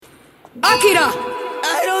AKIRA!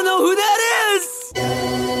 I don't know who that is!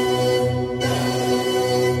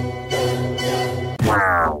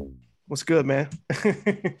 What's good, man?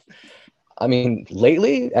 I mean,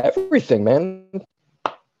 lately, everything, man.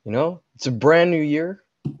 You know, it's a brand new year,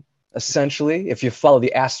 essentially, if you follow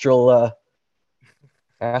the astral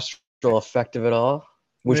effect of it all,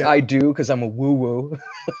 which I do because I'm a woo-woo.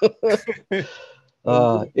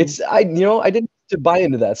 I didn't to buy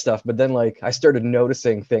into that stuff, but then like I started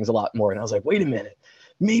noticing things a lot more, and I was like, wait a minute,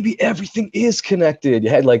 maybe everything is connected. You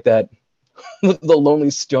had like that the lonely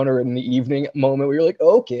stoner in the evening moment where you're like,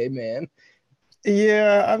 okay, man.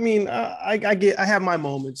 Yeah, I mean, I have my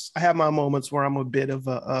moments. I have my moments where I'm a bit of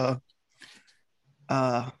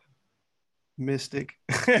a mystic.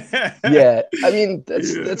 Yeah, I mean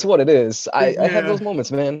that's what it is. I have those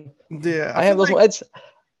moments, man. Yeah, I have those moments.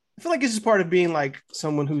 I feel like it's just part of being like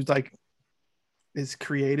someone who's like is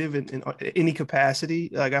creative in any capacity.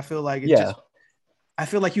 Like I feel like I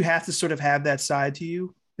feel like you have to sort of have that side to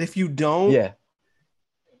you. If you don't, you're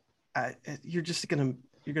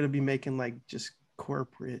gonna be making like just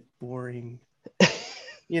corporate, boring.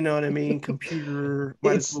 You know what I mean? Computer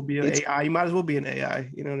might as well be an AI. You might as well be an AI.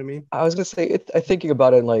 You know what I mean? I was gonna say, thinking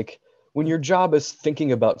about it, like when your job is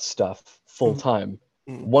thinking about stuff full time,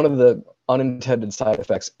 one of the unintended side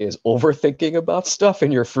effects is overthinking about stuff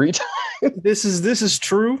in your free time. This is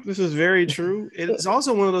true. This is very true. It's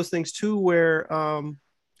also one of those things too where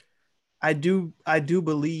I do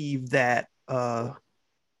believe that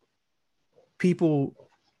people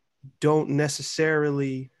don't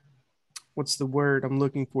necessarily, what's the word I'm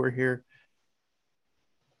looking for here?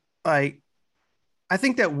 Like I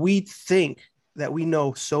think that we think that we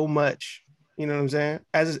know so much, you know what I'm saying?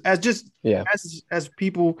 As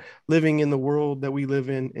people living in the world that we live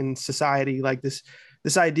in society, like this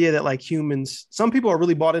idea that like humans, some people are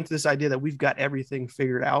really bought into this idea that we've got everything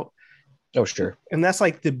figured out. Oh, sure. And that's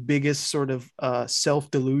like the biggest sort of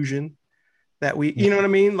self-delusion that we, you know what I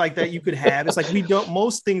mean? Like that you could have. It's like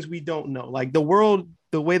most things we don't know. Like the way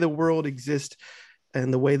the world exists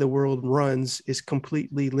and the way the world runs is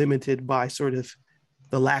completely limited by sort of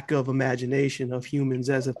the lack of imagination of humans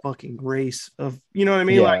as a fucking race of, you know what I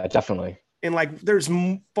mean? Yeah, like, definitely. And like, there's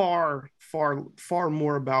far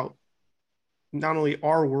more about not only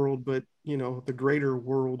our world, but, you know, the greater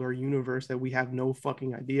world or universe that we have no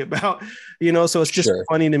fucking idea about, you know? So it's just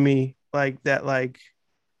funny to me, like that, like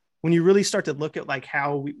when you really start to look at like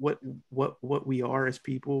how what we are as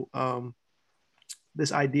people,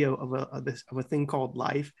 this idea of a thing called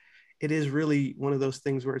life, it is really one of those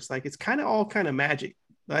things where it's like it's kind of all kind of magic.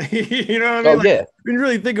 Like, you know what I mean? Like, when you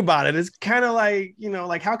really think about it, it's kind of like, you know,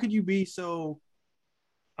 like how could you be so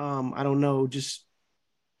I don't know, just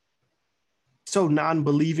so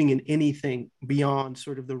non-believing in anything beyond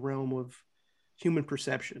sort of the realm of human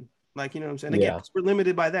perception. Like, you know what I'm saying? Again, we're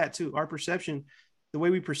limited by that too. Our perception, the way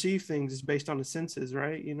we perceive things is based on the senses,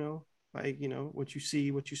 right? You know, like, you know, what you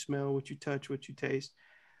see, what you smell, what you touch, what you taste.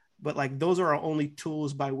 But like those are our only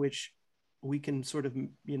tools by which we can sort of,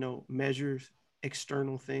 you know, measure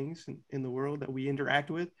external things in the world that we interact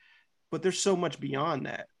with. But there's so much beyond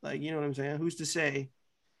that. Like, you know what I'm saying? Who's to say?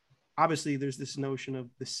 Obviously, there's this notion of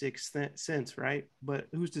the sixth sense, right? But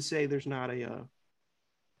who's to say there's not a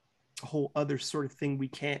whole other sort of thing we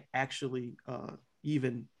can't actually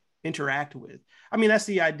even interact with? I mean, that's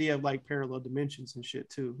the idea of like parallel dimensions and shit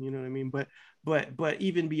too. You know what I mean? But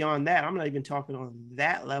even beyond that, I'm not even talking on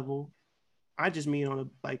that level. I just mean on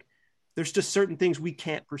like, there's just certain things we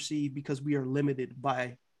can't perceive because we are limited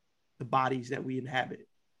by the bodies that we inhabit,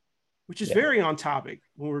 which is very on topic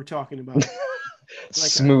when we're talking about. Like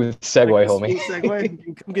smooth segue, homie. Smooth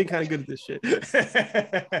segue. I'm getting kind of good at this shit.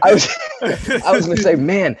 I was gonna say,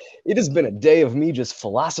 man, it has been a day of me just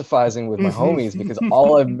philosophizing with my homies because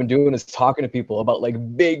all I've been doing is talking to people about like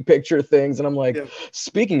big picture things, and I'm like,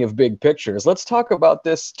 speaking of big pictures, let's talk about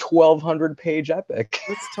this 1,200 page epic.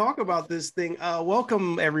 Let's talk about this thing.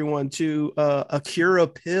 Welcome everyone to AKIRA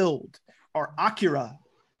Pilled, or AKIRA,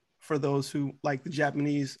 for those who like the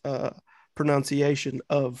Japanese pronunciation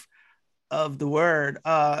of the word.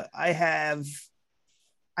 I have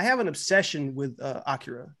an obsession with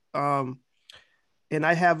AKIRA, and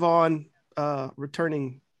I have on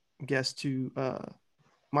returning guest to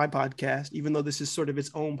my podcast, even though this is sort of its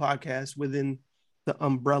own podcast within the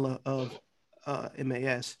umbrella of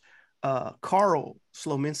MAS. Karl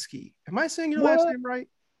Slominski. Am I saying your last name right?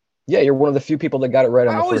 Yeah, you're one of the few people that got it right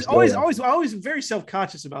on the first go. I always very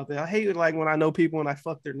self-conscious about that. I hate it, like when I know people and I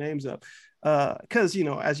fuck their names up, because you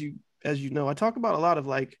know, as you know, I talk about a lot of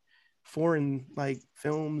like foreign like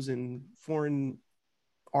films and foreign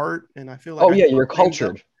art, and I feel like you're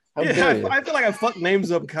cultured. How Yeah, dare you? I feel like I fuck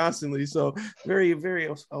names up constantly, so very,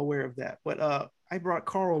 very aware of that. But I brought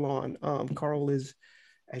Karl on. Karl is,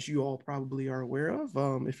 as you all probably are aware of,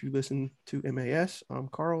 if you listen to MAS,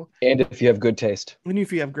 Karl. And if you have good taste. And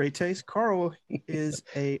if you have great taste, Karl is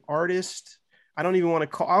a artist. I don't even want to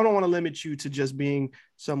call. I don't want to limit you to just being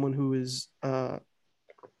someone who is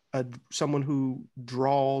someone who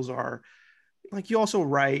draws, or like you also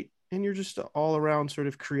write, and you're just all around sort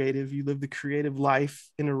of creative. You live the creative life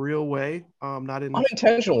in a real way, not in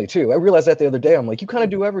Unintentionally too. I realized that the other day. I'm like, you kind of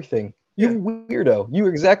do everything. You yeah. weirdo. You were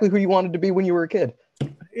exactly who you wanted to be when you were a kid.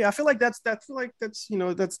 Yeah, I feel like that's that's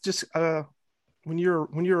just when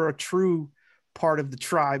you're a true part of the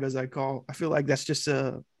tribe, as I call. I feel like that's just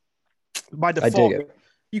by I dig default. it.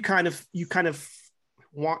 You kind of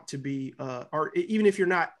want to be, or even if you're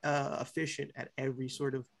not efficient at every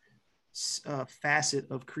sort of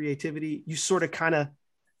facet of creativity, you sort of kind of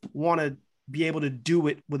want to be able to do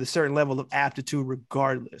it with a certain level of aptitude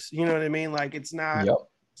regardless. You know what I mean? Like it's not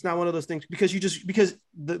Yep. one of those things, because because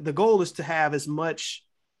the goal is to have as much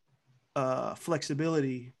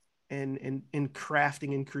flexibility and in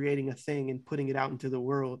crafting and creating a thing and putting it out into the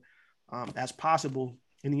world as possible.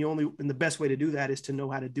 And the best way to do that is to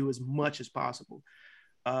know how to do as much as possible.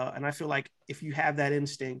 And I feel like if you have that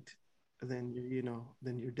instinct, then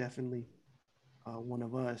you're definitely one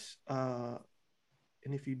of us.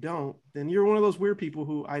 And if you don't, then you're one of those weird people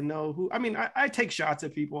who I know who, I mean, I take shots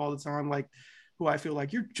at people all the time, like who I feel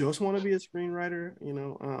like you just want to be a screenwriter,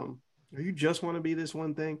 or you just want to be this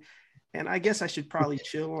one thing. And I guess I should probably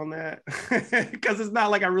chill on that because it's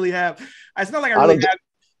not like I really have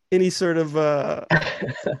any sort of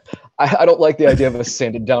I don't like the idea of a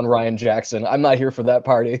sanded down Ryan Jackson. I'm not here for that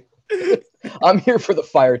party. I'm here for the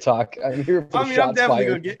fire talk. I'm here for the shots I'm definitely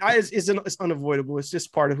fired. gonna get it's unavoidable. It's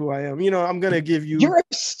just part of who I am. I'm gonna give you. You're a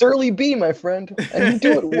Sturley B, my friend, and you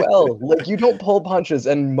do it well. Like you don't pull punches,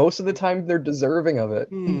 and most of the time they're deserving of it.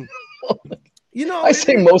 I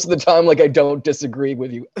say most of the time like I don't disagree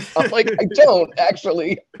with you. I'm like, I don't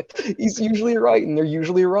actually. He's usually right, and they're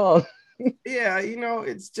usually wrong. Yeah,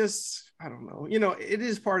 it's just, I don't know. It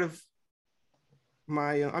is part of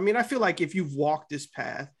my. I feel like if you've walked this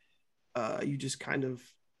path, you just kind of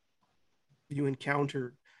you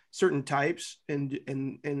encounter certain types, and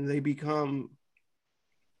they become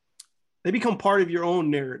part of your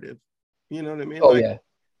own narrative. You know what I mean? Oh yeah.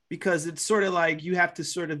 Because it's sort of like you have to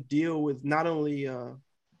sort of deal with not only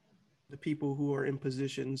the people who are in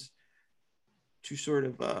positions to sort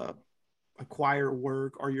of acquire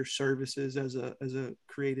work or your services as a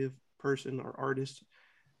creative person or artist,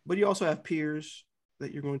 but you also have peers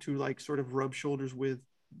that you're going to like sort of rub shoulders with,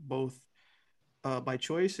 both by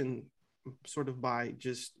choice and sort of by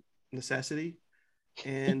just necessity.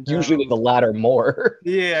 And usually the latter more.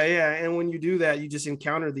 yeah. And when you do that, you just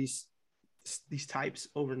encounter these types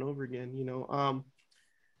over and over again,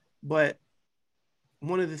 but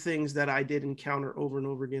one of the things that I did encounter over and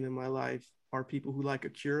over again in my life are people who like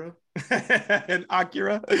Akira and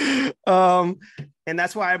Akira. And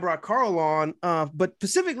that's why I brought Karl on, but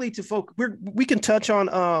specifically to focus, we can touch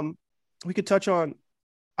on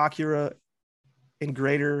Akira in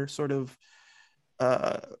greater sort of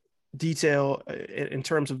detail in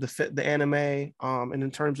terms of the anime, and in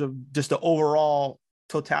terms of just the overall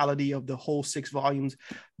totality of the whole 6 volumes.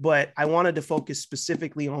 But I wanted to focus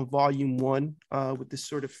specifically on volume 1 with this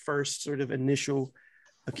sort of first sort of initial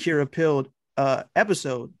AKIRA Pilled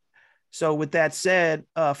episode. So with that said,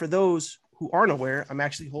 for those who aren't aware, I'm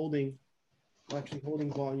actually holding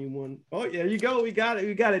volume 1. Oh yeah, there you go. We got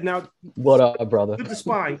it. Now what up, brother? Flip the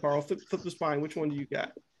spine, Karl. Flip the spine. Which one do you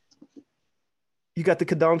got? You got the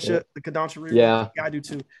Kodansha, reread? Yeah, I do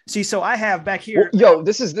too. See, so I have back here. Well,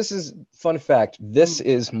 this is fun fact. This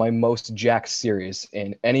is my most Jack series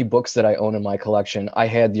in any books that I own in my collection. I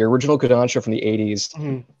had the original Kodansha from the 80s.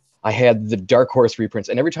 Mm-hmm. I had the Dark Horse reprints,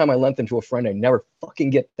 and every time I lent them to a friend, I never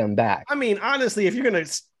fucking get them back. I mean, honestly, if you're gonna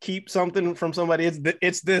keep something from somebody,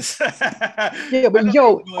 it's this. Yeah, but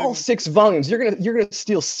all 6 volumes. You're gonna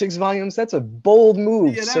steal 6 volumes. That's a bold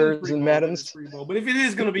move, sirs and madams. But if it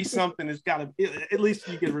is gonna be something, it's gotta at least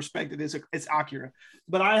you can respect it. It's Akira.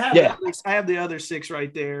 But I have the other 6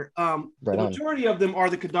 right there. The majority of them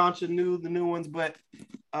are the Kodansha the new ones, but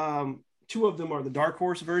 2 of them are the Dark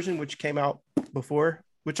Horse version, which came out before,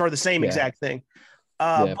 which are the same exact thing.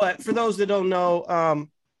 But for those that don't know,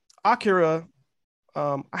 Akira,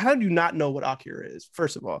 how do you not know what Akira is?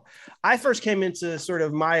 First of all, I first came into sort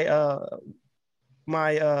of my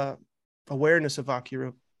awareness of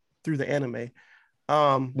Akira through the anime.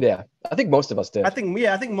 I think most of us did. I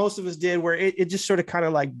think most of us did, where it just sort of kind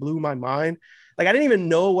of like blew my mind. Like I didn't even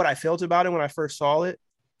know what I felt about it when I first saw it.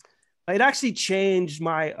 it actually changed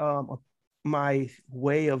my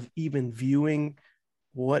way of even viewing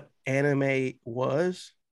what anime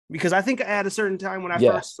was, because I think at a certain time when I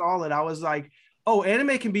Yeah. first saw it, I was like, oh,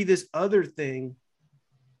 anime can be this other thing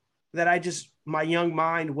that I just, my young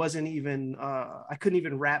mind wasn't even I couldn't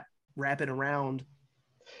even wrap it around.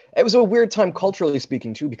 It was a weird time culturally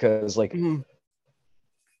speaking too, because like Mhm.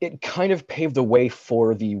 it kind of paved the way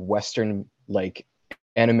for the Western like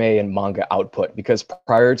anime and manga output, because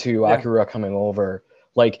prior to Yeah, Akira coming over,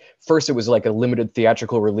 like first it was like a limited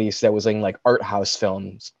theatrical release that was in like art house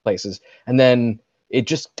films places, and then it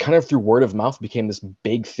just kind of through word of mouth became this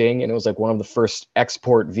big thing, and it was like one of the first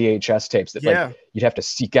export VHS tapes that like yeah, you'd have to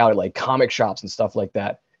seek out at like comic shops and stuff like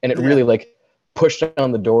that, and it yeah, really like pushed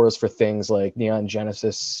down the doors for things like Neon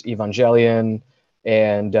Genesis Evangelion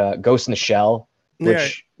and Ghost in the Shell, yeah,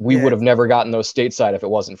 which we yeah. would have never gotten those stateside if it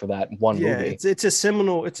wasn't for that one Yeah, movie. it's a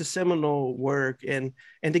seminal work. And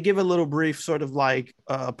to give a little brief sort of like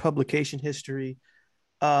publication history,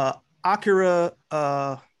 uh Akira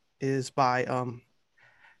is by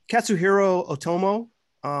Katsuhiro Otomo.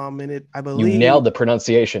 And it, I You believe, nailed the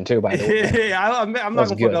pronunciation too, by the way. I'm That not was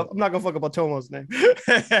gonna fuck good. up. I'm not gonna fuck up Otomo's name.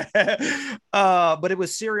 But it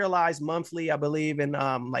was serialized monthly, I believe, in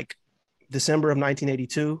like December of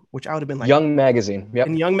 1982, which I would have been like Young Magazine. in Yep.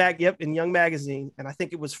 in Young Magazine, and I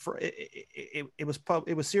think it was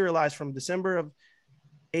serialized from December of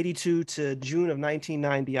 82 to June of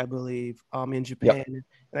 1990, I believe, in Yep. Japan.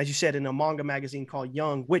 And as you said, in a manga magazine called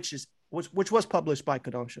Young, which was published by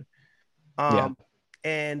Kodansha. Yeah. Um,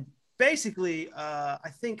 and basically, I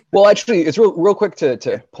think Well, actually, it's real quick to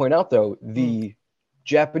yeah, point out though, mm, the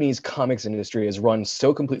Japanese comics industry is run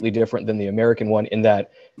so completely different than the American one in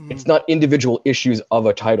that mm, it's not individual issues of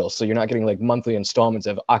a title. So you're not getting like monthly installments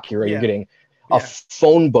of Akira. You're yeah, getting a yeah,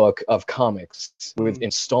 phone book of comics with mm,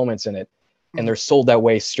 installments in it. And mm, they're sold that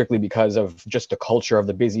way strictly because of just the culture of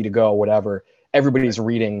the busy to go, whatever. right, Everybody's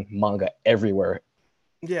reading manga everywhere.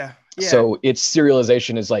 yeah, yeah. So its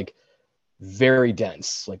serialization is like very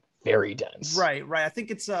dense, like very dense. Right, right. I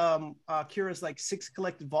think it's Kira's like 6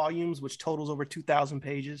 collected volumes, which totals over 2,000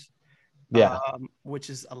 pages. Yeah. Which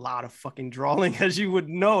is a lot of fucking drawing, as you would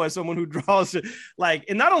know, as someone who draws it. Like,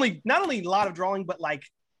 and not only a lot of drawing, but like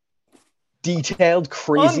Detailed,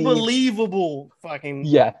 crazy. unbelievable fucking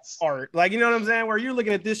Yes. art. Like, you know what I'm saying? Where you're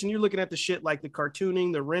looking at this and you're looking at the shit like the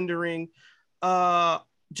cartooning, the rendering, uh,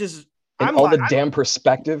 just And I'm all like, the damn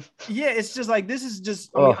perspective. yeah, it's just like this is just.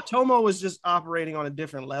 I mean, Oh, Otomo was just operating on a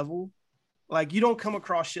different level. Like, you don't come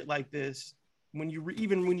across shit like this when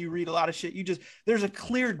even when you read a lot of shit. You just, there's a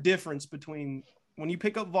clear difference between when you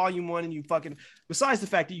pick up volume one and you fucking, besides the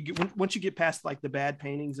fact that you get, once you get past like the bad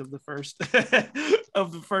paintings of the first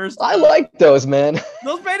of the first I like those, man.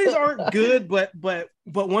 those paintings aren't good, but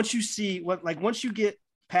once you see what, like once you get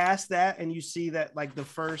past that and you see that like the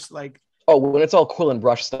first, like Oh, when it's all quill and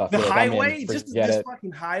brush stuff, the you're like, I'm in. highway, just Forget this it.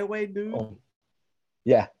 fucking highway, dude. Oh,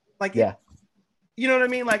 yeah, Like it, yeah. you know what I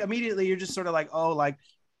mean? Like immediately you're just sort of like, oh, like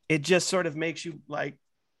it just sort of makes you like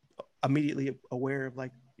immediately aware of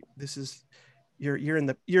like, this is, you're in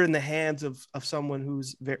the hands of someone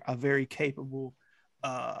who's a very capable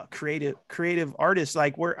creative artist.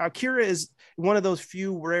 Like, where Akira is one of those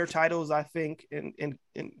few rare titles, I think, and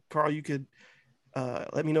Carl, you could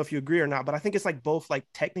let me know if you agree or not, but I think it's like both like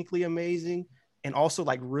technically amazing and also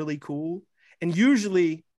like really cool. And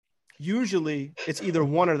usually it's either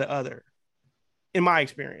one or the other, in my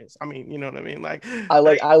experience. I mean, you know what I mean? Like, I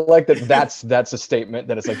like that. That's a statement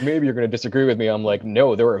that it's like maybe you're going to disagree with me. I'm like,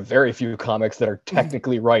 no, there are very few comics that are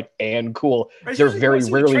technically right and cool. it's They're usually, well, very it's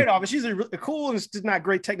usually rarely. trade-off. It's usually really cool and it's just not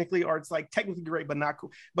great technically, or it's like technically great but not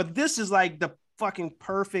cool. But this is like the fucking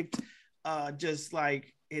perfect, just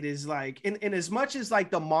like it is like, in as much as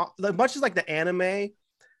like much as like the anime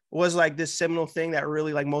was like this seminal thing that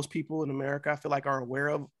really like most people in America I feel like are aware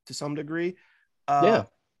of to some degree. Uh, Yeah,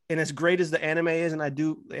 and as great as the anime is, and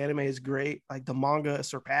the anime is great, like the manga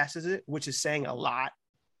surpasses it, which is saying a lot,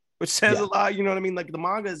 which says a yeah. lot. You know what I mean? Like the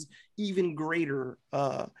manga is even greater.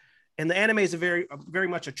 And the anime is very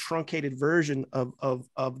much a truncated version of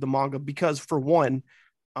the manga, because for one,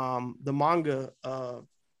 the manga,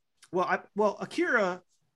 Akira,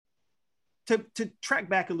 to track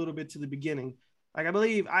back a little bit to the beginning, like I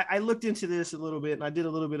believe I looked into this a little bit and I did a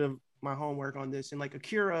little bit of my homework on this, and like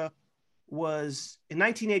Akira was in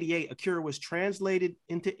 1988. Akira was translated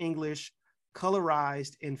into English,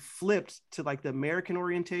 colorized, and flipped to like the American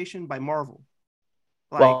orientation by Marvel.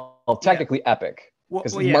 Like, Well, yeah, technically Epic,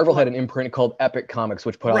 because yeah, Marvel had an imprint called Epic Comics,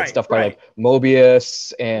 which put out right, stuff by right, like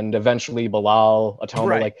Mobius and eventually Bilal, Otomo.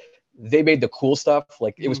 right. Like they made the cool stuff.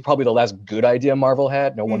 Like it was Mm. probably the last good idea Marvel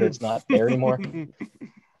had. No wonder it's not there anymore.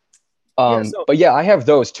 Yeah, so But yeah, I have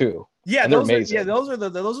those too. yeah, And they're those are amazing.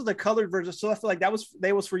 those are the colored versions. So I feel like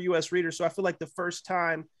they was for US readers. So I feel like the first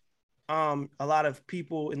time a lot of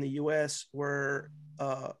people in the US were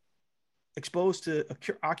exposed to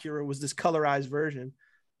Akira was this colorized version.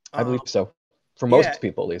 I believe so. For Yeah, most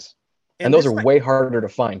people, at least. And and those are this like way harder to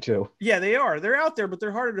find too. yeah, they are. They're out there, but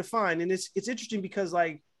they're harder to find. And it's interesting because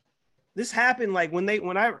like this happened like when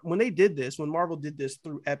they did this, when Marvel did this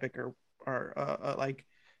through Epic or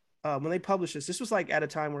when they published this was like at a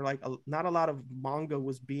time where like not a lot of manga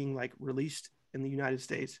was being like released in the United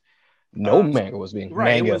States. No manga was being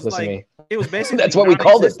Right. It manga. was Listen to like me. it was basically That's what we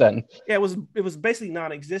called it then. Yeah, it was basically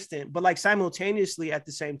non-existent. But like simultaneously at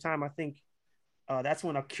the same time, I think that's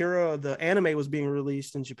when Akira the anime was being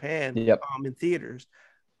released in Japan, Yep. in theaters.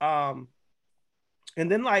 Um,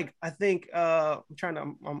 and then like I think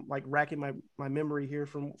I'm like racking my memory here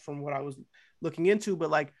from what I was looking into, but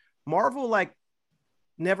like Marvel like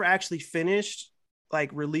never actually finished like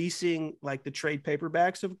releasing like the trade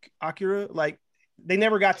paperbacks of Akira. Like they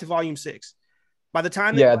never got to volume 6. By the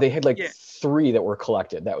time they had like 3 that were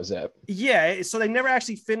collected. That was it. Yeah, so they never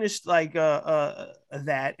actually finished like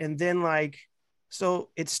that, and then like so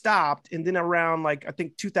it stopped, and then around like I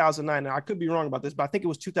think 2009. Now I could be wrong about this, but I think it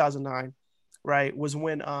was 2009, right? Was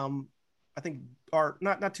when I think or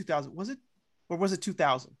not 2000 was it, or was it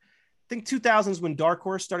 2000? I think 2000 is when Dark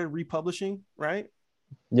Horse started republishing, right?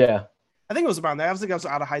 Yeah. I think it was around that. I was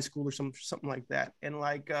out of high school or something like that, and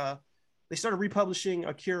like they started republishing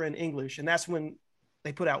Akira in English, and that's when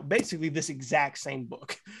they put out basically this exact same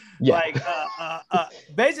book. Yeah. Like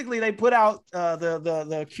basically they put out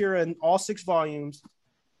the Akira in all 6 volumes,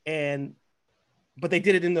 but they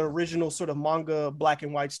did it in the original sort of manga black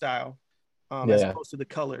and white style, as opposed to the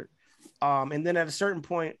colored. And then at a certain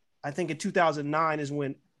point, I think in 2009 is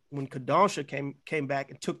when Kodansha came back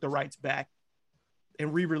and took the rights back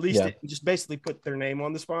and re-released it and just basically put their name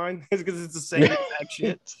on the spine because it's the same exact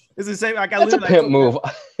shit. It's the same. Like that's a pimp move.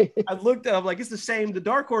 I looked up like it's the same. The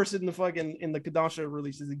Dark Horse in the Kodansha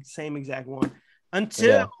release is the same exact one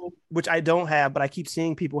until which I don't have, but I keep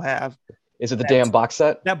seeing people have. Is it the damn box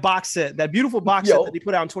set? That box set, that beautiful box set that they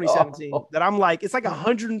put out in 2017. That I'm like, it's like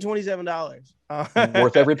 $127.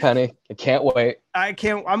 Worth every penny. I can't wait.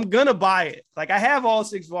 I'm gonna buy it. Like I have all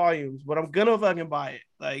 6 volumes, but I'm gonna fucking buy it.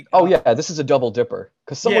 Like this is a double dipper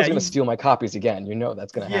because someone's gonna steal my copies again. You know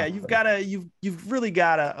that's gonna happen. You've really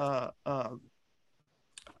gotta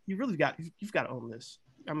you've got to own this.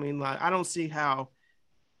 I mean, like I don't see how.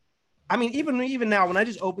 I mean, even now, when I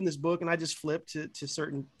just open this book and I just flip to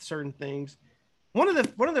certain things, one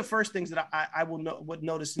of the first things that I would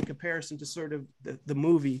notice in comparison to sort of the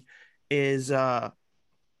movie is the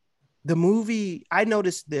movie. I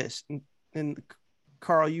noticed this, and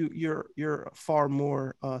Carl, you're far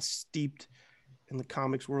more steeped in the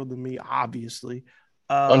comics world than me, obviously.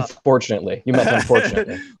 Unfortunately, you meant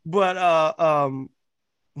unfortunately. But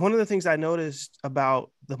one of the things I noticed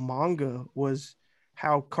about the manga was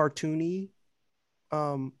how cartoony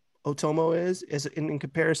Otomo is in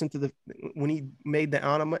comparison to when he made the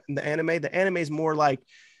anime. The anime is more like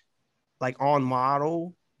on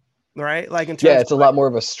model, right? Like in terms it's a lot more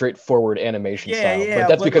of a straightforward animation style. But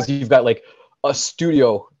that's because you've got like a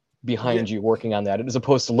studio behind you working on that, as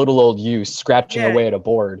opposed to little old you scratching away at a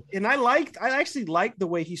board. And I actually like the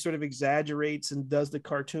way he sort of exaggerates and does the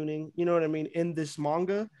cartooning, you know what I mean, in this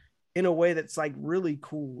manga in a way that's like really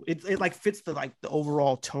cool. It like fits the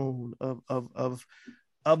overall tone of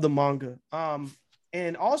the manga.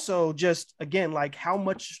 And also just again, like how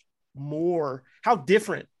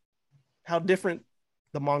different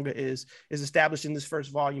the manga is established in this first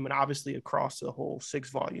volume and obviously across the whole 6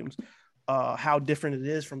 volumes. How different it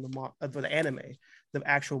is from the anime, the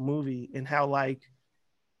actual movie, and how like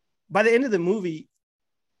by the end of the movie,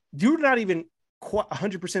 you're not even quite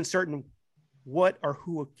 100% certain what or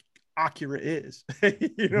who Akira is.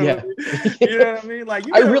 You know what I mean? You know what I mean? Like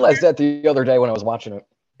I realized that the other day when I was watching it.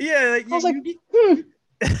 Yeah, like, I was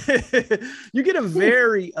you get a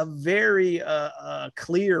very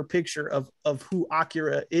clear picture of who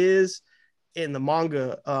Akira is in the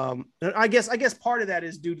manga. I guess part of that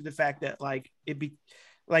is due to the fact that like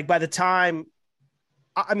by the time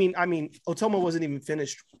I mean Otomo wasn't even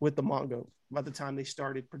finished with the manga by the time they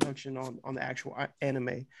started production on the actual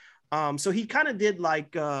anime. So he kind of did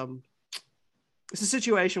like it's a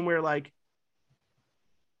situation where like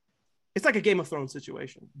it's like a Game of Thrones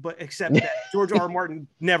situation, but except that George R. R. Martin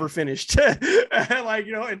never finished. Like,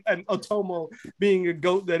 you know, and Otomo being a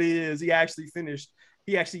goat that he is, he actually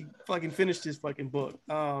fucking finished his fucking book.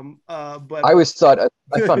 But I always thought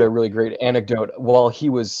I found a really great anecdote while he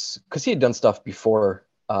was, because he had done stuff before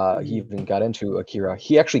He even got into Akira.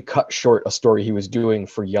 He actually cut short a story he was doing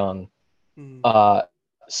for Young,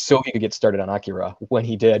 so he could get started on Akira when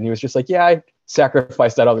he did. And he was just like, yeah, I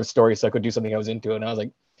sacrificed that other story so I could do something I was into. And I was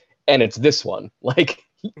like, and it's this one. Like,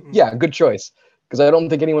 yeah, good choice. Because I don't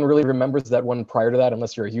think anyone really remembers that one prior to that,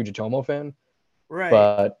 unless you're a huge Otomo fan. Right.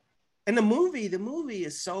 But and the movie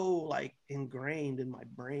is so like ingrained in my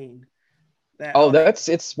brain that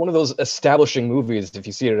it's one of those establishing movies if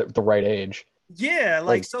you see it at the right age. Yeah,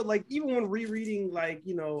 like so like even when rereading like,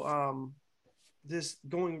 you know, this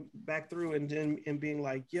going back through and being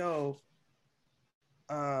like, yo,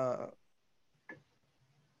 I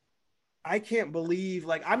can't believe,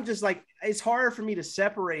 like, I'm just like, it's hard for me to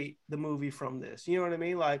separate the movie from this. You know what I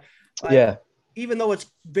mean? Like yeah. Even though it's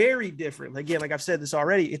very different, again, like I've said this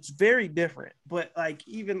already, it's very different. But like,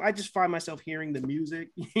 even I just find myself hearing the music,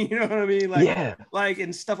 you know what I mean? Like, yeah, like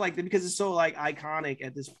and stuff like that because it's so like iconic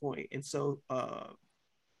at this point, and so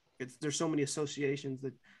there's so many associations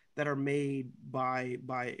that are made by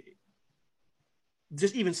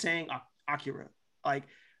just even saying Akira. Like,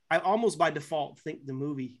 I almost by default think the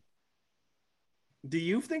movie. Do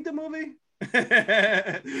you think the movie?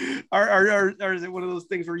 or is it one of those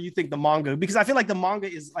things where you think the manga? Because I feel like the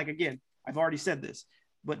manga is like, again, I've already said this,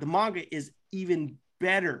 but the manga is even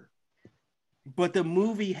better. But the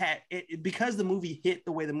movie had it because the movie hit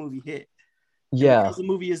the way the movie hit. Yeah. And because the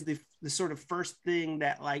movie is the sort of first thing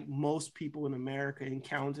that like most people in America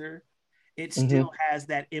encounter, it still has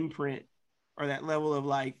that imprint or that level of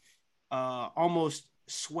like almost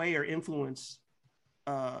sway or influence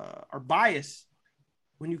or bias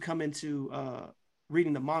when you come into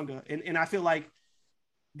reading the manga. And I feel like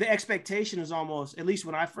the expectation is almost, at least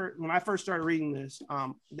when I first started reading this,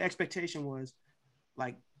 the expectation was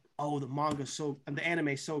like, oh, the manga's the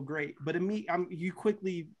anime's so great. But you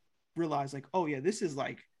quickly realize like, oh yeah, this is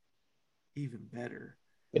like even better.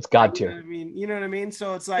 It's got you to. know what I mean? You know what I mean?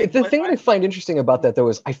 So it's like the thing I find interesting about that though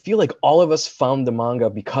is I feel like all of us found the manga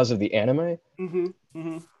because of the anime.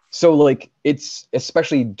 So like it's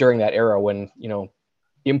especially during that era when, you know,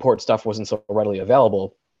 import stuff wasn't so readily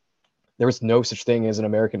available. There was no such thing as an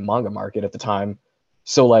American manga market at the time.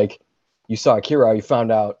 So like you saw Akira, you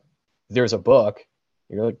found out there's a book,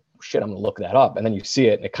 you're like, shit, I'm gonna look that up. And then you see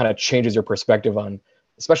it and it kind of changes your perspective on,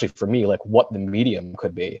 especially for me, like what the medium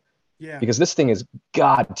could be. Yeah. Because this thing is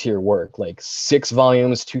god tier work, like 6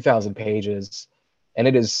 volumes, 2,000 pages, and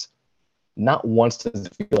it is not once does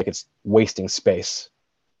it feel like it's wasting space.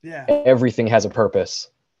 Yeah. Everything has a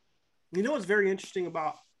purpose. You know what's very interesting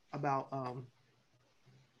about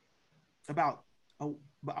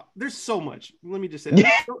there's so much. Let me just say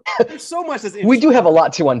there's so much that's we do have a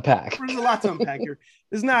lot to unpack. There's a lot to unpack here.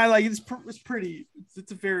 It's not like it's pretty.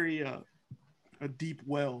 It's a very a deep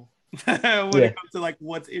well when it comes to like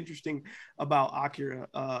what's interesting about Akira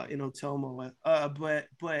in Otomo.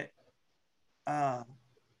 But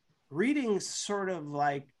reading sort of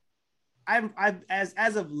like I've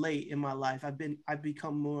as of late in my life I've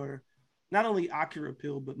become more not only Akira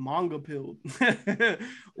Pilled but manga pilled,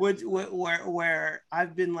 where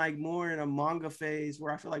I've been like more in a manga phase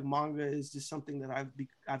where I feel like manga is just something that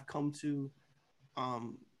I've come to.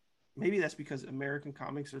 Maybe that's because American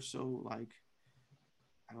comics are so like,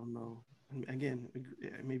 I don't know. Again,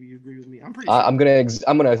 maybe you agree with me. I'm pretty sure. I'm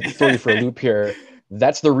gonna throw you for a loop here.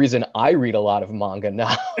 That's the reason I read a lot of manga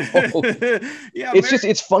now. Yeah,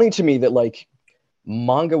 it's funny to me that like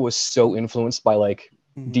manga was so influenced by like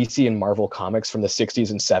DC and Marvel comics from the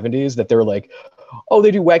 60s and 70s that they're like, oh,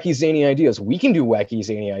 they do wacky zany ideas. We can do wacky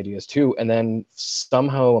zany ideas too. And then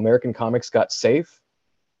somehow American comics got safe.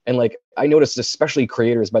 And like I noticed, especially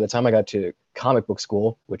creators, by the time I got to comic book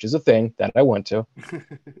school, which is a thing that I went to,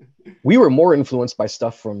 we were more influenced by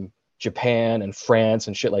stuff from Japan and France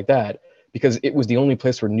and shit like that, because it was the only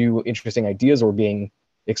place where new interesting ideas were being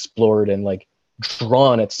explored and like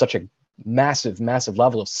drawn at such a massive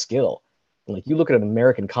level of skill. And like you look at an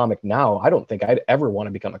American comic now, I don't think I'd ever want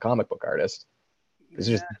to become a comic book artist. It's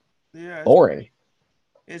just boring.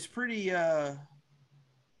 It's pretty I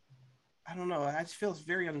don't know. I just feel it's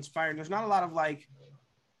very uninspiring. There's not a lot of like,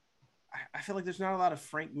 I feel like there's not a lot of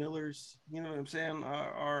Frank Millers. You know what I'm saying?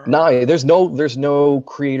 No, there's no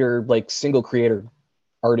creator, like single creator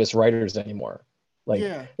artists, writers anymore. Like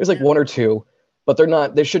there's like one or two, but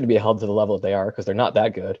they shouldn't be held to the level that they are because they're not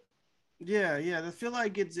that good. Yeah. I feel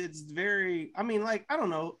like it's very. I mean, like I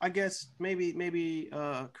don't know. I guess maybe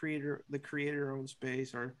the creator owns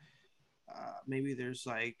space, or maybe there's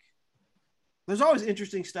always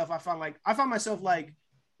interesting stuff. I find myself like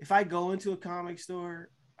if I go into a comic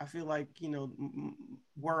store, I feel like, you know,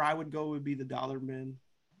 where I would go would be the dollar bin.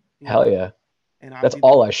 Hell yeah. and I'd That's be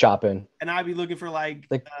all I shop in. and I'd be looking for like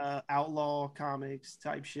Like, outlaw comics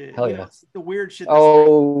type shit. hell yeah. It's the weird shit.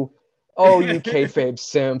 Oh, you kayfabe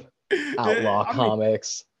simp. Outlaw I mean,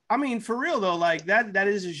 comics. for real though, like that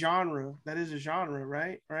is a genre. That is a genre,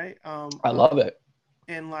 right? Right. I love it.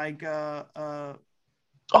 And like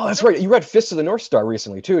Oh, that's right. You read Fist of the North Star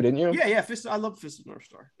recently too, didn't you? yeah. I love Fist of North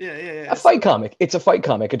Star. Yeah. A fight comic. It's a fight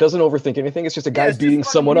comic. It doesn't overthink anything. It's just a guy It's just beating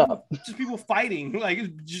someone people, up. just people fighting. Like it's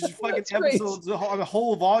just fucking That's episodes, the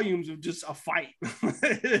whole volumes of just a fight.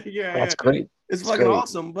 That's great. It's fucking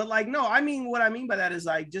awesome. But like, no, what I mean by that is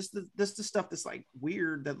like just the stuff that's like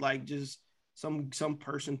weird that like just some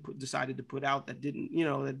person decided to put out that didn't,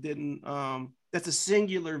 that's a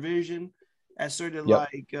singular vision as sort of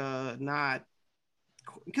like not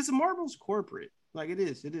because Marvel's corporate. Like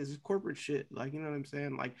it's corporate shit. Like, you know what I'm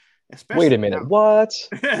saying? Like, especially wait a minute, now, what?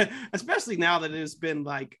 especially now that it's been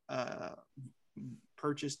like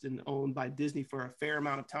purchased and owned by Disney for a fair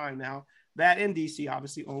amount of time now. That and DC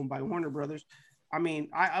obviously owned by Warner Brothers. I mean,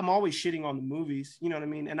 I'm always shitting on the movies, you know what I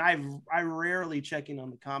mean? And I rarely check in on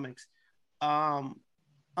the comics.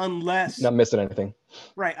 Unless not missing anything.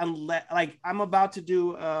 Right, unless like I'm about to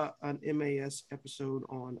do an MAS episode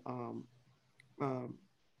on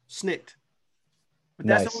Snicked. But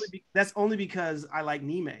that's only because I like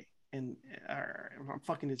Nime and I'm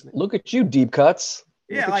fucking his name. Look at you, deep cuts.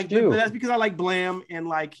 Yeah, like but that's because I like Blam and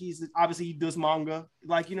like he's obviously he does manga,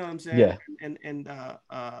 like, you know what I'm saying? Yeah. And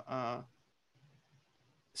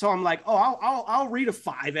so I'm like, oh, I'll read a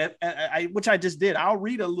which I just did. I'll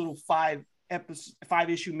read a little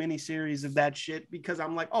 5-issue miniseries of that shit because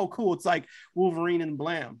I'm like, oh, cool. It's like Wolverine and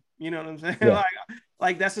Blam. You know what I'm saying? Yeah.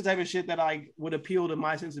 like that's the type of shit that I would appeal to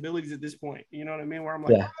my sensibilities at this point. You know what I mean? Where I'm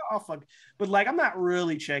like, oh fuck. But like, I'm not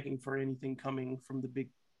really checking for anything coming from the big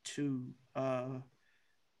two.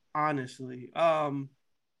 Honestly, they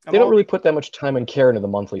don't really put that much time and care into the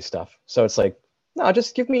monthly stuff. So it's like, no,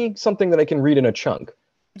 just give me something that I can read in a chunk.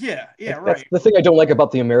 Yeah, right. That's the thing I don't like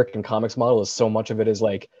about the American comics model is so much of it is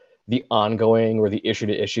like the ongoing or the issue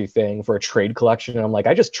to issue thing for a trade collection. And I'm like,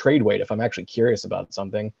 I just trade wait if I'm actually curious about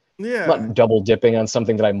something. Yeah. I'm not double dipping on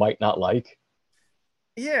something that I might not like.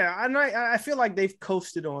 Yeah, and I feel like they've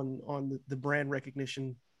coasted on the brand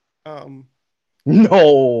recognition.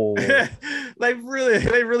 No. they've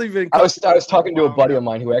really been. I was talking to a buddy of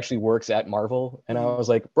mine who actually works at Marvel, and I was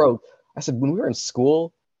like, bro, I said, when we were in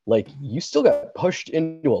school, like you still got pushed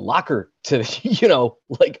into a locker to,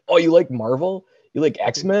 like, oh, you like Marvel? You like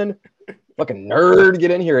X-Men? Fucking nerd,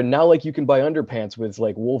 get in here. And now like you can buy underpants with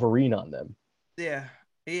like Wolverine on them. Yeah.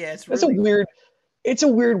 It's a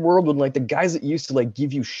weird world when like the guys that used to like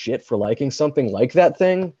give you shit for liking something like that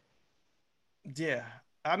thing. Yeah.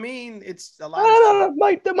 I mean, it's a lot.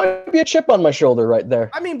 That might be a chip on my shoulder right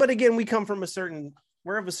there. I mean, but again, we're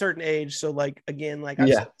of a certain age. So like, again, like I've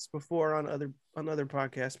said this before on other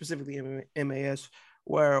podcasts, specifically MAS,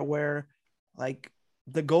 where like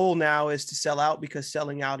the goal now is to sell out because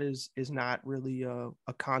selling out is not really a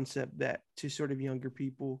concept that to sort of younger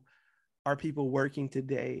people are people working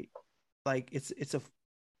today. Like it's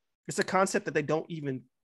a concept that they don't even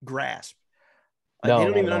grasp. Like, they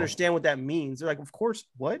don't even understand what that means. They're like, of course,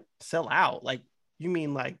 what? Sell out? Like, you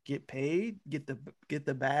mean like get paid, get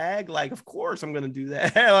the bag? Like, of course I'm gonna do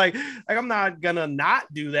that. like I'm not gonna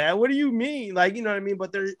not do that. What do you mean? Like, you know what I mean?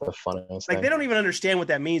 But they're like, they don't even understand what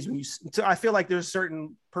that means so I feel like there's a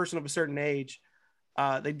certain person of a certain age,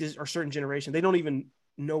 or certain generation, they don't even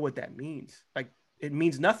know what that means. Like, it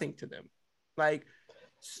means nothing to them. Like,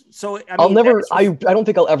 so I mean, I don't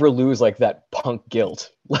think I'll ever lose like that punk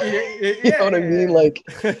guilt. You know what I mean? Like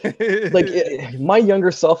my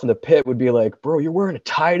younger self in the pit would be like, bro, you're wearing a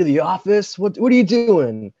tie to the office. What are you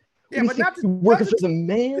doing? Yeah, but not working for the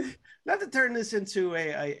man. Not to turn this into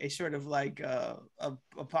a sort of like a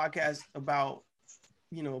podcast about,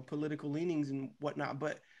 political leanings and whatnot,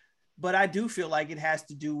 but I do feel like it has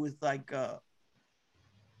to do with like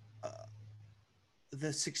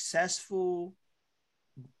the successful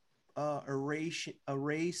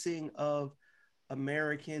erasing of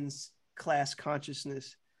Americans' class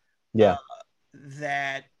consciousness.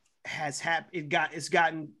 That has happened.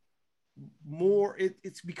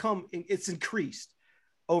 It's increased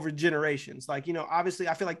over generations. Like, obviously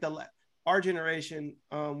I feel like our generation,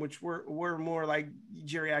 which we're more like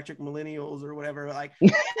geriatric millennials or whatever, like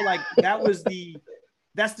that's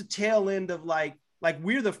the tail end of like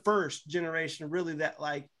we're the first generation really that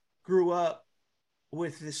like grew up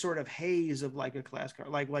with this sort of haze of like a class card.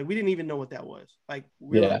 Like we didn't even know what that was. Like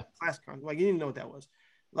we were class card. Like you didn't know what that was.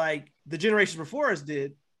 Like the generations before us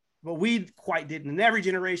did, but we quite didn't. And every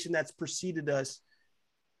generation that's preceded us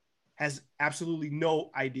has absolutely no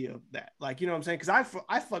idea of that. Like, you know what I'm saying? Because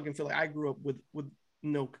I fucking feel like I grew up with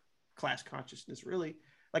no class consciousness, really.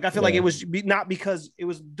 Like, I feel like it was not because it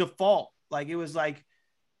was default. Like, it was like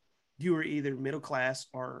you were either middle class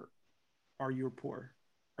or you were poor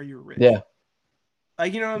or you were rich. Yeah.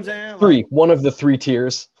 Like, you know what I'm saying? Like, one of the 3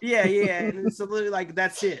 tiers. Yeah. And it's literally like,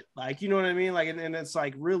 that's it. Like, you know what I mean? Like, and it's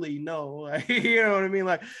like, really, no. Like, you know what I mean?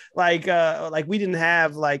 Like we didn't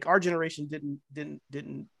have, like, our generation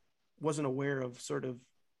wasn't aware of sort of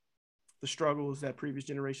the struggles that previous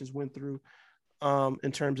generations went through,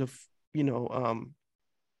 in terms of, you know,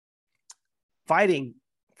 fighting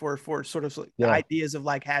for sort of like the ideas of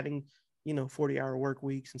like having, you know, 40-hour work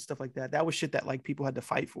weeks and stuff like that. That was shit that like people had to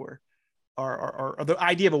fight for, or the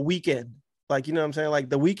idea of a weekend. Like, you know what I'm saying? Like,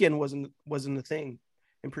 the weekend wasn't a thing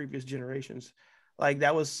in previous generations. Like,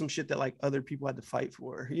 that was some shit that like other people had to fight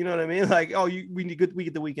for. You know what I mean? Like, oh, we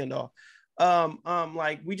get the weekend off.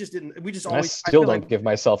 Like, we just always, I still don't give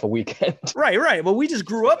myself a weekend. Right. But we just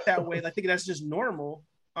grew up that way. I think that's just normal.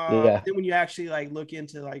 Then when you actually like look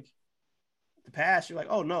into like the past, you're like,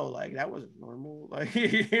 oh no, like that wasn't normal. Like,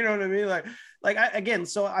 you know what I mean? Again,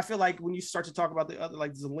 so I feel like when you start to talk about the other,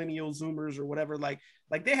 like, millennial zoomers or whatever, like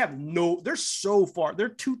they have they're so far, they're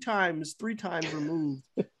 2 times, 3 times removed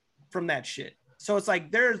from that shit. So it's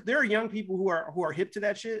like there are young people who are hip to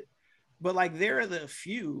that shit, but like they're the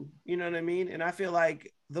few, you know what I mean? And I feel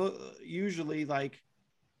like usually, like,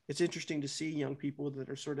 it's interesting to see young people that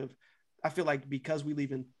are sort of, I feel like because we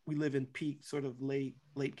live in peak sort of late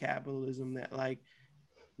capitalism, that like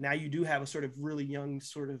now you do have a sort of really young,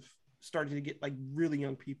 sort of starting to get like really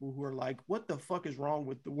young people who are like, what the fuck is wrong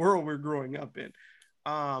with the world we're growing up in?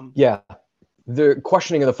 The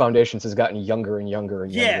questioning of the foundations has gotten younger and younger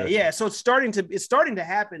and younger. Yeah. So it's starting to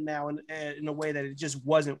happen now in a way that it just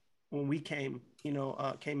wasn't when we came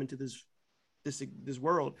into this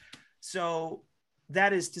world. So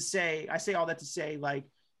that is to say, I say all that to say, like,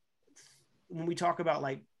 when we talk about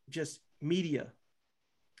like just media,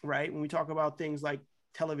 right? When we talk about things like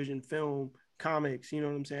television, film, comics, you know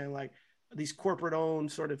what I'm saying? Like these corporate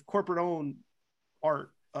owned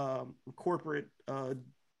art, corporate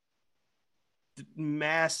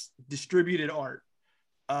mass distributed art.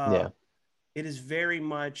 It is very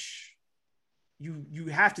much, you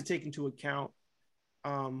have to take into account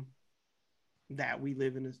that we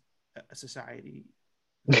live in a society.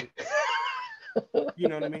 You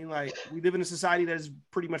know what I mean? Like, we live in a society that is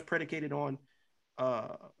pretty much predicated on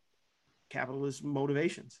capitalist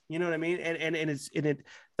motivations. You know what I mean? And the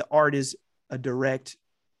art is a direct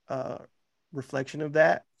reflection of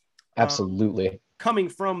that. Absolutely. Coming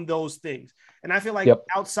from those things. And I feel like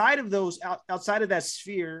outside of that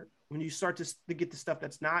sphere, when you start to get the stuff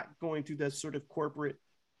that's not going through that sort of corporate,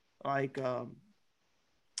 like,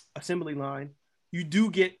 assembly line, you do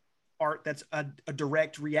get art that's a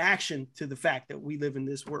direct reaction to the fact that we live in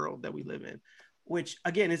this world that we live in, which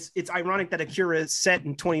again, it's ironic that AKIRA is set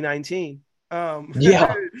in 2019.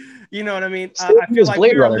 You know what I mean? I feel like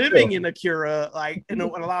we are living in AKIRA, like in a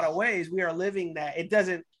lot of ways. We are living that.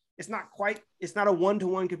 It's not a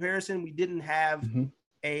one-to-one comparison. We didn't have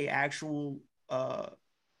a actual,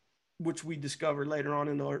 which we discovered later on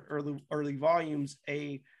in the early volumes,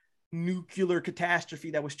 a nuclear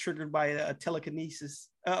catastrophe that was triggered by a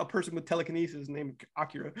person with telekinesis named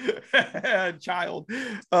Akira, a child,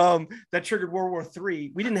 that triggered World War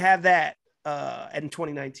III. We didn't have that in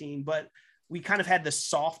 2019, but we kind of had the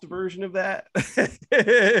soft version of that.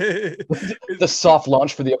 The soft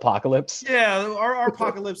launch for the apocalypse. Yeah, our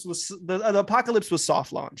apocalypse was the apocalypse was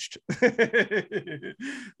soft launched.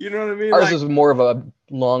 You know what I mean? Ours was more of a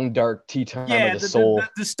long, dark tea time of the soul.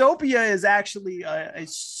 The dystopia is actually a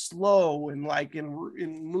slow and like and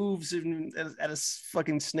moves at a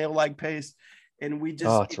fucking snail-like pace, and we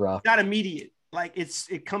just it's rough. Not immediate. Like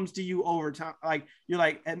it comes to you over time. Like you're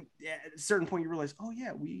like, and at a certain point you realize, oh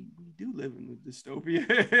yeah, we do live in a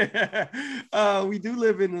dystopia. We do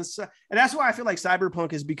live in this, and that's why I feel like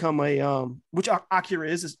cyberpunk has become a which Akira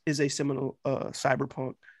is a seminal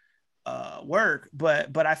cyberpunk work,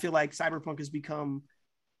 but I feel like cyberpunk has become,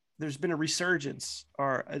 there's been a resurgence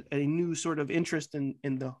or a new sort of interest in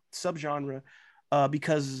the subgenre,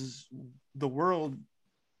 because the world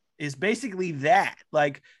is basically that.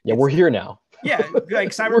 Like, we're here now. Yeah, like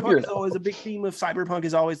cyberpunk is always a big theme of cyberpunk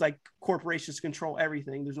is always like corporations control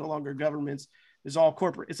everything. There's no longer governments. There's all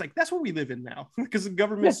corporate. It's like that's what we live in now, because the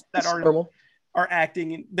governments that are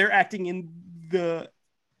acting, they're acting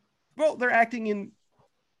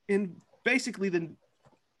in basically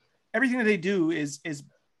everything that they do is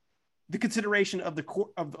the consideration of the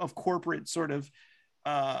corporate sort of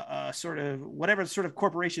sort of whatever sort of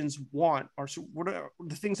corporations want, or what are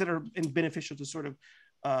the things that are beneficial to sort of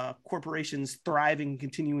corporations thriving and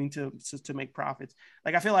continuing to make profits.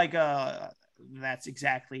 Like I feel like that's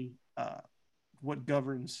exactly what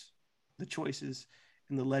governs the choices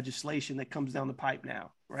and the legislation that comes down the pipe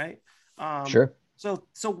now, right? Sure. So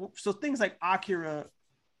things like Akira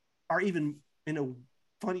are even in a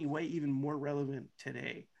funny way even more relevant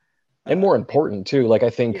today, and more important too. Like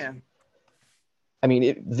I think, yeah. I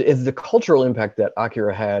mean, the cultural impact that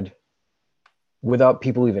Akira had, without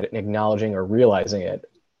people even acknowledging or realizing it,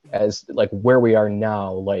 as like where we are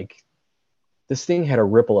now, like this thing had a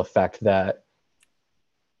ripple effect that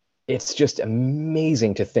it's just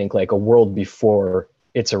amazing to think, like a world before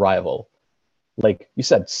its arrival. Like you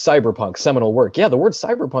said, cyberpunk, seminal work. Yeah, the word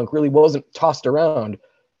cyberpunk really wasn't tossed around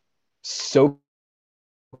so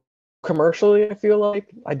commercially. I feel like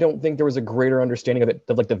I don't think there was a greater understanding of it,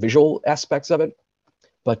 of like the visual aspects of it.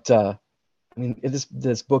 But I mean,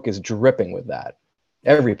 this book is dripping with that.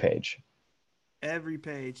 Every page. Every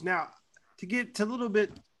page. Now, to get to a little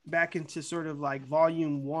bit back into sort of like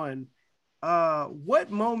volume one, what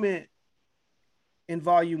moment in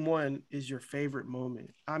volume one is your favorite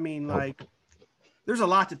moment? I mean, like, there's a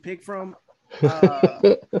lot to pick from.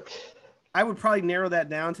 I would probably narrow that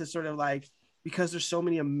down to sort of like, because there's so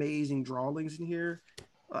many amazing drawings in here.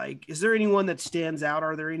 Like, is there anyone that stands out?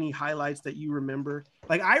 Are there any highlights that you remember?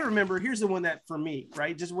 Like, I remember, here's the one that for me,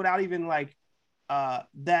 right? Just without even like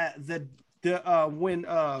that when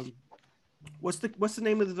what's the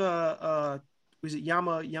name of the was it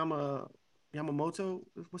Yamamoto?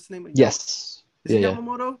 What's the name of Yes. Is it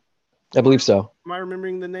Yamamoto? I believe so. Am I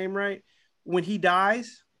remembering the name right? When he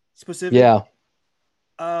dies, specifically. Yeah.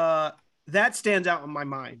 That stands out in my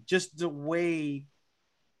mind. Just the way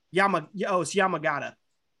it's Yamagata,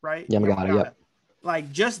 right? Yamagata, yep.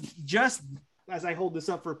 Like just as I hold this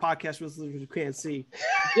up for a podcast listeners who can't see,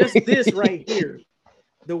 just this right here.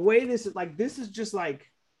 The way this is just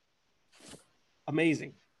like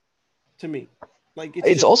amazing to me. Like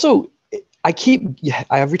it's also,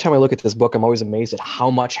 every time I look at this book, I'm always amazed at how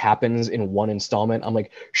much happens in one installment. I'm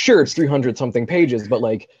like, sure, it's 300 something pages, but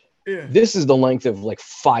like this is the length of like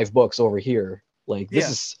 5 books over here. Like this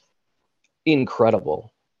is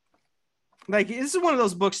incredible. Like this is one of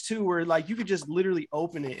those books too where like you could just literally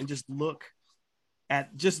open it and just look at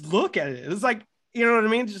it. It's like, you know what I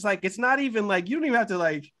mean? Just like, it's not even like, you don't even have to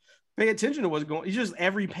like pay attention to what's going on. It's just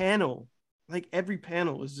every panel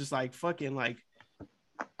is just like fucking like,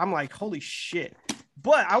 I'm like, holy shit.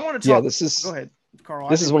 But I want to talk. Go ahead, Carl.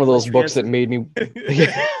 This is one of those books that made me.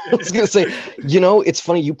 I was gonna say, it's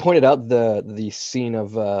funny. You pointed out the scene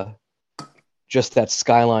of just that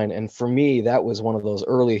skyline, and for me, that was one of those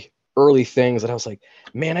early things that I was like,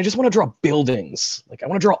 man, I just want to draw buildings. Like I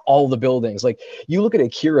want to draw all the buildings. Like you look at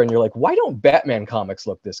Akira and you're like, why don't Batman comics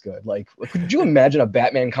look this good? Like, could you imagine a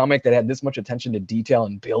Batman comic that had this much attention to detail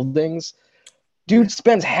and buildings? Dude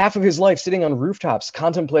spends half of his life sitting on rooftops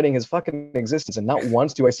contemplating his fucking existence, and not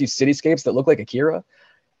once do I see cityscapes that look like Akira.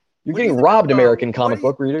 You're getting robbed, American comic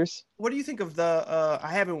book readers. What do you think of the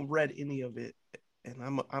I haven't read any of it,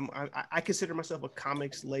 and I consider myself a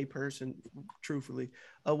comics layperson, truthfully.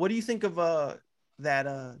 What do you think of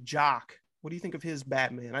that Jock? What do you think of his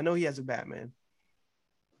Batman? I know he has a Batman.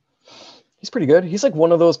 He's pretty good. He's like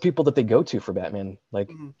one of those people that they go to for Batman. Like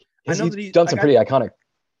he's done some pretty iconic.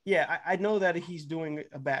 Yeah, I know that he's doing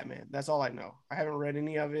a Batman. That's all I know. I haven't read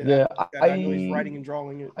any of it. Yeah, I know he's writing and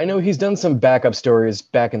drawing it. I know he's done some backup stories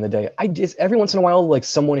back in the day. Every once in a while, like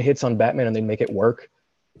someone hits on Batman and they make it work,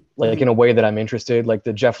 like in a way that I'm interested. Like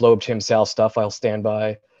the Jeff Loeb, Tim Sale stuff, I'll stand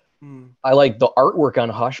by. I like the artwork on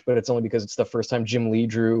Hush, but it's only because it's the first time Jim Lee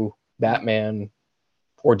drew Batman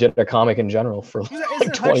or did a comic in general for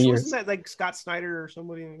like 20 years. Wasn't that like Scott Snyder or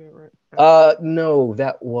somebody like that, right? No,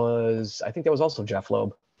 I think that was also Jeff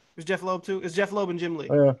Loeb. It was Jeff Loeb too? It's Jeff Loeb and Jim Lee.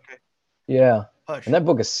 Okay. Yeah. Hush. And that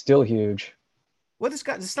book is still huge. What is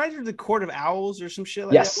Snyder the Court of Owls or some shit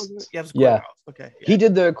like that? Wasn't it? Yeah, it was Court of Owls. Okay. Yeah. He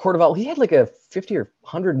did the Court of Owls. He had like a 50 or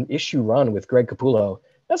 100 issue run with Greg Capullo.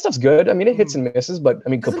 That stuff's good. I mean, it hits and misses, but I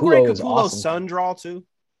mean, Capullo is awesome. Capullo's son draw too?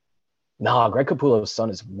 Nah, Greg Capullo's son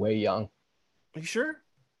is way young. Are you sure?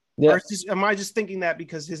 Yeah. Or am I just thinking that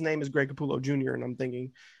because his name is Greg Capullo Jr. and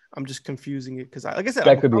I'm just confusing it because, like I said,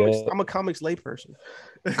 I'm a comics layperson.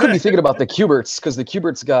 Could be thinking about the Kuberts because the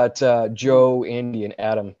Kuberts got Joe, Andy, and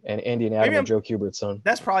Adam, and Andy and Adam are Joe Kubert's son.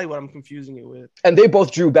 That's probably what I'm confusing it with. And they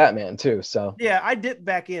both drew Batman too, so yeah, I dip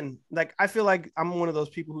back in. Like I feel like I'm one of those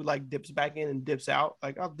people who like dips back in and dips out.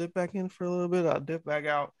 Like I'll dip back in for a little bit, I'll dip back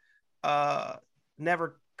out.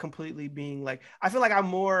 Never completely being like. I feel like I'm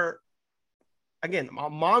more again,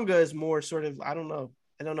 manga is more sort of, I don't know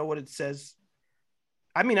what it says.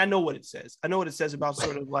 I mean, I know what it says. I know what it says about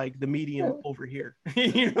sort of like the medium over here.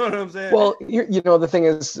 You know what I'm saying? Well, the thing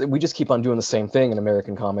is, we just keep on doing the same thing in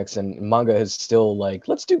American comics, and manga is still like,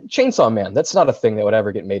 let's do Chainsaw Man. That's not a thing that would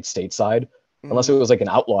ever get made stateside unless it was like an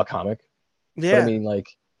outlaw comic. Yeah. But I mean, like,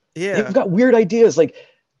 yeah, they've got weird ideas. Like,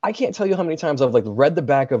 I can't tell you how many times I've like read the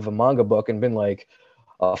back of a manga book and been like,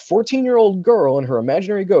 a 14-year-old girl and her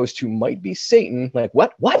imaginary ghost who might be Satan. Like,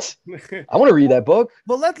 what? I want to read that book.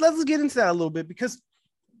 But let's get into that a little bit, because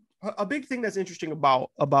a big thing that's interesting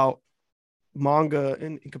about manga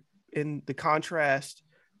in the contrast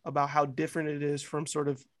about how different it is from sort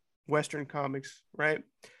of Western comics, right?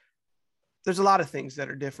 There's a lot of things that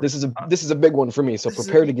are different. This is a big one for me, so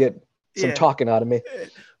prepare to get some talking out of me.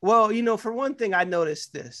 Well, for one thing, I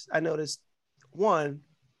noticed one,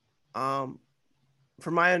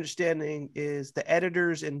 from my understanding, is the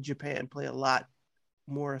editors in Japan play a lot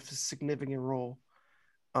more of a significant role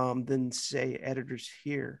than, say, editors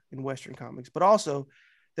here in Western comics. But also,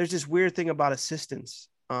 there's this weird thing about assistants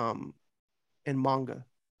in manga,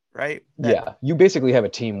 right? You basically have a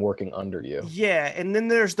team working under you. Yeah, and then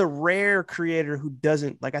there's the rare creator who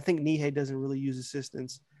doesn't, like, I think Nihei doesn't really use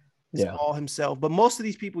assistants. It's all himself. But most of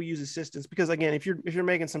these people use assistants because, again, if you're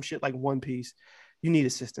making some shit like One Piece, you need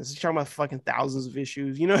assistants. You're talking about fucking thousands of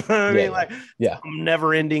issues. You know what I mean? Like,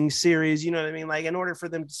 never-ending series. You know what I mean? Like, in order for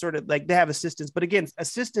them to sort of, like, they have assistants. But again,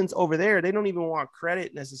 assistants over there, they don't even want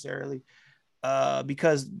credit necessarily,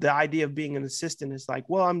 because the idea of being an assistant is like,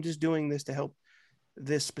 well, I'm just doing this to help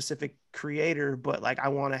this specific creator, but like, I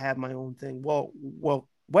want to have my own thing. Well,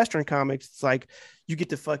 Western comics, it's like you get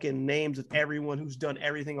the fucking names of everyone who's done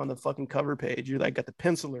everything on the fucking cover page. You like got the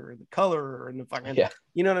penciler and the colorer and the fucking,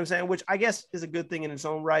 you know what I'm saying? Which I guess is a good thing in its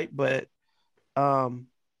own right, but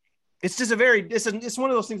it's just it's one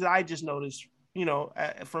of those things that I just noticed,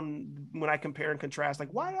 from when I compare and contrast,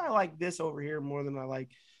 like, why do I like this over here more than I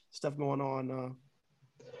like stuff going on?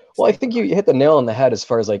 Well, I think you hit the nail on the head as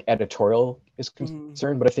far as like editorial is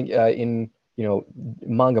concerned, but I think in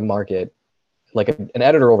manga market, like an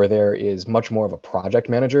editor over there is much more of a project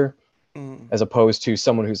manager as opposed to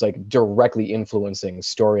someone who's like directly influencing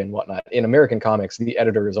story and whatnot. In American comics, the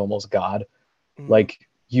editor is almost God. Like,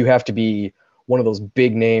 you have to be one of those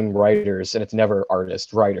big name writers, and it's never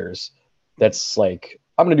writers. That's like,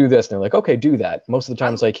 I'm going to do this. And they're like, okay, do that. Most of the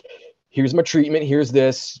time it's like, here's my treatment. Here's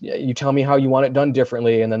this. You tell me how you want it done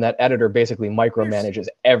differently. And then that editor basically micromanages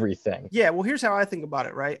everything. Yeah. Well, here's how I think about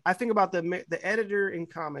it, right? I think about the editor in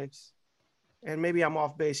comics, and maybe I'm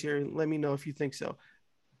off base here. Let me know if you think so.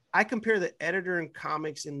 I compare the editor in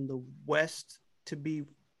comics in the West to be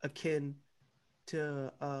akin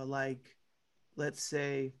to, like, let's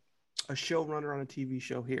say, a showrunner on a TV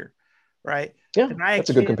show here, right? Yeah, that's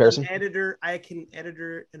a good comparison. I can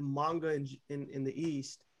editor in manga in the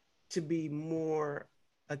East to be more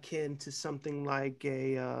akin to something like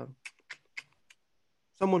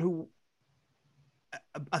someone who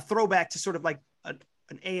a throwback to sort of like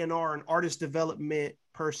an A&R, an artist development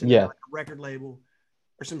person, like a record label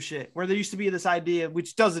or some shit, where there used to be this idea,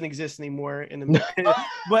 which doesn't exist anymore in the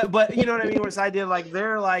but you know what I mean, where this idea like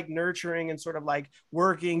they're like nurturing and sort of like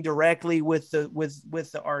working directly with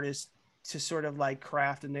the artist to sort of like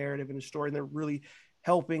craft a narrative and a story, and they're really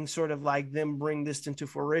helping sort of like them bring this into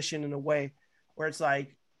fruition in a way where it's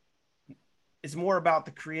like it's more about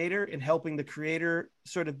the creator and helping the creator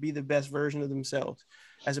sort of be the best version of themselves,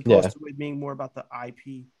 as opposed to it being more about the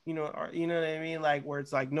IP, you know what I mean? Like, where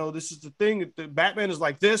it's like, no, this is the thing. The Batman is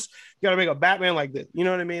like this. You got to make a Batman like this. You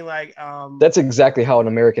know what I mean? Like, that's exactly how an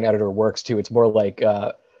American editor works too. It's more like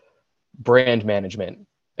brand management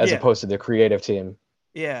as opposed to the creative team.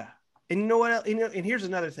 Yeah. And you know what? And here's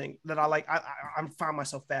another thing that I like. I find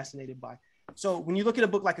myself fascinated by. So when you look at a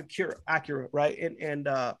book like AKIRA, right? And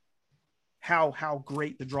how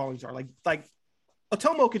great the drawings are. Like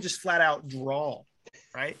Otomo could just flat out draw,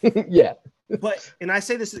 right? Yeah. But, and I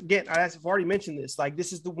say this again, I've already mentioned this, like,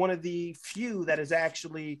 this is one of the few that is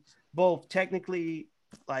actually both technically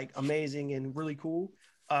like amazing and really cool.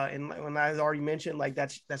 And when I already mentioned, like,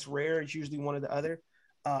 that's rare. It's usually one or the other.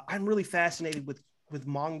 I'm really fascinated with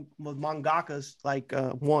mangakas like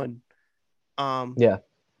One.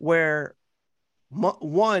 Where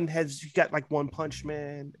One has got like One Punch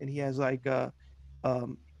Man, and he has like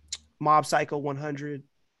Mob Psycho 100,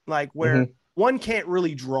 like where One can't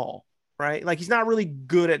really draw, right? Like, he's not really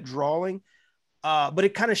good at drawing, but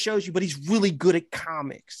it kind of shows you, but he's really good at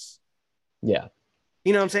comics. Yeah.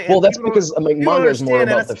 You know what I'm saying? Well, And that's because people don't manga is more understand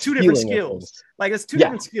that about that's the two different feeling of skills. things. Like it's two Yeah,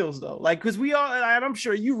 different skills though. Like because we all, and I'm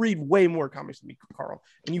sure you read way more comics than me, Carl,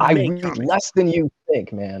 and you I make read comics. less than you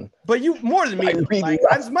think, man. But you more than me I though. read Like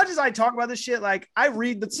less. as much as I talk about this shit, like I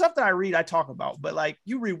read the stuff that I read, I talk about. But like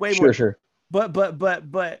you read way more. Sure. But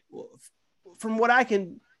from what I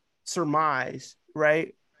can surmise,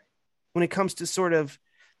 right, when it comes to sort of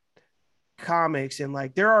comics and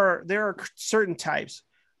like there are certain types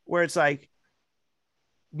where it's like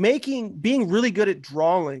being really good at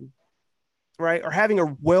drawing, right, or having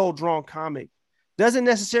a well drawn comic doesn't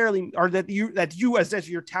necessarily, or that you as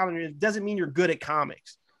your talent is, doesn't mean you're good at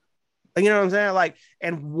comics. Like, you know what I'm saying? Like,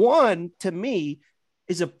 and one to me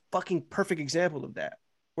is a fucking perfect example of that,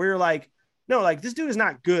 where you're like, no, like this dude is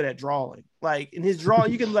not good at drawing. Like in his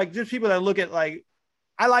drawing, you can like there's people that look at like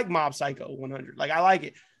I like Mob Psycho 100, like I like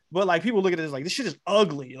it, but like people look at it as like this shit is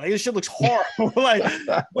ugly, like this shit looks horrible, like,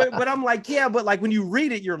 but I'm like, yeah, but like when you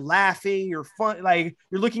read it, you're laughing, you're fun, like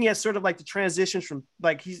you're looking at sort of like the transitions from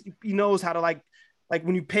like he knows how to like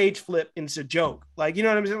when you page flip, it's a joke, like you know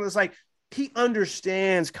what I'm saying? It's like he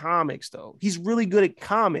understands comics though. He's really good at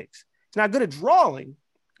comics. He's not good at drawing,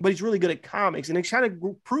 but he's really good at comics, and it's kind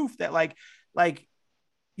of proof that like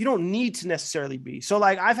you don't need to necessarily be. So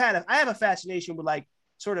like I have a fascination with like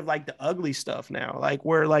sort of like the ugly stuff now, like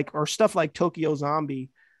where like or stuff like Tokyo Zombie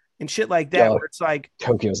and shit like that, where it's like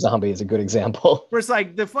Tokyo Zombie is a good example. Where it's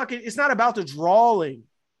like the fucking it's not about the drawing,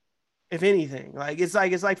 if anything. Like it's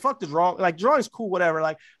like fuck the draw. Like drawing's cool, whatever.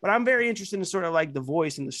 Like, but I'm very interested in sort of like the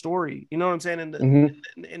voice and the story. You know what I'm saying?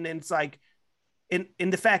 And it's like in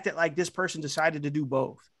the fact that like this person decided to do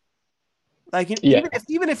both. Like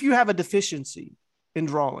even if you have a deficiency in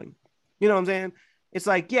drawing, you know what I'm saying? It's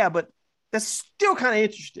like, yeah, but that's still kind of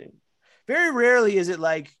interesting. Very rarely is it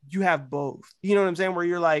like you have both. You know what I'm saying? Where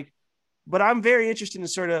you're like, but I'm very interested in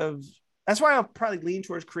sort of that's why I'll probably lean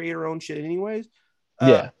towards creator owned shit anyways.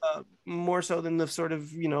 More so than the sort of,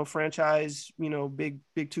 franchise, big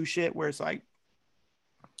two shit where it's like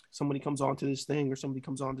somebody comes onto this thing or somebody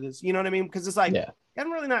comes onto this, you know what I mean? Because it's like,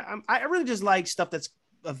 I'm really not, I really just like stuff that's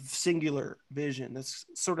of singular vision. That's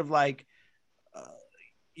sort of like,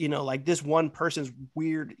 like this one person's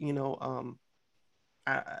weird,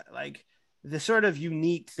 like the sort of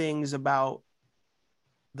unique things about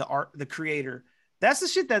the art, the creator. That's the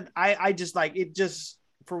shit that I just like, it just,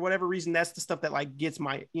 for whatever reason, that's the stuff that like gets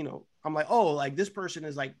my, I'm like, oh, like this person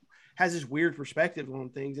is like, has this weird perspective on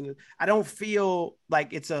things. And I don't feel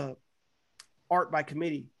like it's a art by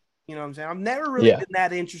committee. You know what I'm saying? I've never really been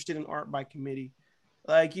that interested in art by committee.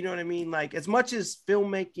 Like, you know what I mean? Like as much as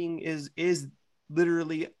filmmaking is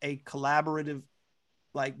literally a collaborative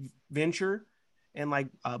like venture and like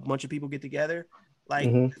a bunch of people get together,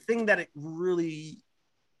 like the thing that it really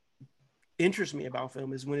interests me about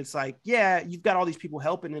film is when it's like, yeah, you've got all these people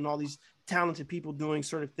helping and all these talented people doing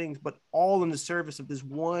sort of things, but all in the service of this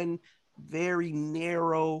one very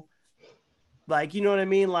narrow, like, you know what I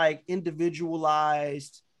mean? Like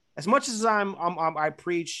individualized, as much as I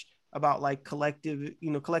preach about like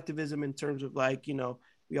collectivism in terms of like,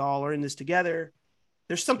 we all are in this together.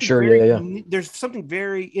 There's something there's something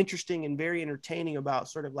very interesting and very entertaining about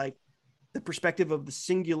sort of like the perspective of the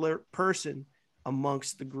singular person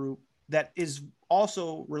amongst the group that is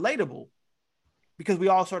also relatable because we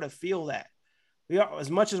all sort of feel that we are,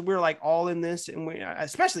 as much as we're like all in this, and we,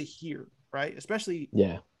 especially here, right? Especially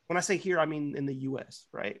when I say here, I mean in the US,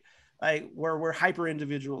 right? Like where we're hyper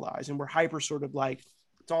individualized and we're hyper sort of like,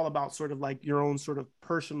 it's all about sort of like your own sort of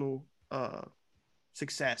personal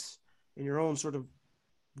success and your own sort of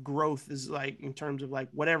growth is like in terms of like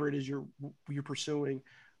whatever it is you're pursuing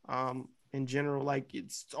in general, like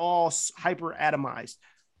it's all hyper atomized.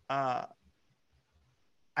 I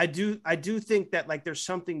do think that like there's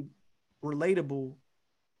something relatable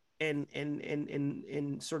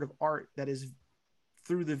in sort of art that is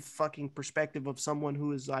through the fucking perspective of someone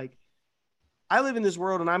who is like, I live in this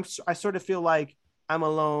world and I sort of feel like I'm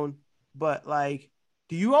alone, but like,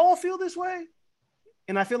 do you all feel this way?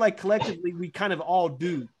 And I feel like collectively we kind of all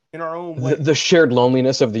do in our own way. The shared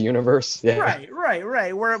loneliness of the universe. Right.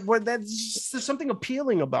 Where there's something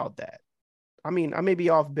appealing about that. I mean, I may be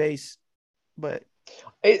off base, but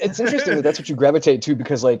it's interesting that that's what you gravitate to,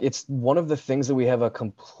 because like it's one of the things that we have a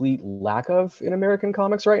complete lack of in American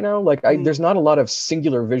comics right now. Like there's not a lot of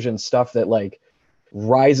singular vision stuff that like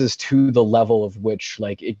rises to the level of which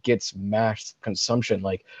like it gets mass consumption.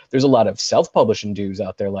 Like there's a lot of self-publishing dudes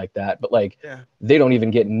out there like that, but like they don't even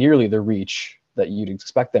get nearly the reach that you'd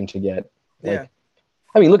expect them to get. Like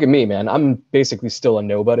I mean, look at me, man. I'm basically still a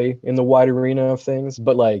nobody in the wide arena of things,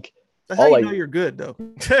 but like That's how you know you're good, though.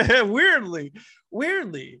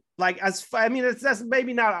 weirdly, like I mean, that's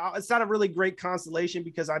maybe not. It's not a really great constellation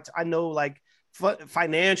because I know like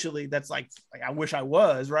financially, that's like I wish I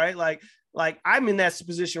was right. Like I'm in that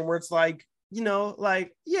position where it's like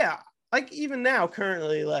like yeah, like even now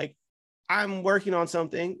currently like I'm working on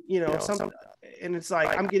something, something, and it's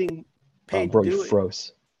like I'm getting paid to do it.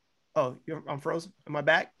 Froze. Oh, I'm frozen. Am I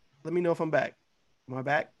back? Let me know if I'm back. Am I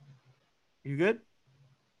back? You good,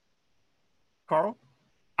 Carl?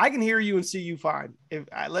 I can hear you and see you fine. If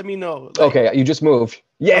let me know. Like, okay, you just moved.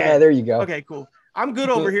 Yeah, okay. There you go. Okay, cool. I'm good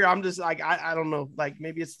over here. I'm just like I don't know. Like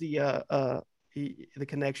maybe it's the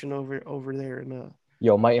connection over there and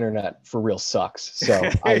Yo, my internet for real sucks. So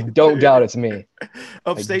I don't doubt it's me.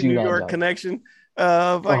 Upstate New York connection.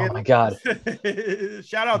 Oh my god!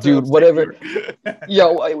 Shout out dude, to whatever.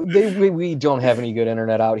 Yo, we don't have any good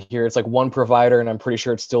internet out here. It's like one provider, and I'm pretty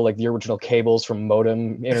sure it's still like the original cables from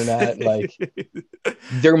modem internet. Like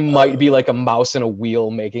there might be like a mouse and a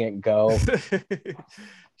wheel making it go.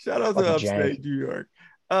 Shout out to upstate New York.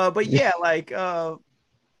 But yeah, like the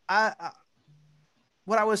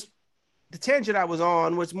tangent I was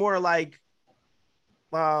on was more like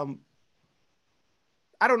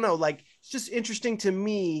I don't know, like it's just interesting to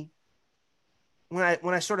me when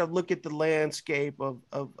I sort of look at the landscape of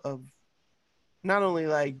not only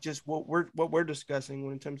like just what we're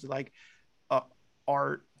discussing in terms of like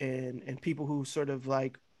art and people who sort of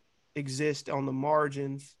like exist on the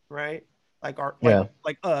margins, right? Like art,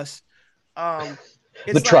 like us. It's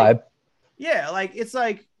the like, tribe. Yeah, like it's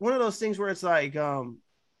like one of those things where it's like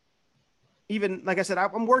even like I said,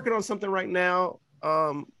 I'm working on something right now.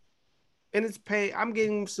 And it's pay. I'm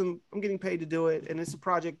getting paid to do it, and it's a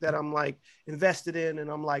project that I'm like invested in, and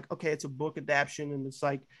I'm like, okay, it's a book adaptation, and it's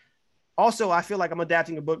like, also I feel like I'm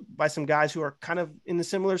adapting a book by some guys who are kind of in the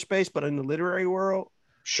similar space, but in the literary world.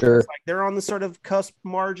 Sure. It's like they're on the sort of cusp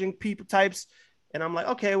margin people types, and I'm like,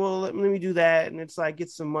 okay, well let me do that, and it's like get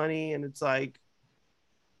some money, and it's like,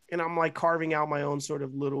 and I'm like carving out my own sort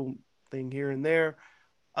of little thing here and there.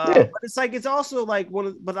 But it's like it's also like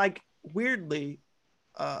but like weirdly,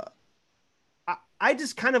 I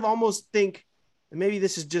just kind of almost think maybe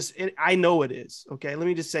this is just I know it is. Okay, let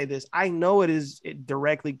me just say this. I know it is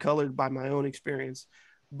directly colored by my own experience,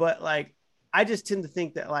 but like I just tend to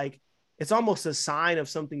think that like it's almost a sign of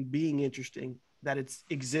something being interesting that it's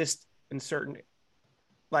exists in certain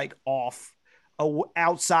like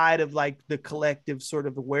outside of like the collective sort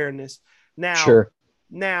of awareness.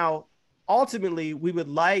 Now ultimately we would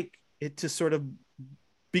like it to sort of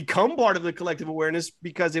become part of the collective awareness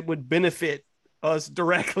because it would benefit us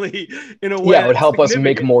directly in a way. Yeah, it would help us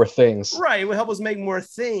make more things. Right. It would help us make more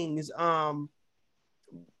things. And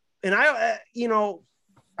so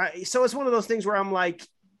it's one of those things where I'm like,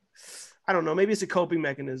 I don't know, maybe it's a coping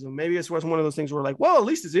mechanism. Maybe it's one of those things where like, well, at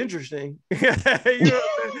least it's interesting. At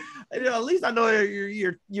least I know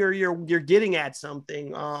you're getting at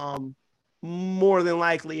something. More than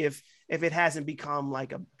likely if it hasn't become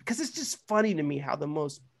like because it's just funny to me how the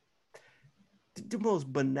most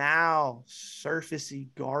banal, surfacey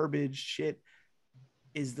garbage shit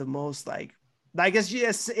is the most like I guess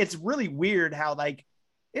yes, it's really weird how like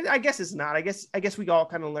I guess it's not. I guess we all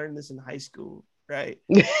kind of learned this in high school, right?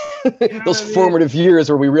 Those formative years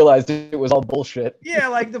where we realized it was all bullshit. Yeah,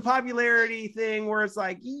 like the popularity thing where it's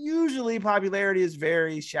like usually popularity is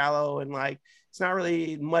very shallow and like it's not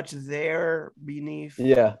really much there beneath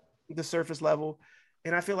the surface level.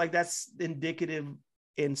 And I feel like that's indicative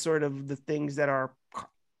in sort of the things that are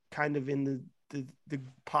kind of in the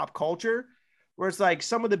pop culture, where it's like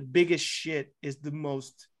some of the biggest shit is the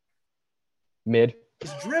most mid.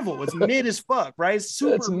 It's drivel. It's mid as fuck, right? It's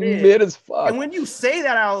super mid as fuck. And when you say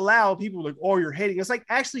that out loud, people are like, oh, you're hating. It's like,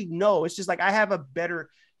 actually, no. It's just like I have a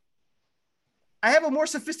more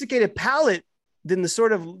sophisticated palate than the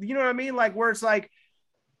sort of, you know what I mean? Like where it's like,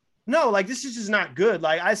 no, like this is just not good.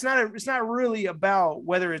 Like it's not really about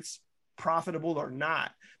whether it's profitable or not.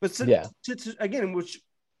 But again, which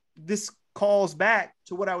this calls back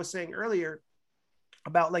to what I was saying earlier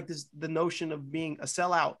about like the notion of being a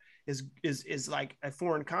sellout is like a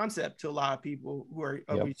foreign concept to a lot of people who are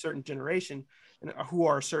of a certain generation and who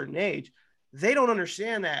are a certain age. They don't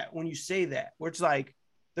understand that when you say that, where it's like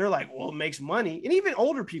they're like, well, it makes money. And even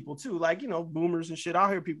older people too, like, boomers and shit. I'll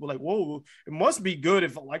hear people like, whoa, it must be good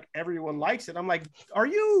if like everyone likes it. I'm like, are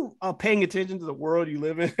you paying attention to the world you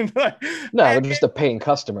live in? No, they're just a paying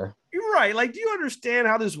customer. You're right. Like, do you understand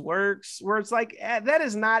how this works? Where it's like, that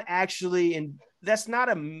is not actually, and that's not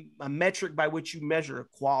a metric by which you measure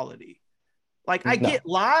equality. Like I get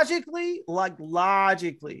logically,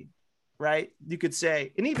 right? You could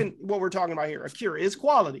say, and even what we're talking about here, AKIRA is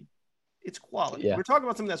quality. It's quality. Yeah. We're talking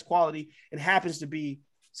about something that's quality and happens to be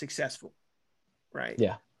successful, right?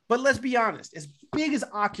 Yeah. But let's be honest, as big as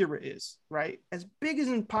Akira is, right? As big as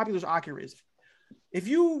and popular as Akira is, if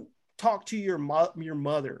you talk to your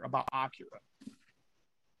mother about Akira,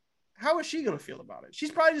 how is she gonna feel about it?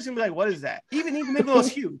 She's probably just gonna be like, "What is that?" Even though it's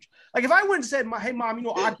huge. Like if I went and said, "Hey mom, you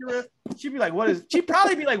know Akira," she'd be like, "What is?" She'd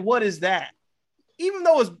probably be like, "What is that?" Even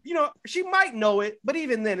though it's, you know, she might know it, but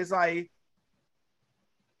even then, it's like,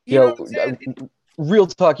 you know what I'm saying? Real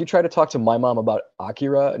talk, you try to talk to my mom about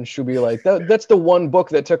Akira and she'll be like, that's the one book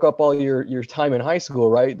that took up all your time in high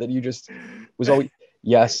school, right? That you just was always,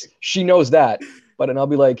 yes, she knows that. But and I'll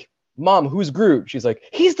be like, Mom, who's Groot? She's like,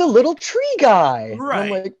 he's the little tree guy.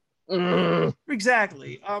 Right. And I'm like,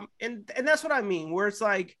 exactly. And that's what I mean, where it's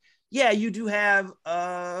like, yeah, you do have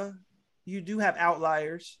outliers.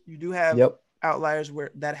 You do have outliers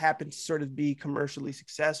where that happen to sort of be commercially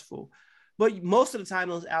successful. But most of the time,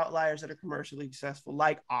 those outliers that are commercially successful,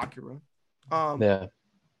 like Akira,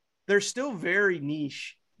 they're still very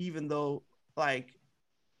niche, even though like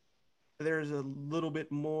there's a little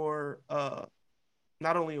bit more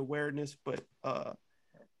not only awareness, but a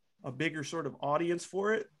bigger sort of audience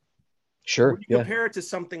for it. Sure. When you compare it to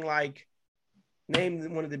something like,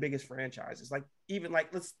 name one of the biggest franchises, like even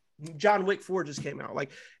like John Wick 4 just came out.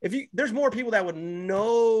 Like there's more people that would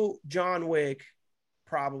know John Wick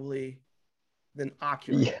probably than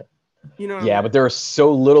Akira. Yeah. You know what I mean? But there are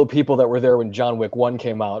so little people that were there when John Wick 1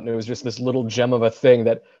 came out, and it was just this little gem of a thing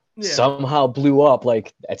that somehow blew up.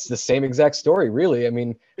 Like, it's the same exact story, really. I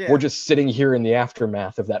mean, we're just sitting here in the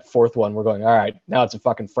aftermath of that fourth one. We're going, all right, now it's a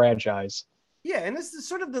fucking franchise. Yeah, and it's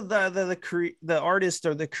sort of the artist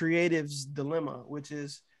or the creative's dilemma, which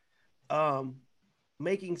is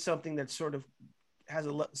making something that sort of has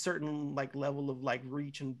a certain like level of like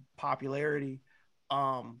reach and popularity.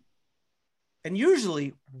 And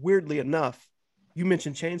usually, weirdly enough, you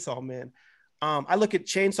mentioned Chainsaw Man. I look at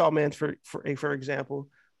Chainsaw Man for example,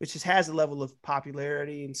 which just has a level of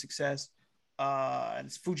popularity and success.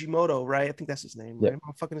 It's Fujimoto, right? I think that's his name, right?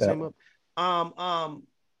 I'm fucking his name up.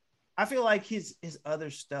 I feel like his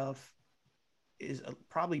other stuff is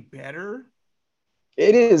probably better.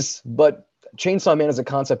 It is, but Chainsaw Man is a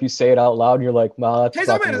concept. You say it out loud, and you're like, "Well, that's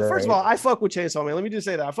Chainsaw Man." right. First of all, I fuck with Chainsaw Man. Let me just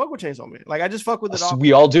say that I fuck with Chainsaw Man. Like I just fuck with it all.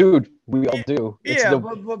 We all do. We all do. It's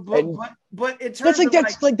but in terms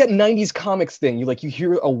that's of like that '90s comics thing. You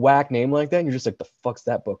hear a whack name like that, and you're just like, "The fuck's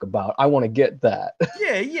that book about? I want to get that."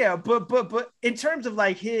 Yeah. But in terms of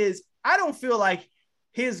like I don't feel like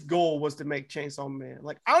his goal was to make Chainsaw Man.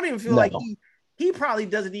 Like I don't even feel like he probably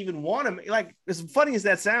doesn't even want to make, like, as funny as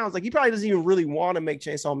that sounds, like he probably doesn't even really want to make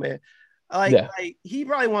Chainsaw Man. Like he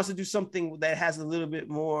probably wants to do something that has a little bit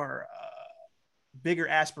more bigger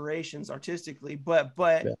aspirations artistically, but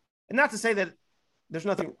and not to say that there's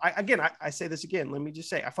nothing. I say this again. Let me just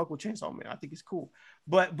say, I fuck with Chainsaw Man. I think it's cool,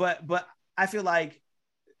 but I feel like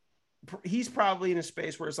he's probably in a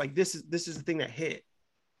space where it's like this is the thing that hit.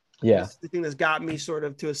 Yeah, this is the thing that's got me sort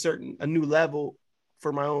of to a new level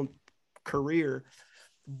for my own career.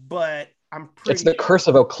 But I'm pretty it's the curse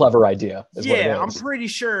of a clever idea. I'm pretty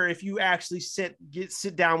sure if you actually sit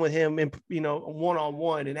down with him and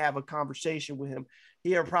one-on-one and have a conversation with him,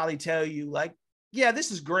 he'll probably tell you like, yeah,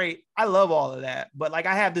 this is great. I love all of that, but like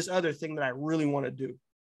I have this other thing that I really want to do.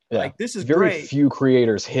 Yeah. Like this is very great. Few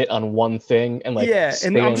creators hit on one thing and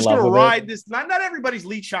and I'm just gonna ride this. Not everybody's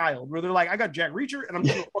Lee Child, where they're like, I got Jack Reacher, and I'm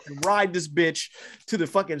just gonna fucking ride this bitch to the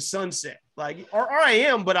fucking sunset. Like, or I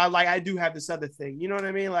am, but I do have this other thing. You know what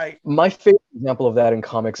I mean? Like my favorite example of that in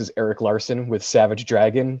comics is Eric Larson with Savage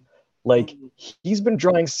Dragon. Like he's been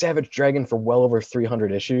drawing Savage Dragon for well over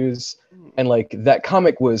 300 issues. And like that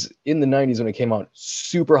comic was in the 90s when it came out,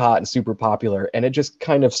 super hot and super popular. And it just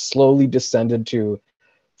kind of slowly descended to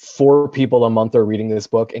 4 people a month are reading this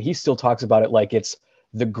book. And he still talks about it like it's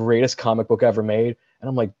the greatest comic book ever made. And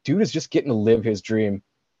I'm like, dude is just getting to live his dream.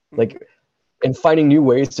 Like, and finding new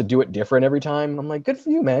ways to do it different every time. I'm like, good for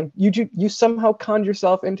you, man. You somehow conned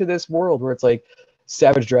yourself into this world where it's like,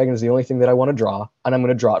 Savage Dragon is the only thing that I want to draw, and I'm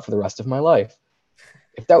going to draw it for the rest of my life.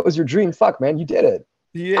 If that was your dream, fuck, man, you did it.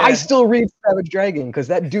 Yeah. I still read Savage Dragon because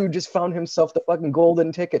that dude just found himself the fucking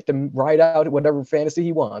golden ticket to ride out whatever fantasy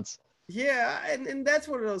he wants. Yeah, and that's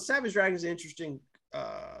one of those. Savage Dragon is an interesting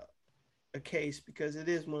a case because it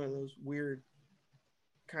is one of those weird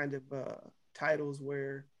kind of titles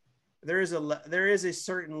where there is a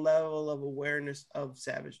certain level of awareness of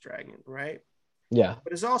Savage Dragon, right? Yeah,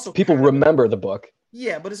 but it's also people remember the book.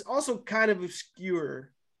 Yeah, but it's also kind of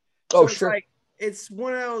obscure. So it's sure. Like, it's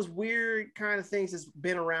one of those weird kind of things that's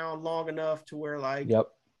been around long enough to where like,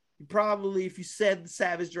 probably, if you said the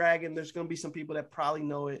Savage Dragon, there's going to be some people that probably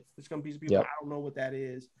know it. There's going to be some people, I don't know what that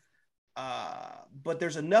is. But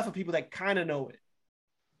there's enough of people that kind of know it.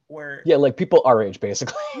 Where like people our age,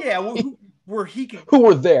 basically. Yeah, where he could who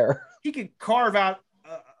were there. He could carve out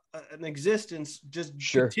an existence just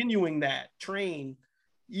continuing that train,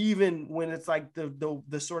 even when it's like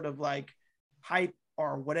the sort of like hype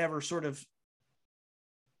or whatever sort of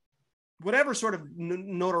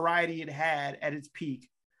notoriety it had at its peak.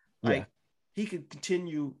 Like he could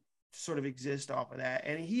continue to sort of exist off of that,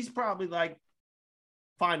 and he's probably like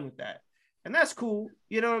fine with that, and that's cool.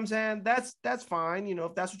 You know what I'm saying? That's fine. You know,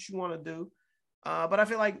 if that's what you want to do. But I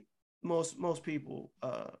feel like most people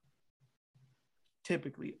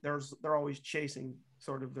typically they're always chasing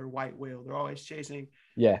sort of their white whale. They're always chasing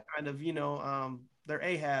kind of, you know, their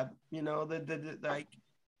Ahab. You know, the like.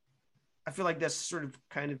 I feel like that's sort of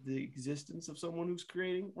kind of the existence of someone who's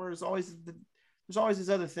creating, where there's always this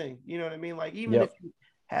other thing. You know what I mean? Like even if you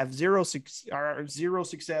have zero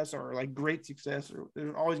success or like great success, or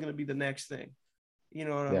there's always going to be the next thing. You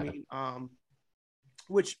know what I mean?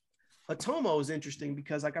 Which Otomo is interesting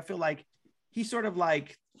because like I feel like he sort of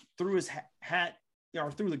like threw his hat,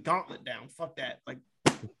 or threw the gauntlet down. Fuck that. Like,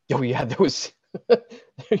 oh yeah, there was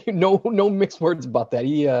no mixed words about that.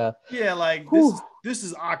 He like this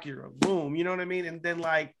is Akira. Boom. You know what I mean? And then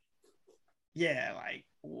like like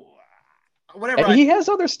whatever. And he has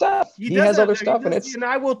other stuff. He has other stuff, and it's. And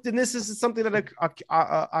I will. And this is something that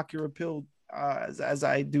AKIRA Pilled, as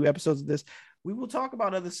I do episodes of this. We will talk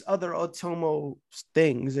about other Otomo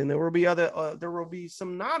things, and there will be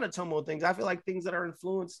some non-Otomo things. I feel like things that are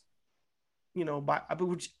influenced, you know, by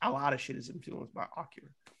which a lot of shit is influenced by Akira.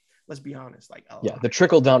 Let's be honest, like the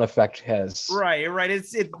trickle down effect has right.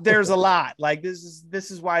 There's a lot. Like this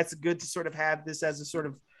is why it's good to sort of have this as a sort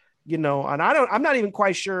of, you know, and I'm not even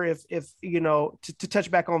quite sure if you know, to touch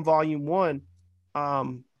back on volume 1,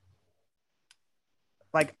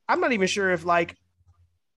 like I'm not even sure if like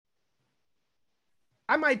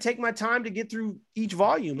I might take my time to get through each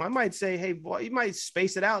volume. I might say, hey, you might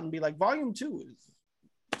space it out and be like, volume 2 is,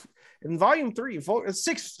 and volume 3, 4,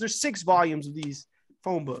 6. There's 6 volumes of these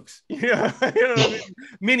phone books. You know what I mean?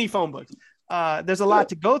 Mini phone books. There's a lot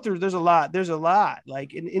to go through. There's a lot.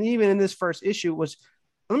 Like, and even in this first issue was.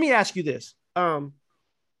 Let me ask you this: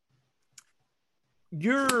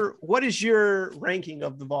 what is your ranking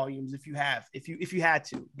of the volumes, if you had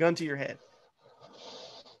to, gun to your head?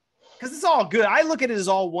 Because it's all good. I look at it as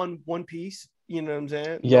all one piece. You know what I'm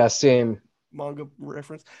saying? Yeah, same. Manga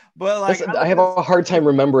reference, but like I have a hard time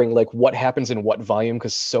remembering like what happens in what volume,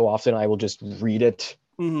 because so often I will just read it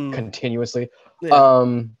continuously.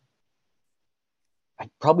 I'd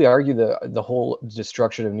probably argue the whole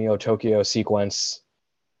destruction of Neo Tokyo sequence,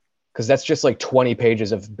 because that's just like 20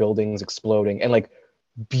 pages of buildings exploding and like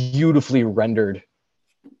beautifully rendered,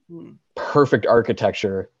 perfect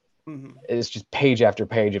architecture. It's just page after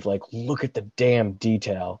page of like, look at the damn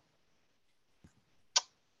detail.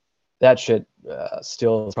 That shit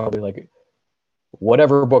still is probably like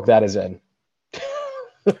whatever book that is in.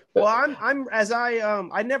 Well,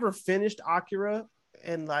 I never finished Akira,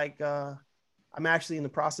 and like I'm actually in the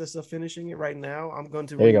process of finishing it right now. I'm going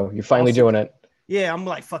to. There you go. You're finally doing it. Yeah, I'm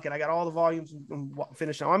like, fuck it. I got all the volumes. I'm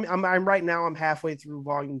finished now. I'm right now. I'm halfway through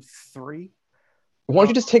volume 3. Why don't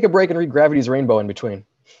you just take a break and read Gravity's Rainbow in between?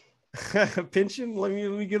 Pension? Let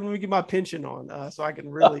me get my pension on, so I can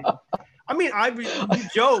really. I mean, we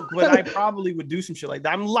joke, but I probably would do some shit like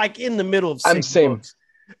that. I'm like in the middle of 6 books.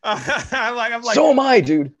 I'm like. So am I,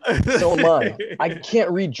 dude. So am I. I can't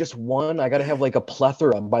read just one. I gotta have like a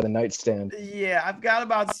plethora by the nightstand. Yeah, I've got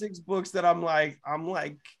about 6 books that I'm like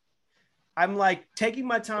taking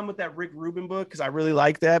my time with that Rick Rubin book, because I really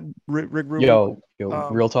like that Rick Rubin. Yo,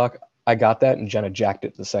 real talk. I got that, and Jenna jacked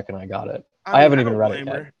it the second I got it. I haven't even read it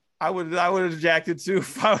yet. I would have jacked it too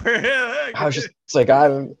if I were. I was just like,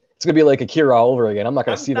 it's gonna be like Akira all over again. I'm not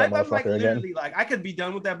gonna see that motherfucker again. Like, I could be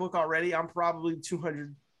done with that book already. I'm probably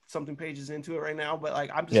 200 something pages into it right now, but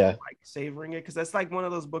like I'm just like savoring it, because that's like one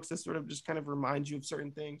of those books that sort of just kind of reminds you of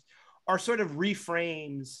certain things, or sort of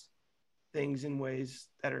reframes things in ways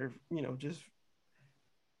that are, you know, just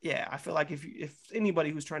I feel like if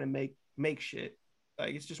anybody who's trying to make shit,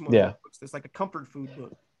 like it's just one of those books that's like a comfort food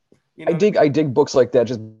book. You know I dig books like that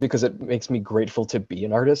just because it makes me grateful to be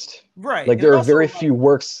an artist. Right. Like there are very few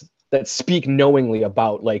works that speak knowingly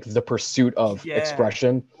about like the pursuit of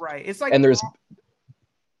expression. Right. It's like, and there's.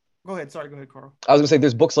 Go ahead. Sorry. Go ahead, Carl. I was gonna say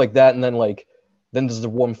there's books like that, and then there's the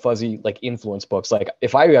warm fuzzy like influence books. Like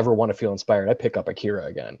if I ever want to feel inspired, I pick up Akira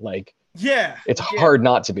again. Like it's hard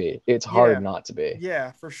not to be. It's hard not to be.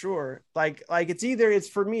 Yeah, for sure. Like it's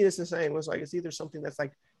for me, it's the same. It's like it's either something that's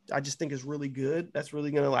like I just think is really good. That's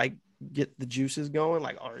really gonna like get the juices going,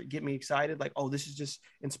 like, or get me excited, like, oh, this is just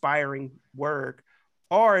inspiring work.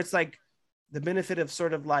 Or it's like the benefit of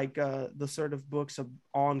sort of like the sort of books of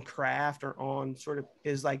on craft or on sort of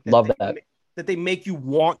is like that. Love that. That they make you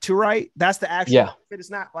want to write. That's the actual benefit.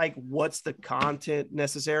 It's not like what's the content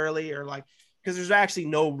necessarily, or like, because there's actually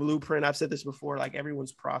no blueprint. I've said this before, like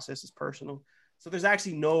everyone's process is personal. So there's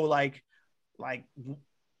actually no like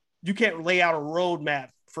you can't lay out a roadmap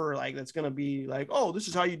for like that's gonna be like, oh, this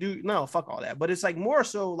is how you do. No, fuck all that. But it's like more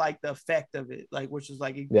so like the effect of it, like, which is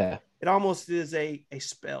like it almost is a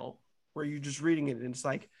spell where you're just reading it and it's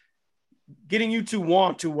like getting you to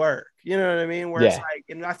want to work. You know what I mean? Where it's like,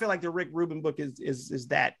 and I feel like the Rick Rubin book is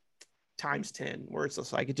that times 10, where it's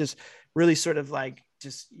just like it just really sort of like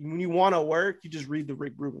just when you want to work, you just read the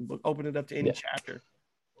Rick Rubin book, open it up to any chapter.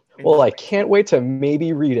 Well, I can't wait to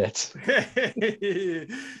maybe read it.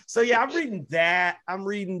 So yeah, I'm reading that. I'm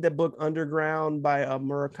reading the book Underground by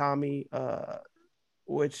Murakami,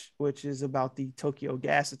 which is about the Tokyo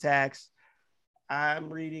gas attacks.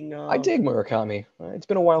 I'm reading. I dig Murakami. It's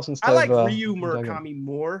been a while since I like Ryu Murakami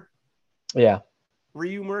more. Yeah,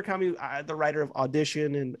 Ryu Murakami, the writer of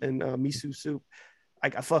Audition and Miso Soup.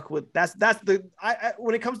 Like I fuck with that's the I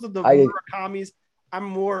when it comes to the Murakamis,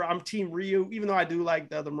 I'm team Ryu, even though I do like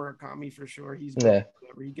the other Murakami for sure. He's been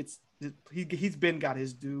got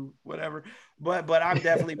his due, whatever. But I'm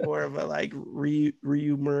definitely more of a like Ryu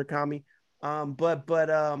Murakami. But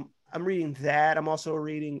I'm reading that. I'm also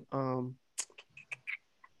reading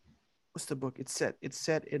what's the book? It's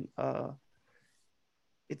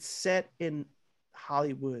set in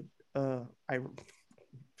Hollywood.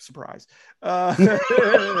 Surprise. Yeah,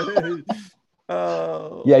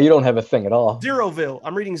 you don't have a thing at all. Zeroville.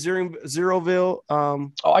 I'm reading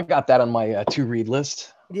Zeroville. I got that on my to read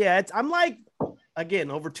list. Yeah, I'm like,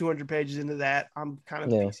 again, over 200 pages into that. I'm kind of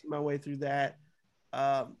pacing my way through that.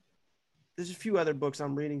 There's a few other books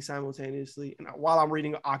I'm reading simultaneously, and while I'm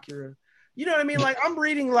reading Akira, you know what I mean? Like I'm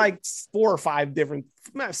reading like 4 or 5 different,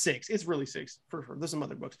 not 6. It's really 6 for sure. There's some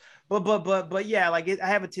other books, but yeah, like I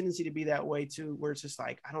have a tendency to be that way too, where it's just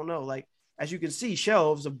like I don't know, like as you can see,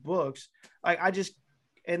 shelves of books. Like I just,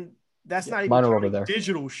 and that's not even over there.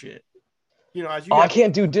 Digital shit. You know, as you I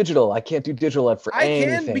can't do digital. I can't do digital for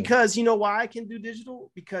anything. I can because you know why I can do digital?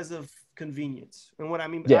 Because of convenience. And what I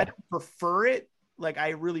mean, I don't prefer it. Like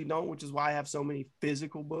I really don't, which is why I have so many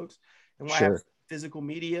physical books and why I have physical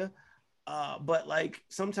media. But like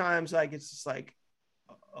sometimes like it's just like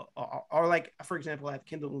or like for example I have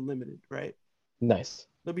Kindle Unlimited, right? Nice.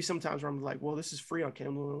 There'll be some times where I'm like, well, this is free on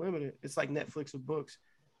Kindle Unlimited. It's like Netflix of books.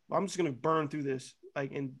 Well, I'm just gonna burn through this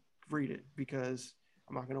like and read it because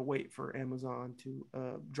I'm not gonna wait for Amazon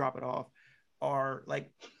to drop it off. Or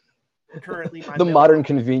like currently the modern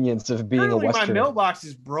convenience of being a Western. My mailbox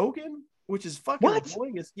is broken, which is fucking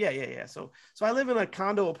annoying. Yeah. So I live in a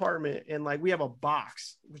condo apartment and like we have a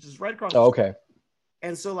box which is right across the street. Okay.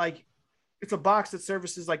 And so like it's a box that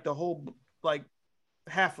services like the whole like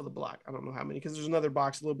half of the block. I don't know how many because there's another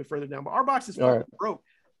box a little bit further down, but our box is fucking broke.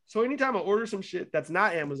 So anytime I order some shit that's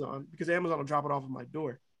not Amazon, because Amazon will drop it off at my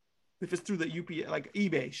door. If it's through the UPS, like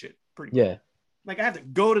eBay shit, pretty much. Like I have to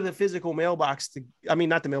go to the physical mailbox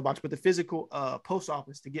not the mailbox, but the physical post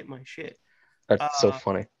office to get my shit. That's so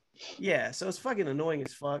funny. Yeah, so it's fucking annoying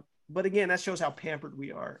as fuck. But again, that shows how pampered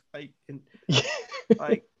we are. Like,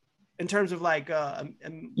 in terms of like,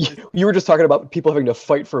 you were just talking about people having to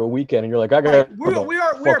fight for a weekend, and you're like, I got we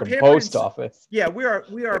are pampered post office. Yeah, we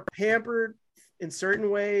are pampered in certain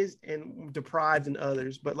ways and deprived in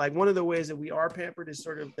others. But like one of the ways that we are pampered is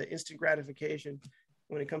sort of the instant gratification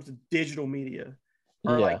when it comes to digital media.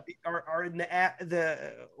 Or like in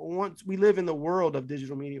the once we live in the world of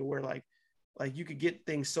digital media where like you could get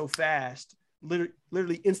things so fast,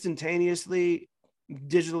 literally instantaneously,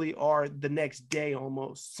 digitally, or the next day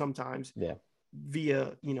almost sometimes. Yeah.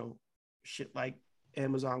 Via shit like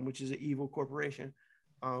Amazon, which is an evil corporation,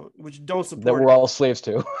 which don't support. That we're all slaves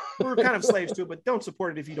to. We're kind of slaves to it, but don't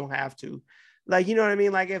support it if you don't have to. Like you know what I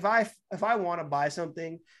mean? Like if I want to buy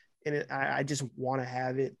something and I just want to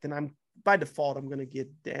have it, then I'm by default I'm gonna get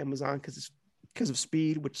the Amazon because of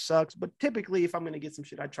speed, which sucks. But typically, if I'm gonna get some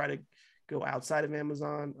shit, I try to go outside of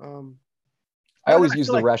Amazon. I always use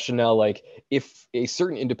the rationale like if a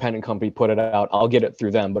certain independent company put it out, I'll get it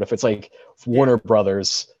through them. But if it's like Warner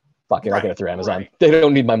Brothers, fuck it, I'll get it through Amazon. They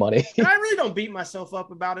don't need my money. And I really don't beat myself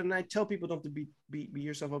up about it. And I tell people don't to beat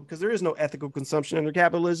yourself up because there is no ethical consumption under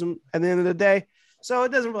capitalism at the end of the day. So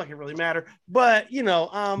it doesn't really matter. But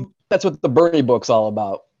that's what the Bernie book's all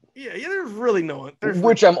about. Yeah, there's really no one.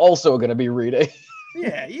 Which I'm also going to be reading.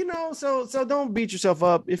 Yeah, you know, so don't beat yourself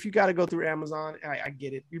up if you got to go through Amazon. I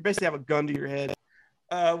get it. You basically have a gun to your head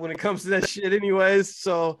when it comes to that shit, anyways.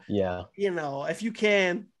 So Yeah. you know, if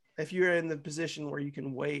you're in the position where you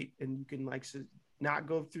can wait and you can like not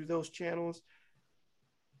go through those channels,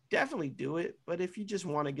 definitely do it. But if you just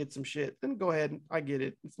want to get some shit, then go ahead. I get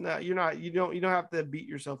it. It's not you don't have to beat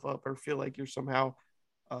yourself up or feel like you're somehow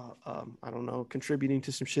I don't know, contributing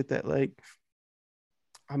to some shit that like,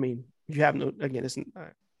 I mean, you have no, again, it's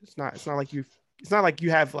not like you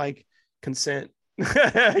have like consent. You know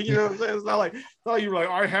what I'm saying? It's not like you're like,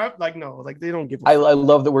 I have, like, no, like they don't give a I fuck.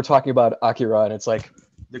 love that we're talking about Akira, and it's like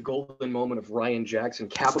the golden moment of Ryan Jackson,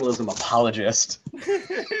 capitalism apologist.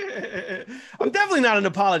 I'm definitely not an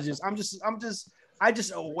apologist. I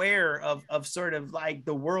just aware of sort of like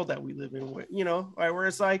the world that we live in, you know, right? Where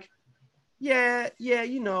it's like, yeah,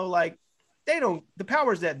 you know, like the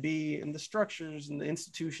powers that be and the structures and the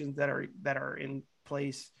institutions that are in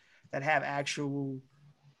place that have actual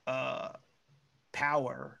uh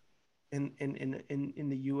power in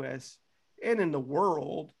the US and in the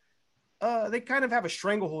world, they kind of have a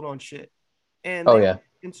stranglehold on shit. And Oh they yeah.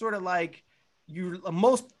 and sort of like you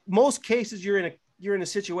most cases you're in a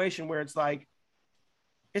situation where it's like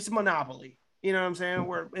it's a monopoly. You know what I'm saying?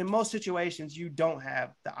 Where in most situations you don't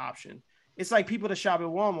have the option. It's like people that shop at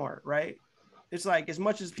Walmart, right? It's like as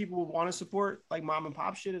much as people want to support like mom and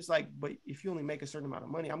pop shit, it's like, but if you only make a certain amount of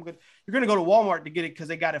money, you're gonna go to Walmart to get it because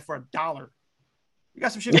they got it for $1. You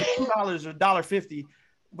got some shit for $2 or $1.50,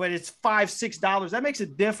 but it's $5-6. That makes a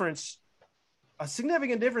difference, a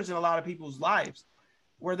significant difference in a lot of people's lives,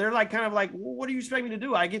 where they're like kind of like, well, what do you expect me to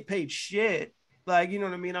do? I get paid shit. Like, you know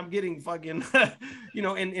what I mean? I'm getting fucking, you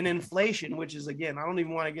know, in inflation, which is, again, I don't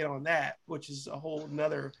even want to get on that, which is a whole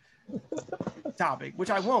nother topic, which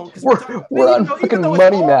I won't, because we're on fucking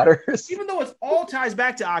money matters. Even though it's all ties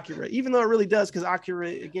back to Akira, even though it really does, because Akira,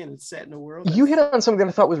 again, it's set in a world. You hit on something that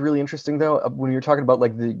I thought was really interesting, though, when you're talking about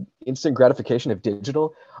like the instant gratification of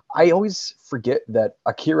digital. I always forget that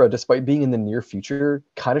Akira, despite being in the near future,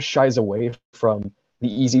 kind of shies away from the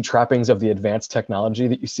easy trappings of the advanced technology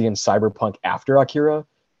that you see in cyberpunk after Akira.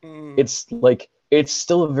 It's like it's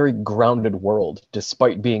still a very grounded world,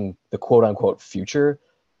 despite being the quote unquote future.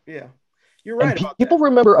 Yeah. You're right. And people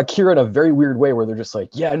remember Akira in a very weird way where they're just like,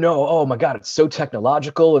 yeah, no, oh my God, it's so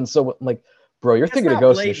technological. And so I'm like, bro, you're thinking of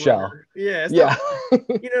Ghost in the Shell. Yeah. Yeah. You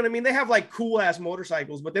know what I mean? They have like cool ass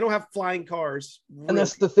motorcycles, but they don't have flying cars. Really. And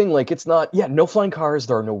that's the thing. Like, it's not, no flying cars.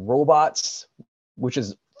 There are no robots, which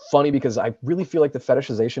is funny because I really feel like the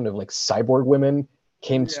fetishization of like cyborg women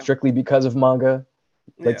came strictly because of manga.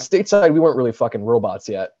 Like stateside, we weren't really fucking robots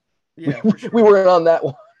yet. Yeah, we weren't on that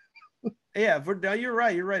one. Yeah, you're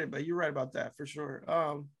right. You're right about that for sure.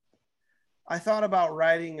 I thought about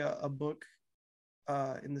writing a book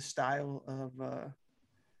in the style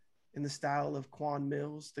of Quan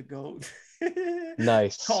Mills, the GOAT.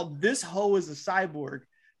 Nice. Called "This Hoe is a Cyborg,"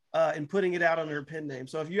 and putting it out under a pen name.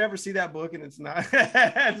 So if you ever see that book and it's not,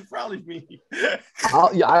 it's probably me.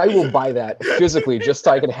 I will buy that physically just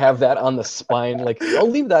so I can have that on the spine. Like, I'll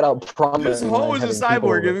leave that out prominently. This hoe is a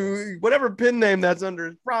cyborg. Whatever pen name that's under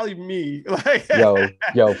is probably me.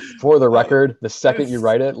 Yo, for the record, the second you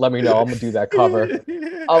write it, let me know. I'm gonna do that cover.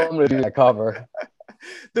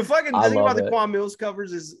 The fucking thing about the Quan Mills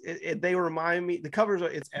covers is they remind me, the covers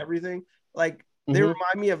it's everything. Like they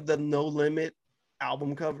remind me of the No Limit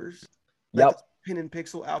album covers. Like the Pen and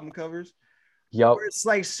Pixel album covers. Yep. Where it's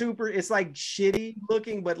like it's like shitty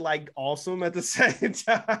looking, but like awesome at the same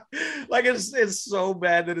time. Like it's so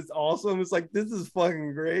bad that it's awesome. It's like, this is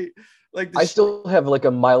fucking great. Like I still have like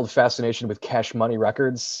a mild fascination with Cash Money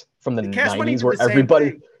Records from the 90s where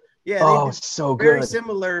everybody. Yeah, so very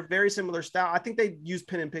good. Very similar style. I think they used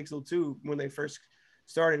Pen and Pixel too when they first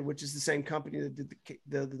started, which is the same company that did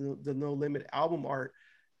the No Limit album art,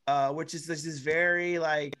 which is this very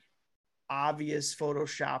like obvious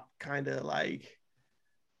Photoshop kind of like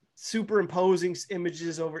superimposing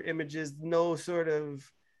images over images, no sort of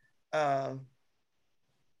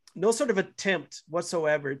attempt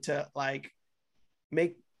whatsoever to like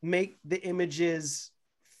make the images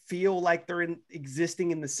feel like they're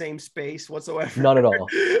existing in the same space whatsoever. Not at all.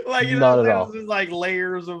 Like, you know, there's just like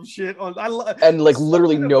layers of shit on. And like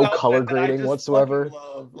literally no color grading whatsoever.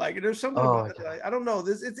 Like there's something about that. I don't know.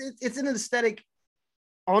 It's an aesthetic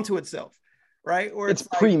onto itself, right? Or it's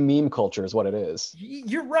pre-meme culture is what it is.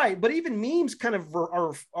 You're right, but even memes kind of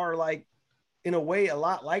are like, in a way, a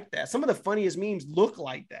lot like that. Some of the funniest memes look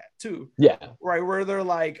like that too. Yeah. Right. Where they're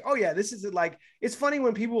like, oh yeah, this is like, it's funny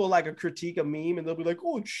when people will like critique a meme and they'll be like,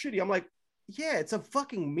 oh, it's shitty. I'm like, yeah, it's a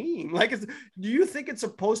fucking meme. Like, do you think it's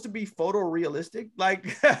supposed to be photorealistic?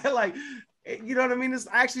 Like, like You know what I mean? It's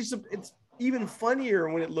actually it's even funnier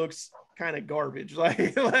when it looks kind of garbage.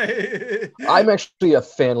 I'm actually a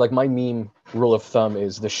fan. Like my meme rule of thumb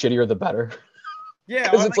is the shittier the better. Yeah,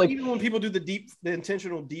 Because or it's like like, even when people do the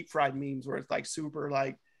intentional deep fried memes where it's like super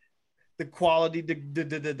like the quality,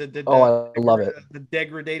 oh, I love it. the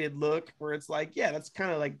degraded look, where it's like, yeah, that's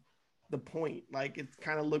kind of like the point. Like it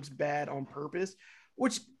kind of looks bad on purpose,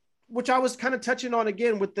 which I was kind of touching on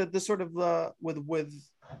again with the sort of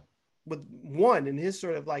with one in his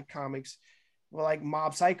sort of like comics, well, like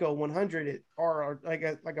Mob Psycho 100, or like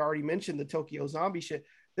I already mentioned the Tokyo Zombie shit.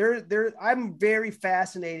 I'm very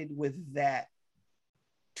fascinated with that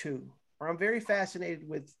too, or I'm very fascinated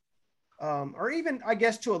with, or even I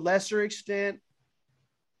guess to a lesser extent,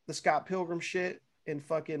 the Scott Pilgrim shit and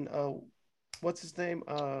fucking what's his name?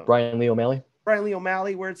 Brian Lee O'Malley. Brian Lee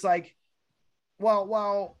O'Malley, where it's like,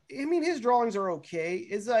 while I mean his drawings are okay,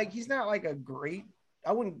 it's like he's not like a great.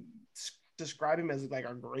 I wouldn't describe him as like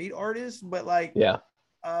a great artist, but like, yeah,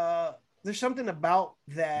 there's something about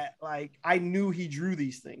that. Like I knew he drew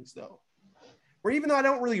these things though, where even though I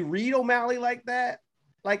don't really read O'Malley like that,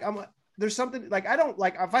 like there's something like I don't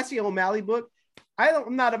like if I see an O'Malley book,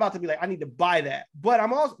 I'm not about to be like I need to buy that, but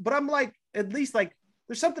I'm like at least like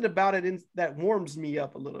there's something about it that warms me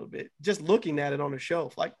up a little bit just looking at it on a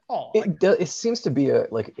shelf. Like it seems to be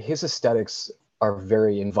like his aesthetics are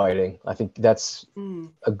very inviting. I think that's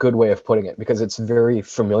a good way of putting it because it's very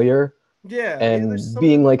familiar and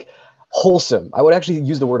being like wholesome. I would actually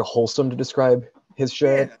use the word wholesome to describe his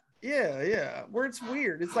shit. Yeah. Where it's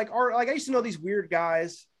weird. It's like art. Like I used to know these weird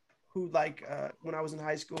guys who like when I was in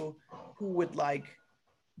high school who would like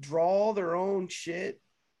draw their own shit,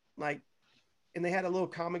 like, and they had a little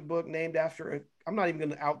comic book named after I'm not even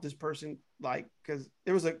going to out this person, like, because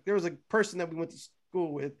there was a person that we went to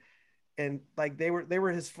school with, and like they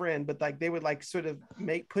were his friend, but like they would like sort of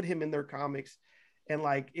put him in their comics, and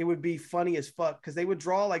like it would be funny as fuck because they would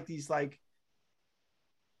draw like these like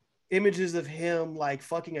images of him like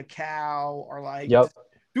fucking a cow or like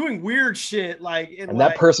doing weird shit, like, and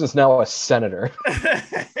that person's now a senator.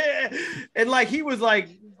 And like he was like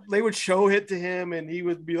they would show it to him and he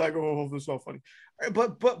would be like, oh, this is so funny,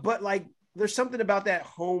 but like there's something about that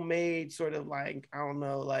homemade sort of like, I don't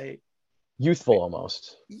know, like youthful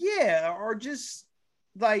almost. Yeah, or just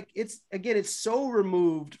like it's so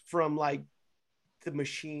removed from like the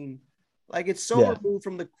machine, like it's so removed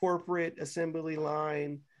from the corporate assembly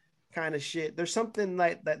line kind of shit. There's something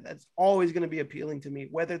like that's always going to be appealing to me,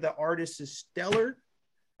 whether the artist is stellar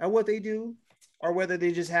at what they do or whether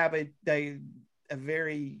they just have a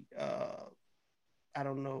very I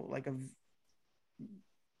don't know, like a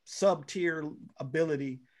sub-tier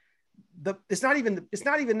ability. It's not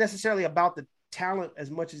even necessarily about the talent as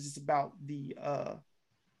much as it's about the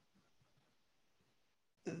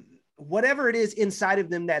whatever it is inside of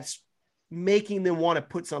them that's making them want to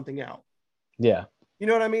put something out. Yeah. You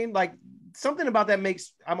know what I mean? Like something about that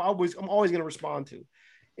makes I'm always going to respond to.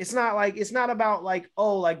 It's not about like,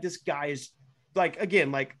 oh, like this guy is like,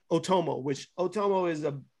 again, like Otomo, which Otomo is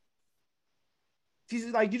he's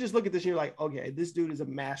like, you just look at this and you're like, okay, this dude is a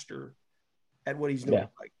master at what he's doing. Yeah.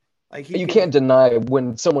 Like you can't deny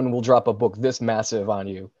when someone will drop a book this massive on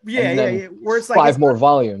you. Yeah. Where it's like 5 more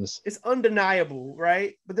volumes. It's undeniable,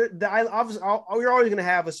 right? But we're always going to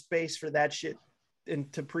have a space for that shit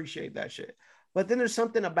and to appreciate that shit. But then there's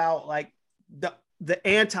something about like the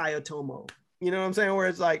anti-Otomo, you know what I'm saying? Where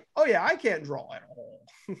it's like, oh yeah, I can't draw at all,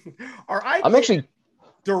 or I'm actually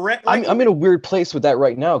direct. Like, I'm in a weird place with that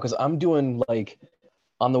right now because I'm doing like,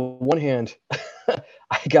 on the one hand,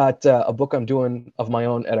 I got a book I'm doing of my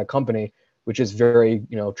own at a company, which is very,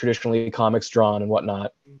 traditionally comics drawn and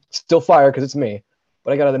whatnot. Still fire because it's me.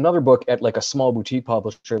 But I got another book at like a small boutique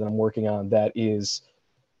publisher that I'm working on that is,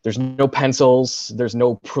 there's no pencils, there's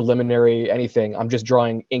no preliminary anything. I'm just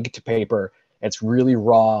drawing ink to paper. It's really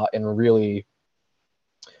raw and really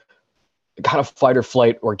kind of fight or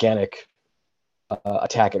flight organic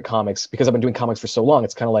attack at comics. Because I've been doing comics for so long,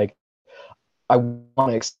 it's kind of like I want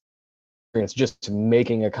to experience just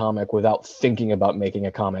making a comic without thinking about making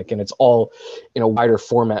a comic. And it's all in a wider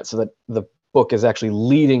format so that the book is actually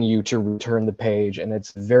leading you to return the page. And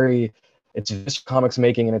it's just comics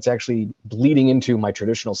making, and it's actually bleeding into my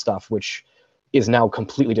traditional stuff, which is now a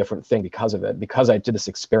completely different thing because of it, because I did this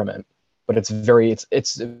experiment. But it's very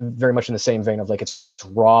much in the same vein of like, it's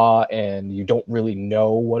raw and you don't really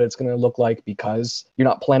know what it's going to look like because you're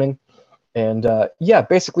not planning. And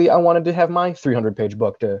basically I wanted to have my 300-page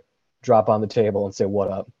book to drop on the table and say, what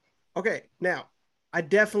up? Okay, now I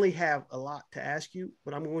definitely have a lot to ask you,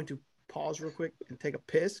 but I'm going to pause real quick and take a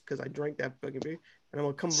piss because I drank that fucking beer, and I'm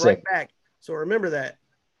gonna come right back. So remember that.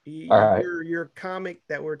 All right. Your comic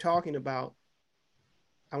that we're talking about,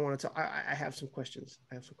 I want to. I have some questions.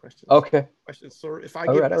 I have some questions. Okay. Questions. So if I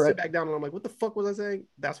All get right. All sit right. back down and I'm like, what the fuck was I saying?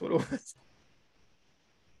 That's what it was.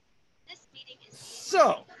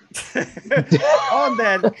 So on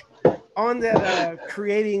that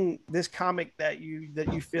creating this comic that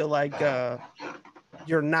you feel like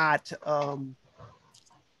you're not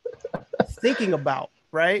thinking about,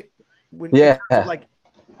 right? When in Yeah. terms of like,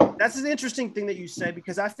 that's an interesting thing that you say,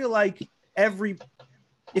 because I feel like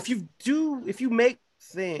if you make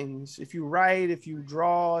things, if you write, if you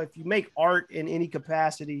draw, if you make art in any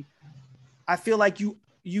capacity, I feel like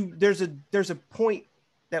there's a point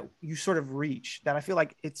that you sort of reach that I feel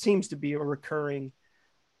like it seems to be a recurring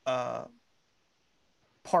uh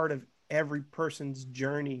part of every person's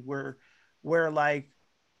journey, where like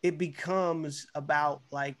it becomes about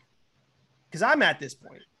like, because I'm at this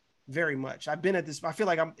point very much. I've been at this. I feel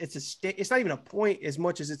like it's not even a point as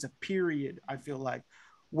much as it's a period. I feel like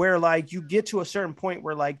where like you get to a certain point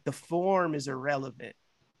where like the form is irrelevant.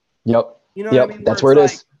 Yep. You know what I Yep. mean? Where That's it's where it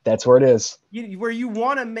like is. That's where it is. where you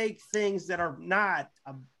want to make things that are not.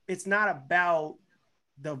 It's not about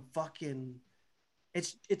the fucking.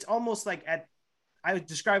 It's almost like I would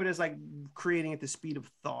describe it as like creating at the speed of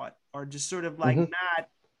thought, or just sort of like not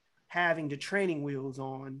having the training wheels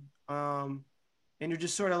on. And you're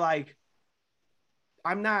just sort of like,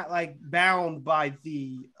 I'm not like bound by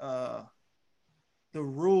the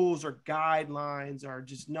rules or guidelines, or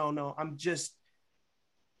just no,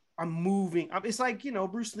 I'm moving. It's like,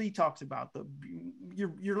 Bruce Lee talks about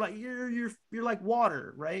you're like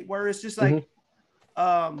water, right? Where it's just like,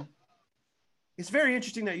 it's very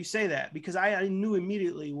interesting that you say that, because I knew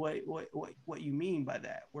immediately what you mean by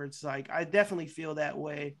that, where it's like, I definitely feel that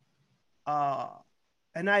way.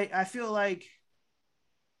 And I feel like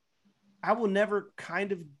I will never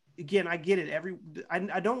kind of, again, I get it.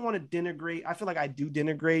 I don't want to denigrate. I feel like I do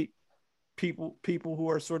denigrate people who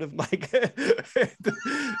are sort of like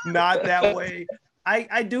not that way.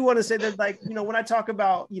 I do want to say that, like, when I talk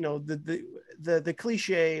about, the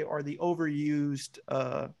cliche or the overused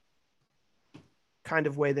kind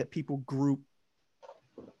of way that people group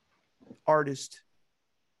artist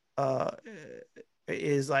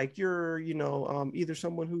is like, you're either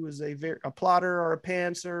someone who is a plotter or a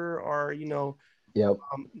pantser, or Yep.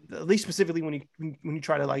 At least specifically when you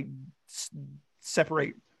try to like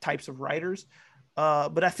separate types of writers,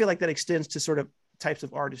 but I feel like that extends to sort of types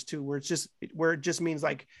of artists too, where it just means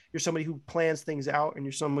like you're somebody who plans things out, and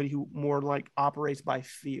you're somebody who more like operates by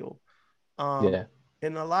feel. Yeah.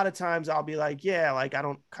 And a lot of times I'll be like, yeah, like I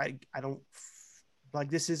don't like,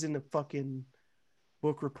 this isn't a fucking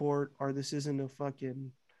book report, or this isn't a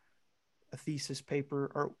thesis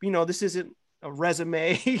paper, or this isn't a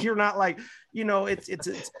resume. You're not like,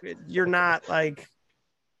 you're not like,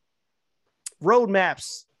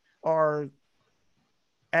 roadmaps are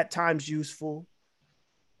at times useful,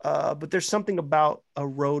 but there's something about a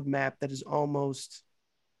roadmap that is almost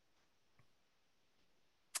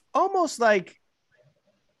like,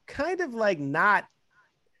 kind of like, not,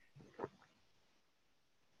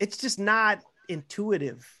 it's just not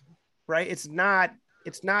intuitive, right? It's not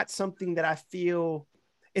something that I feel,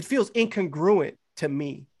 it feels incongruent to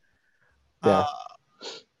me. Yeah.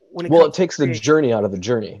 When it Well, comes it to takes the journey out of the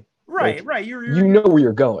journey. right, Like, right. you know where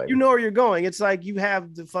you're going. You know where you're going. It's like you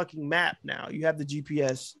have the fucking map now. You have the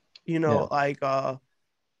GPS, Yeah. like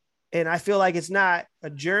and I feel like it's not, a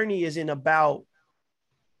journey isn't about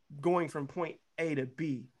going from point A to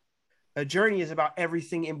B. A journey is about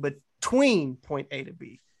everything in between point A to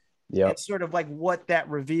B. Yep. It's sort of like what that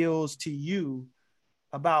reveals to you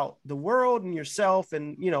about the world and yourself,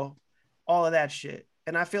 and all of that shit.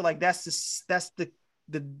 And I feel like that's the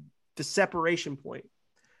separation point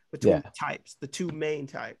between the types, the two main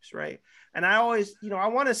types, right? And I always, I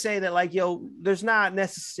want to say that, like, there's not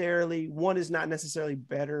necessarily, one is not necessarily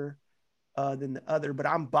better than the other, but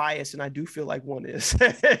I'm biased, and I do feel like one is. You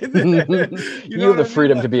have the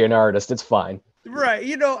freedom to be an artist. It's fine. Right.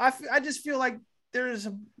 I just feel like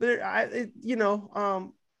I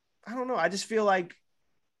don't know. I just feel like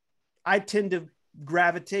I tend to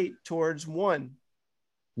gravitate towards one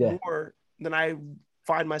more than I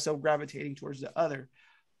find myself gravitating towards the other.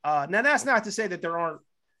 Now, that's not to say that there aren't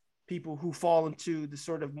people who fall into the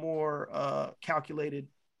sort of more calculated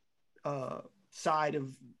side of,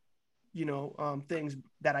 things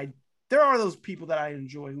that there are those people that I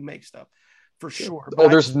enjoy who make stuff, for sure. But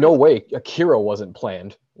there's no way AKIRA wasn't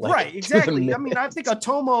planned. Like, right, exactly. I mean, I think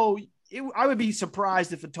Otomo, I would be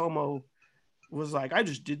surprised if Otomo was like, I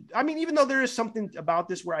just did. I mean, even though there is something about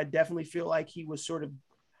this where I definitely feel like he was sort of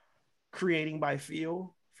creating by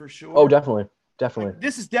feel, for sure. Oh, definitely. definitely. Like,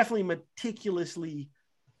 this is definitely meticulously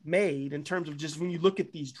made in terms of just when you look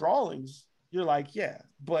at these drawings, you're like, yeah,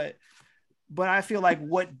 but I feel like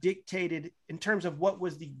what dictated in terms of what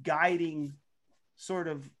was the guiding sort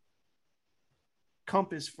of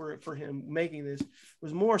compass for him making this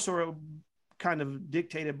was more sort of kind of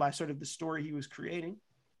dictated by sort of the story he was creating.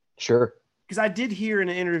 Sure. Because I did hear in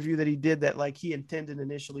an interview that he did that like he intended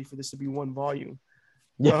initially for this to be one volume.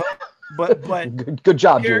 Yeah. But good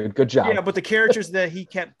job, dude. Good job. Yeah, but the characters that he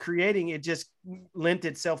kept creating, it just lent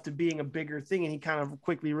itself to being a bigger thing, and he kind of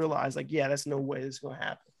quickly realized, like, yeah, that's no way this is going to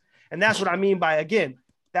happen. And that's what I mean by, again,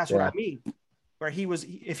 that's what I mean. Where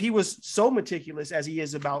if he was so meticulous as he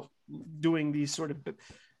is about doing these sort of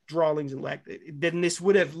drawings and like, then this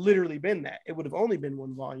would have literally been that. It would have only been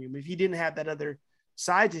one volume. If he didn't have that other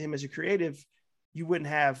side to him as a creative, you wouldn't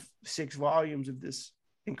have 6 volumes of this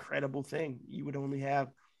incredible thing. You would only have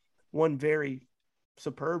one very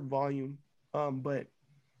superb volume. But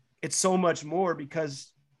it's so much more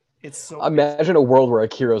because it's so. Imagine a world where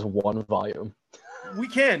Akira's one volume. We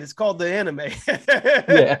can. It's called the anime.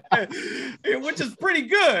 Yeah, which is pretty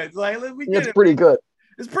good. Like, it's pretty good.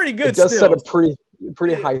 It's pretty good. It does still. set a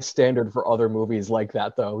pretty high standard for other movies like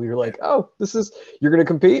that, though. You're like, oh, you're gonna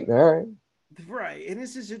compete, all right. Right, and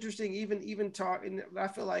this is interesting. Even talking, I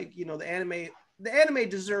feel like the anime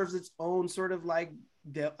deserves its own sort of like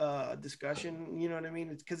discussion. You know what I mean?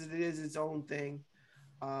 It's because it is its own thing.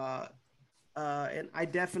 And I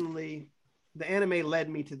definitely, the anime led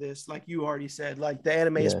me to this, like you already said. Like the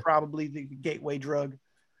anime is probably the gateway drug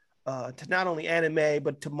to not only anime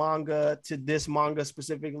but to manga, to this manga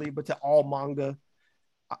specifically, but to all manga.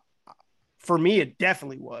 For me, it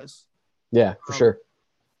definitely was. Yeah, for sure.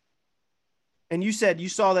 And you said you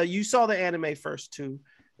saw the anime first too,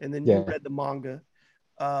 and then you read the manga.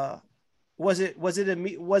 Was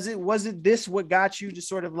it this what got you to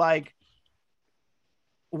sort of like?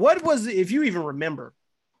 What was it, if you even remember?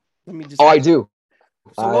 Let me just. Oh, I do.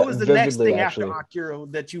 So what was the next thing after Akira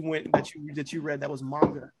that you read that was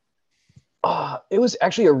manga? It was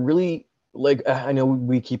actually a really, like, I know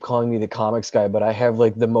we keep calling me the comics guy, but I have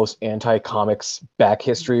like the most anti-comics back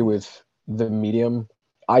history with the medium.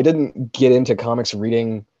 I didn't get into comics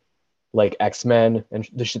reading like X-Men and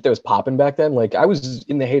the shit that was popping back then. Like, I was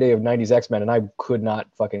in the heyday of 90s X-Men and I could not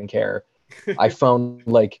fucking care. I found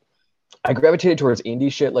like I gravitated towards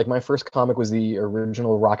indie shit. Like, my first comic was the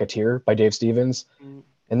original Rocketeer by Dave Stevens.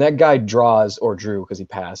 And that guy drew because he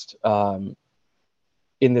passed, in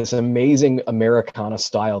this amazing Americana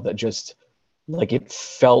style that just, like, it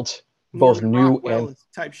felt both new and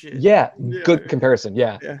type shit. Yeah, good comparison.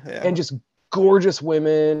 Yeah. And just gorgeous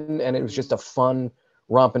women, and it was just a fun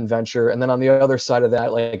romping venture. And then on the other side of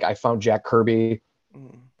that, like, I found Jack Kirby,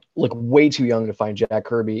 like, way too young to find Jack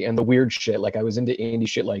Kirby, and the weird shit. Like, I was into indie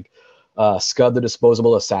shit like Scud the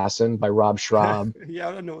Disposable Assassin by Rob Schraub. Yeah,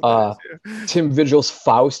 I don't know what that is. Tim Vigil's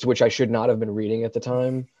Faust, which I should not have been reading at the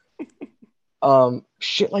time.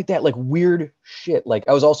 Shit like that, like weird shit. Like,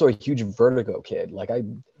 I was also a huge Vertigo kid. Like,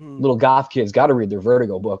 little goth kids got to read their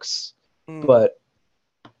Vertigo books. But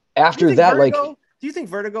after that, Vertigo, like, do you think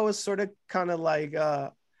Vertigo is sort of kind of like,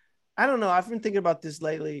 I don't know. I've been thinking about this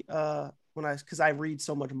lately because I read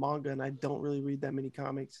so much manga and I don't really read that many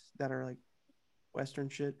comics that are like Western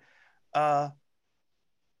shit. Do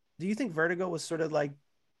you think Vertigo was sort of like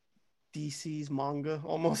DC's manga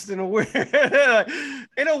almost in a weird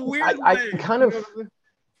way?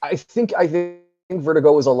 I think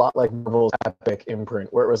Vertigo was a lot like Marvel's Epic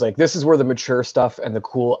imprint, where it was like, this is where the mature stuff and the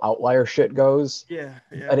cool outlier shit goes. Yeah.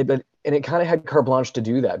 And it kind of had carte blanche to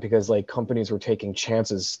do that because, like, companies were taking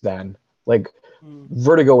chances then. Like,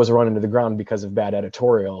 Vertigo was run into the ground because of bad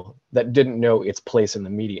editorial that didn't know its place in the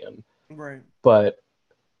medium. Right. But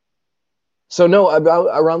so no, about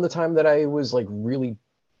around the time that I was like really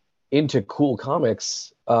into cool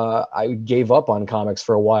comics, I gave up on comics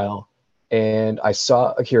for a while, and I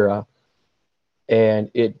saw Akira, and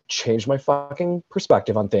it changed my fucking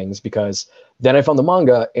perspective on things, because then I found the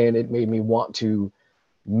manga and it made me want to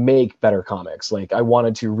make better comics. Like, I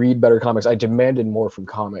wanted to read better comics. I demanded more from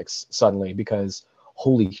comics suddenly because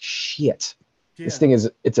holy shit, this thing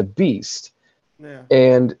it's a beast. Yeah.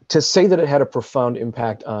 And to say that it had a profound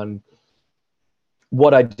impact on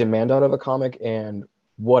what I demand out of a comic and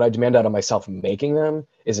what I demand out of myself making them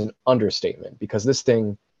is an understatement, because this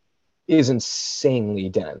thing is insanely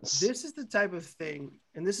dense. This is the type of thing,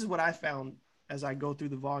 and this is what I found as I go through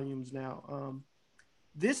the volumes now.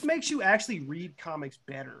 This makes you actually read comics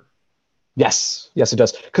better. Yes, it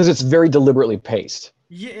does, because it's very deliberately paced.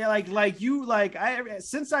 Yeah,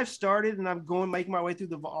 since I've started and I'm making my way through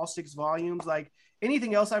all 6 volumes, like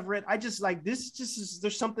anything else I've read, I just like this.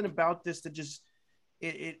 There's something about this that just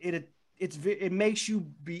it makes you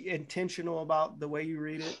be intentional about the way you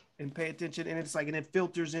read it and pay attention, and it's like, and it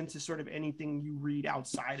filters into sort of anything you read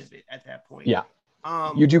outside of it at that point. Yeah.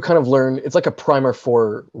 You do kind of learn, it's like a primer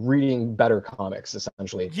for reading better comics,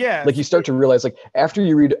 essentially. Yeah. Like you start to realize, like after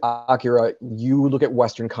you read Akira, you look at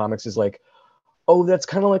Western comics as like, oh, that's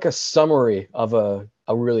kind of like a summary of a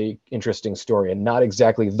really interesting story and not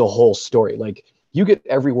exactly the whole story. Like you get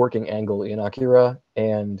every working angle in Akira,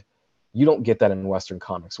 and you don't get that in Western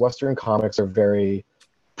comics. Western comics are very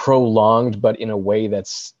prolonged, but in a way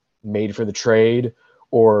that's made for the trade,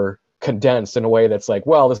 or condensed in a way that's like,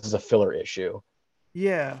 well, this is a filler issue.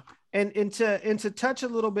 Yeah. And to touch a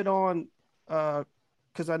little bit on,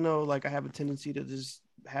 because I know like I have a tendency to just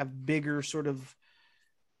have bigger sort of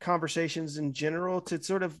conversations in general, to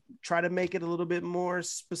sort of try to make it a little bit more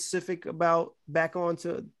specific about back on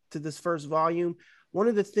to this first volume. One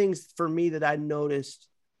of the things for me that I noticed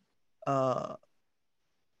upon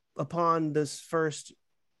this first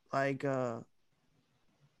like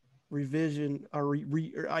revision, or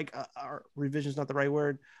revision is not the right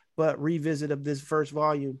word, but revisit of this first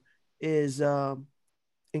volume is in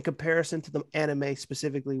comparison to the anime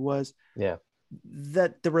specifically, was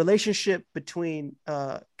that the relationship between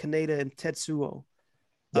Kaneda and Tetsuo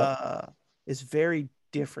is very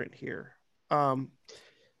different here. And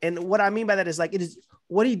what I mean by that is like, it is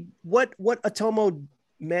what Otomo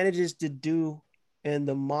manages to do in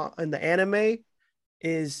the anime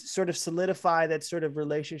is sort of solidify that sort of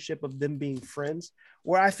relationship of them being friends,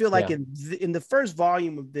 where I feel like in the first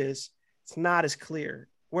volume of this, it's not as clear,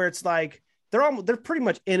 where it's like they're pretty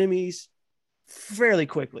much enemies fairly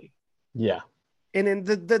quickly. Yeah. And in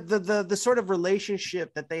the sort of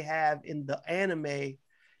relationship that they have in the anime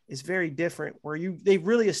is very different, where they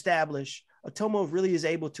really establish, Otomo really is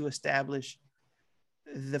able to establish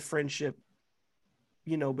the friendship,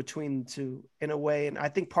 you know, between the two in a way. And I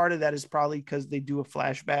think part of that is probably because they do a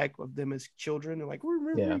flashback of them as children and like,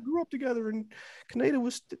 remember we grew up together and Kaneda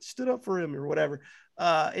was stood up for him or whatever.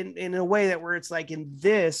 In a way that where it's like in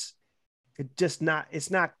this, it's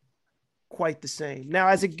not quite the same. Now,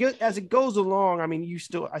 as it goes along, I mean,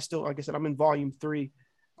 I still, like I said, I'm in volume 3.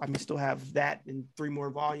 I mean, still have that in 3 more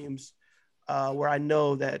volumes, where I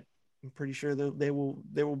know that I'm pretty sure there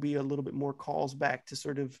will be a little bit more calls back to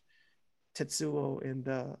sort of Tetsuo and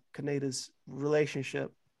Kaneda's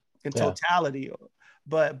relationship in totality.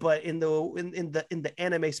 But in the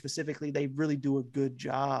anime specifically, they really do a good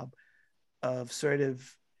job of sort of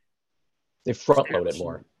they front load it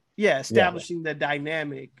more. Establishing the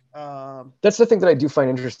dynamic. That's the thing that I do find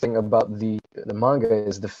interesting about the manga,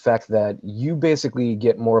 is the fact that you basically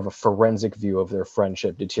get more of a forensic view of their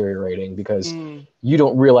friendship deteriorating, because you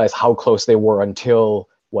don't realize how close they were until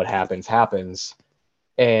what happens,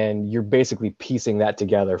 and you're basically piecing that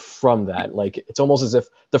together from that. Like it's almost as if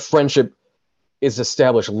the friendship is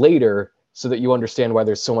established later so that you understand why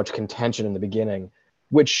there's so much contention in the beginning,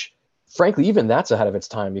 which frankly, even that's ahead of its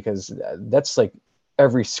time, because that's like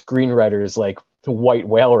every screenwriter is like white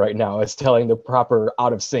whale right now, is telling the proper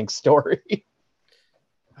out of sync story.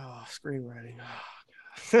 Screenwriting.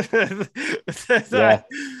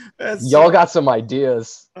 Y'all got some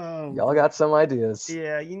ideas. Y'all got some ideas.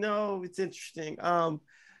 Yeah, you know, it's interesting.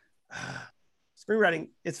 Screenwriting,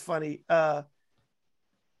 it's funny.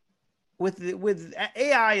 With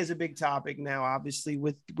AI is a big topic now, obviously,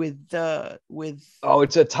 with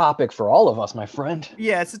it's a topic for all of us, my friend.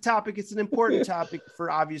 Yeah, it's a topic. It's an important topic for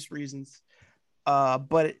obvious reasons.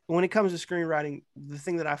 But when it comes to screenwriting, the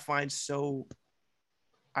thing that I find so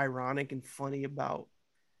ironic and funny about,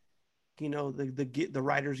 you know, the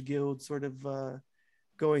Writers Guild sort of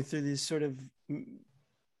going through this sort of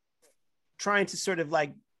trying to sort of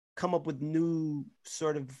like come up with new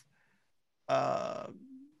sort of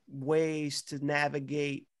ways to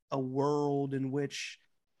navigate a world in which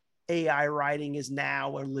AI writing is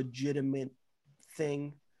now a legitimate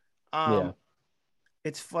thing.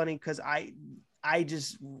 It's funny because I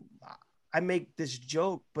make this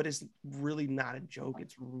joke, but it's really not a joke.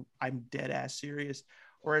 I'm dead ass serious.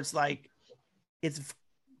 Or it's like, it's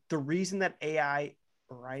the reason that AI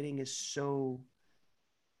writing is so,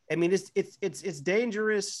 I mean, it's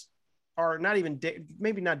dangerous, or not even,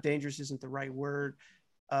 maybe not dangerous isn't the right word.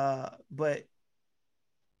 But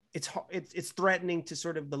it's threatening to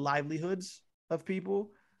sort of the livelihoods of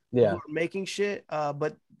people who are making shit,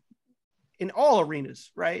 but in all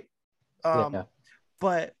arenas, right?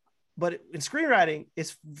 But in screenwriting,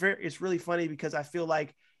 it's really funny because I feel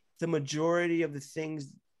like the majority of the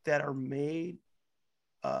things that are made,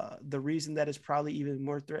 the reason that is probably even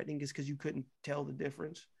more threatening is because you couldn't tell the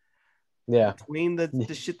difference between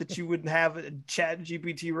the shit that you would have a chat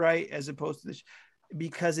GPT write as opposed to this.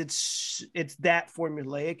 because it's that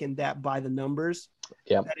formulaic and that by the numbers.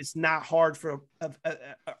 Yeah, that it's not hard for a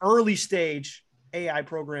early stage AI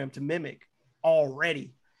program to mimic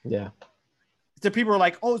already. Yeah. So people are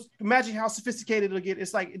like, oh, imagine how sophisticated it'll get.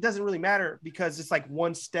 It's like, it doesn't really matter because it's like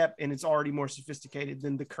one step and it's already more sophisticated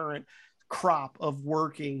than the current crop of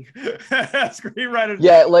working screenwriters.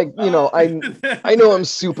 Yeah, like, you know, I know I'm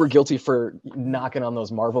super guilty for knocking on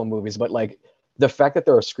those Marvel movies, but like the fact that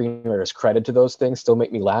there are screenwriters credited to those things still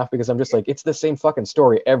make me laugh because I'm just like, it's the same fucking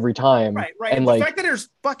story every time. Right. And the like, fact that there's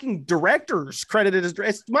fucking directors credited as,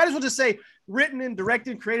 it's, might as well just say written and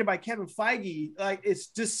directed and created by Kevin Feige. Like, it's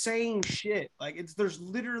just saying shit. Like, it's, there's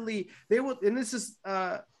literally, they will, and this is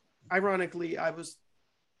ironically,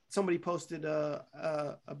 somebody posted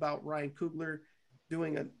about Ryan Coogler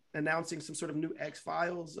announcing some sort of new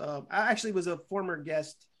X-Files. I actually was a former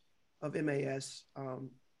guest of MAS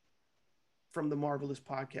from the Marvelous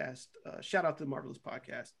podcast. Shout out to the Marvelous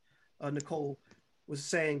podcast. Nicole was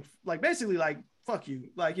saying, like, basically, like, fuck you,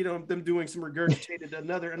 like, you know, them doing some regurgitated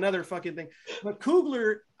another fucking thing. But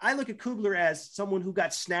Coogler, I look at Coogler as someone who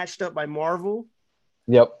got snatched up by Marvel.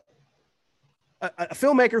 Yep. A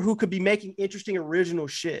filmmaker who could be making interesting original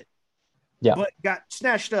shit, but got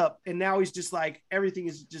snatched up, and now he's just like, everything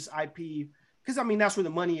is just IP, because I mean that's where the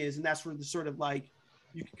money is, and that's where the sort of like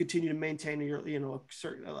you can continue to maintain your, you know,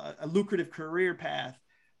 a lucrative career path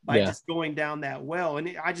by just going down that well.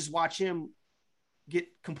 And I just watch him get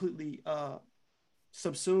completely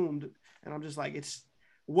subsumed, and I'm just like, it's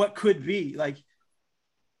what could be, like,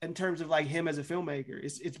 in terms of like him as a filmmaker,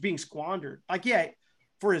 it's being squandered. Like, yeah,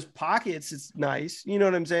 for his pockets, it's nice. You know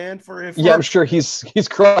what I'm saying? I'm sure he's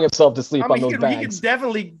crying himself to sleep on those bags. He could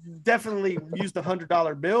definitely use the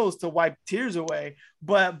 $100 bills to wipe tears away.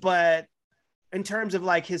 But in terms of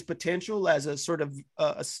like his potential as a sort of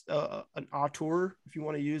an auteur, if you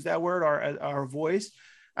want to use that word, or our voice,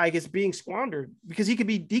 I guess being squandered, because he could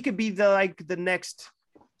be the next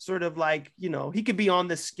sort of like, you know, he could be on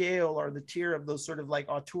the scale or the tier of those sort of like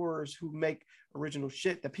auteurs who make original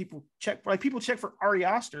shit that people check for. Like, people check for Ari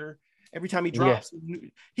Aster every time he drops.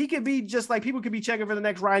 He could be just like, people could be checking for the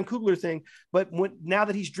next Ryan Coogler thing. But now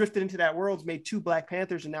that he's drifted into that world, he's made 2 Black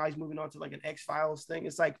Panthers, and now he's moving on to like an X-Files thing.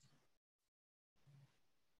 It's like,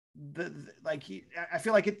 I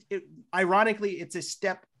feel like it ironically, it's a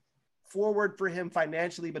step forward for him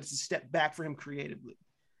financially, but it's a step back for him creatively.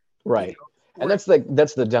 Right. You know? And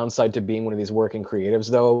that's the downside to being one of these working creatives,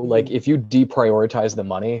 though. Mm-hmm. Like, if you deprioritize the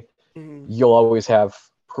money, you'll always have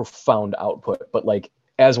profound output. But like,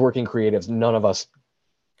 as working creatives, none of us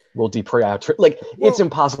will deprioritize. Like, it's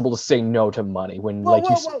impossible to say no to money when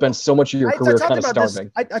you spend so much of your career kind of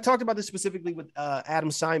starving. I talked about this specifically with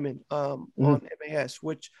Adam Simon on MAS,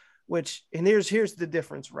 which and here's the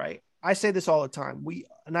difference, right? I say this all the time.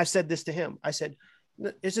 And I said this to him. I said,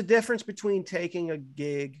 there's a difference between taking a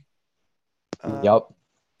gig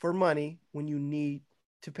for money when you need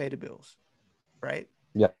to pay the bills, right?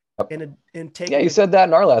 Yeah. And taking you said that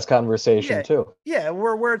in our last conversation too. Yeah,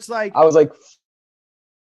 where it's like, I was like,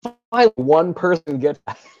 one person gets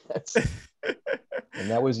that.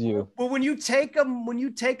 And that was you. Well, when you take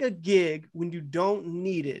a gig when you don't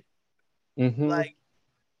need it, like,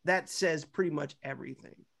 that says pretty much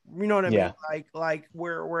everything. You know what I mean? Like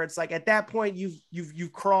where it's like, at that point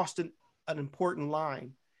you've crossed an important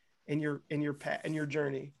line in your path, in your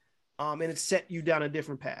journey, and it's set you down a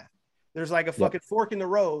different path. There's like a fucking fork in the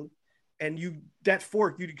road, and that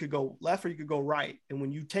fork, you could go left or you could go right. And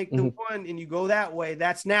when you take the one and you go that way,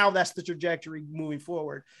 that's the trajectory moving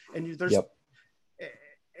forward. And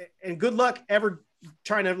and good luck ever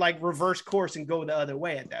trying to like reverse course and go the other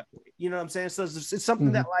way at that point. You know what I'm saying? So it's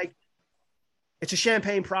something that, like, it's a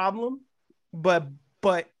champagne problem, but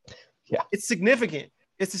it's significant.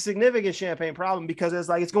 It's a significant champagne problem, because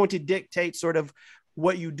it's going to dictate sort of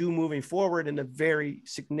what you do moving forward in a very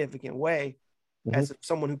significant way as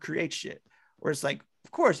someone who creates shit. Where it's like,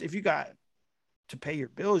 of course, if you got to pay your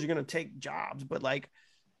bills, you're going to take jobs. But like,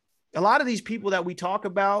 a lot of these people that we talk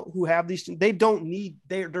about who have these, they don't need,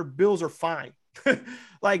 their bills are fine.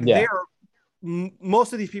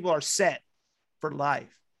 Most of these people are set for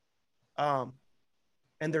life. And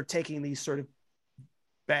they're taking these sort of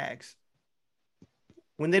bags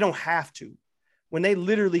when they don't have to, when they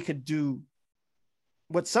literally could do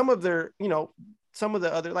what some of their, some of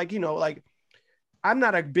the other, like, I'm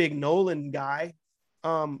not a big Nolan guy.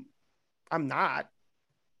 I'm not,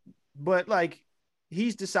 but like,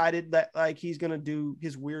 he's decided that like he's going to do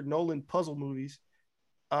his weird Nolan puzzle movies.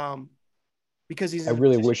 Because he's, I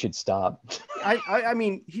really wish he'd stop. I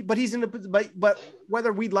mean, he's in but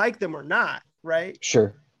whether we like them or not, right?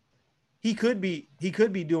 Sure. He could be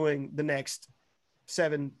doing the next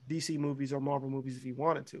 7 DC movies or Marvel movies if he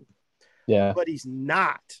wanted to. Yeah. But he's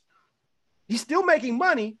not. He's still making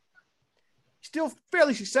money, still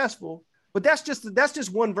fairly successful, but that's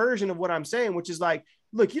just one version of what I'm saying, which is like,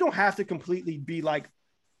 look, you don't have to completely be like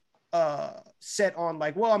set on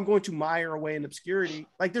like, well, I'm going to mire away in obscurity.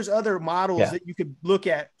 Like there's other models that you could look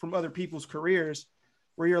at from other people's careers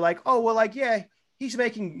where you're like, oh, well, like, yeah, he's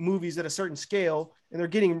making movies at a certain scale and they're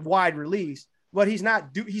getting wide release, but he's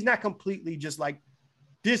not completely just like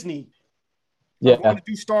Disney. I'm going to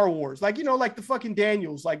do Star Wars. Like, you know, like the fucking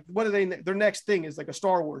Daniels, like what are they, their next thing is like a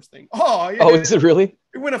Star Wars thing. Oh, yeah. Oh, is it really?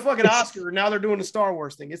 They win a fucking Oscar and now they're doing the Star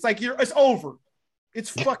Wars thing. It's like, it's over. It's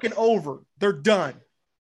fucking over. They're done.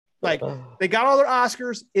 Like they got all their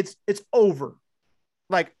Oscars. It's over.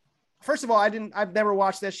 Like, first of all, I've never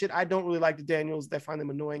watched that shit. I don't really like the Daniels. I find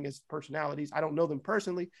them annoying as personalities. I don't know them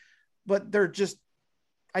personally, but I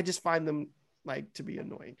just find them like to be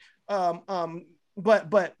annoying.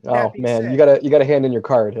 But oh man, said, you got a hand in your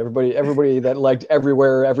card. Everybody that liked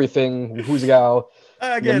Everywhere, Everything, Who's Gal,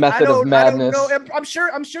 again, The Method of Madness. I don't know. I'm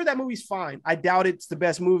sure that movie's fine. I doubt it's the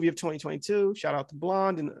best movie of 2022. Shout out to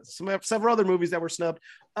Blonde and several other movies that were snubbed.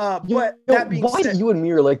 But that being said, you and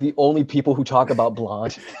me are like the only people who talk about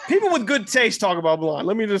Blonde. People with good taste talk about Blonde.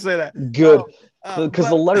 Let me just say that. Good. Because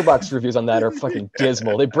the Letterboxd reviews on that are fucking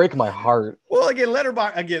dismal. They break my heart. Well, again,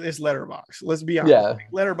 it's Letterboxd. Let's be honest. Yeah,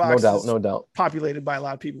 Letterboxd, no doubt, populated by a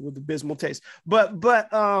lot of people with abysmal taste. But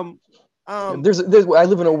there's I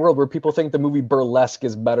live in a world where people think the movie Burlesque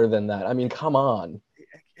is better than that. I mean, come on,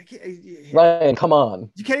 Ryan, come on.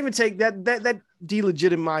 You can't even take that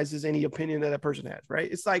delegitimizes any opinion that person has,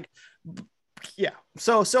 right? It's like, yeah.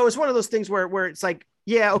 So it's one of those things where it's like,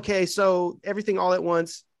 yeah, okay, so everything all at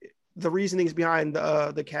once. The reasonings behind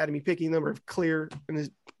the Academy picking them are clear and as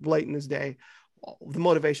blatant as day. The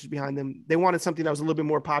motivations behind them. They wanted something that was a little bit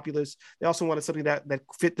more populist. They also wanted something that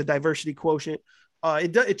fit the diversity quotient.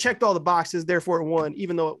 It checked all the boxes, therefore it won,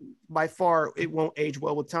 even though by far it won't age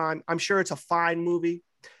well with time. I'm sure it's a fine movie.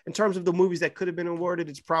 In terms of the movies that could have been awarded,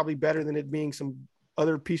 it's probably better than it being some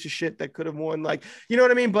other piece of shit that could have won. Like, you know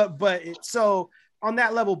what I mean? But so on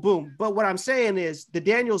that level, boom. But what I'm saying is the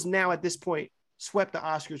Daniels now at this point swept the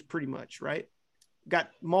Oscars pretty much, right? Got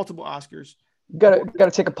multiple Oscars. Got to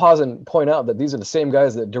take a pause and point out that these are the same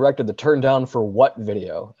guys that directed the Turn Down for What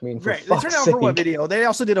video. I mean, for right. They Turn Down for What video. They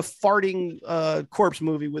also did a farting corpse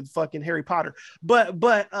movie with fucking Harry Potter. But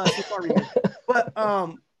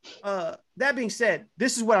that being said,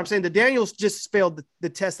 this is what I'm saying. The Daniels just failed the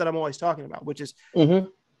test that I'm always talking about, which is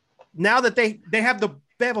now that they have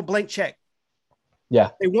a blank check. Yeah.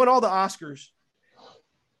 They won all the Oscars.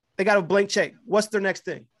 They got a blank check. What's their next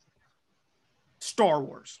thing? Star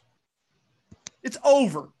Wars. It's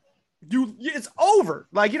over. It's over.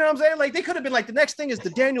 Like, you know what I'm saying? Like, they could have been like, the next thing is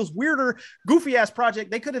the Daniels weirder, goofy ass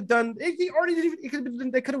project. They could have done. They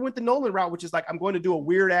could have went the Nolan route, which is like, I'm going to do a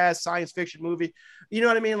weird ass science fiction movie. You know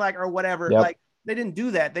what I mean? Like, or whatever. Yep. Like, they didn't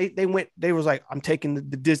do that. They was like, I'm taking the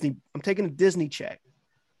Disney check.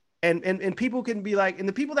 And people can be like, and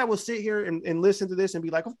the people that will sit here and listen to this and be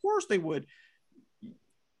like, of course they would.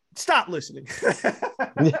 Stop listening.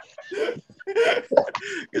 Because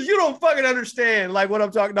you don't fucking understand like what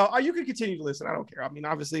I'm talking about. You can continue to listen. I don't care. I mean,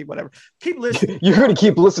 obviously, whatever. Keep listening. You're going to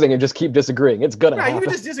keep listening and just keep disagreeing. It's gonna happen. You can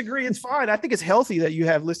just disagree. It's fine. I think it's healthy that you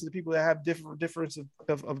have listened to people that have difference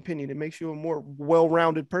of opinion. It makes you a more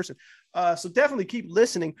well-rounded person. So definitely keep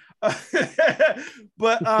listening. But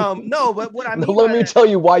but what I mean. Let me tell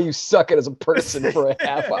you why you suck it as a person for a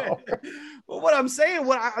half hour. Well, what I'm saying,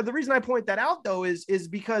 the reason I point that out though is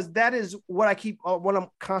because that is what I keep, what I'm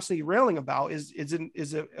constantly railing about is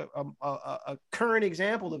a current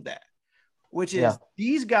example of that, which is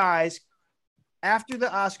these guys after the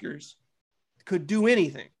Oscars could do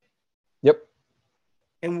anything. Yep.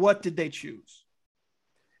 And what did they choose?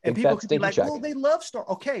 And people could be like, well, they love Star.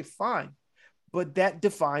 Okay, fine. But that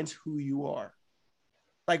defines who you are.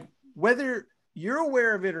 Like whether you're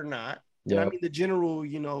aware of it or not. And I mean the general,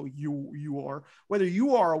 you are, whether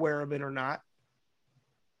you are aware of it or not,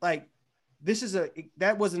 like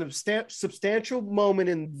that was a substantial moment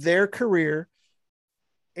in their career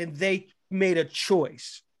and they made a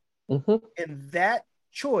choice. And that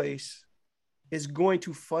choice is going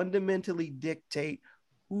to fundamentally dictate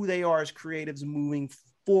who they are as creatives moving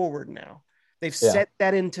forward now. They've set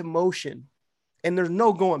that into motion and there's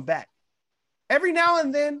no going back. Every now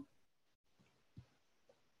and then,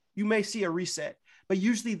 you may see a reset, but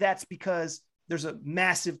usually that's because there's a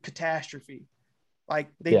massive catastrophe. Like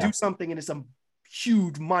they do something and it's a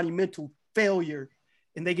huge monumental failure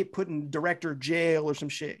and they get put in director jail or some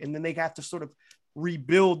shit. And then they have to sort of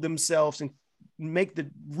rebuild themselves and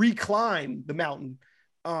reclimb the mountain.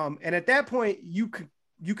 And at that point, you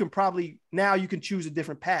can probably now you can choose a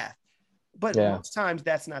different path. But most times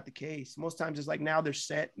that's not the case. Most times it's like now they're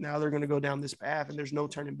set. Now they're going to go down this path, and there's no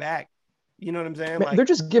turning back. You know what I'm saying? Man, they're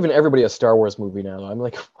just giving everybody a Star Wars movie now. I'm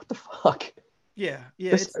like, what the fuck? Yeah.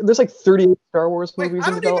 There's like 38 Star Wars movies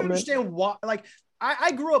in development. I don't even understand why. Like,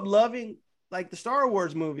 I grew up loving like the Star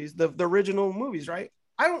Wars movies, the original movies, right?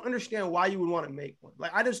 I don't understand why you would want to make one.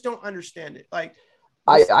 Like, I just don't understand it. Like,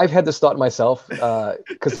 I've had this thought myself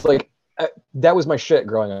because like that was my shit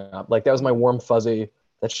growing up. Like, that was my warm fuzzy.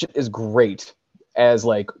 That shit is great as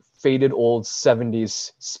like faded old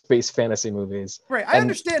 70s space fantasy movies. Right. I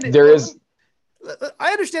understand it.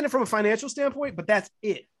 I understand it from a financial standpoint, but that's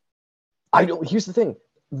it. Here's the thing.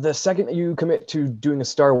 The second that you commit to doing a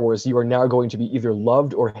Star Wars, you are now going to be either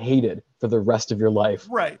loved or hated for the rest of your life.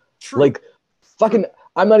 Right. True. Like, fucking,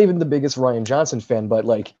 I'm not even the biggest Rian Johnson fan, but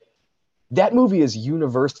like, that movie is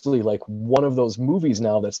universally like one of those movies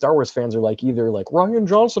now that Star Wars fans are like, either like Rian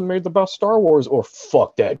Johnson made the best Star Wars or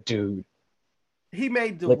fuck that dude. He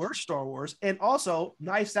made the worst Star Wars. And also,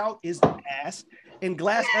 Knives Out is ass. And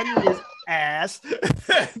Glass Onion is ass.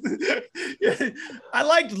 I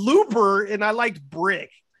liked Looper and I liked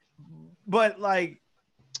Brick. But like,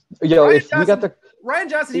 Rian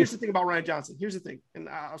Johnson, here's the thing about Rian Johnson. Here's the thing. And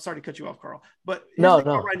I'm sorry to cut you off, Carl. But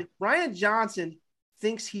Rian Johnson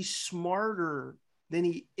thinks he's smarter than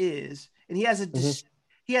he is. And he has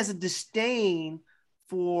a disdain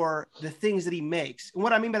for the things that he makes. And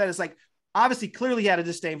what I mean by that is like, obviously, clearly he had a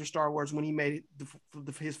disdain for Star Wars when he made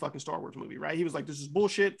his fucking Star Wars movie, right? He was like, this is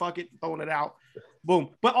bullshit, fuck it, throwing it out,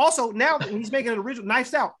 boom. But also now that he's making an original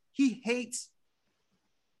Knives Out, he hates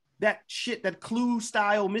that shit, that Clue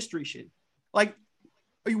style mystery shit. Like,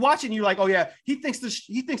 are you watching? You're like, oh yeah, he thinks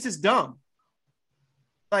it's dumb.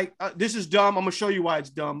 Like, this is dumb. I'm gonna show you why it's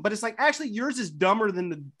dumb. But it's like, actually, yours is dumber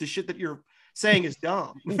than the shit that you're saying is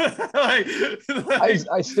dumb. I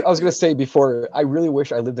was gonna say before, I really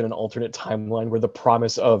wish I lived in an alternate timeline where the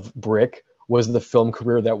promise of Brick was the film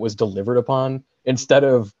career that was delivered upon instead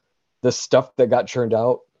of the stuff that got churned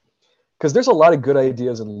out. Because there's a lot of good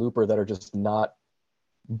ideas in Looper that are just not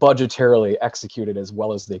budgetarily executed as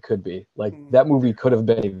well as they could be. Like, that movie could have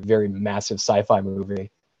been a very massive sci-fi movie.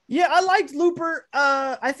 Yeah, I liked Looper.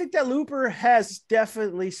 I think that Looper has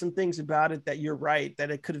definitely some things about it that you're right,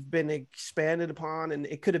 that it could have been expanded upon, and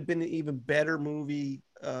it could have been an even better movie,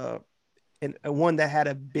 and one that had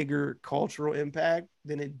a bigger cultural impact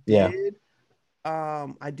than it did.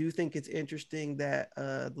 I do think it's interesting that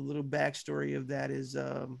the little backstory of that is,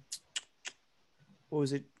 what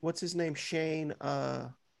was it? What's his name? Shane. Why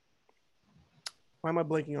am I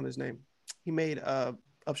blanking on his name? He made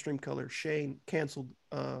Upstream Color. Shane canceled.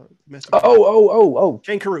 Shane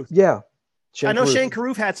Carruth. Yeah. I know Shane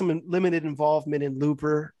Carruth had some limited involvement in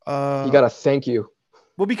Looper. You gotta thank you.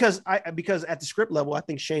 Well, because at the script level, I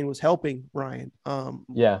think Shane was helping Ryan. As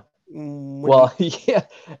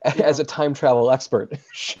a time travel expert,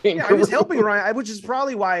 Shane Carruth was helping Ryan, which is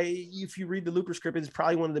probably why, if you read the Looper script, it's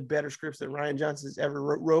probably one of the better scripts that Rian Johnson has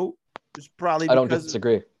ever wrote. It's probably I don't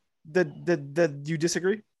disagree. You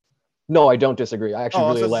disagree? No, I don't disagree. I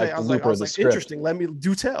actually really like the Looper of the script. Interesting. Let me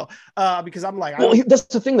do tell. Because I'm like, that's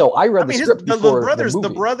the thing, though. I read the script before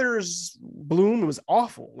the Brothers Bloom was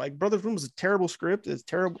awful. Like, Brothers Bloom was a terrible script. It's a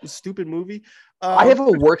terrible, stupid movie. I have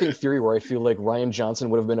a working theory where I feel like Rian Johnson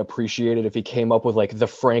would have been appreciated if he came up with like the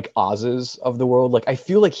Frank Oz's of the world. Like, I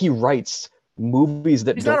feel like he writes movies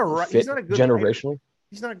that don't fit generationally. Writer.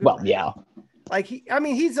 He's not a good. Well, writer. yeah. Like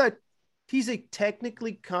he's a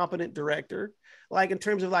technically competent director. Like, in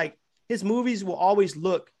terms of like, his movies will always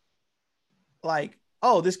look like,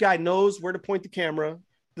 oh, this guy knows where to point the camera.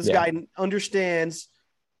 This guy understands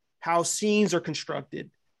how scenes are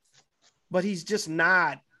constructed. But he's just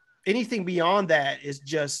not, anything beyond that he's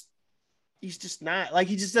just not, like,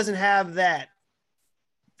 he just doesn't have that.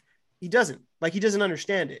 He doesn't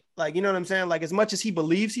understand it. Like, you know what I'm saying? Like, as much as he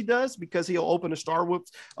believes he does, because he'll open a Star Wars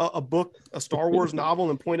novel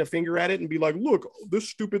and point a finger at it and be like, look, this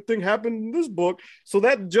stupid thing happened in this book, so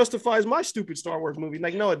that justifies my stupid Star Wars movie.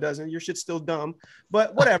 Like, no, it doesn't. Your shit's still dumb,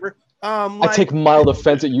 but whatever. I take mild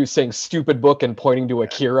offense at you saying stupid book and pointing to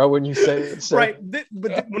Akira when you say it. So. Right.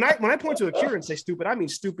 But when I point to Akira and say stupid, I mean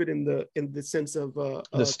stupid in the sense of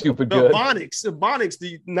the stupid good. Bonics, the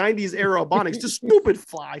 90s era Bonics, just stupid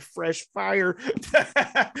fly, fresh fire.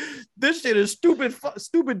 This shit is stupid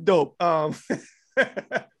dope. But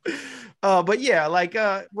yeah, like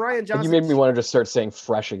Rian Johnson. You made me want to just start saying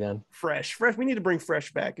fresh again. Fresh. We need to bring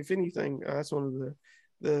fresh back. If anything, that's one of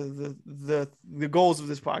the goals of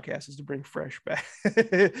this podcast is to bring fresh back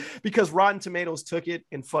because Rotten Tomatoes took it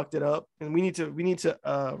and fucked it up, and we need to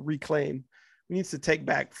reclaim. We need to take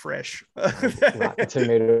back fresh. Rotten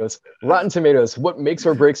Tomatoes. What makes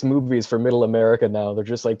or breaks movies for Middle America now? They're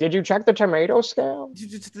just like, did you check the tomato scale?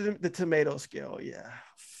 The tomato scale, yeah.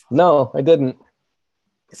 No, I didn't.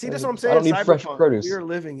 See, that's what I'm saying. I don't need fresh produce. We are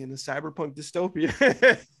living in a cyberpunk dystopia.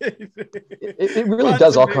 it really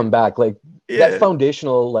does all come back. Like that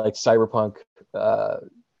foundational, like cyberpunk,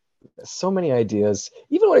 so many ideas.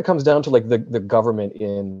 Even when it comes down to like the government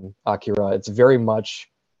in Akira, it's very much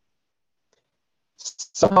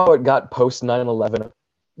somehow it got post 9/11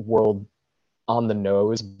 world on the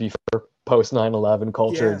nose before post 9/11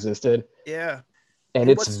 culture existed. Yeah. And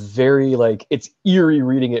it's very like, it's eerie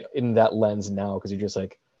reading it in that lens now, because you're just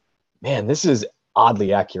like, man, this is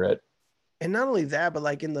oddly accurate. And not only that, but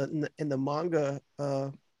like in the manga,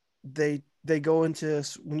 they go into,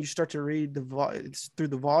 when you start to read through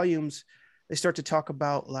the volumes, they start to talk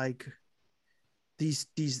about like these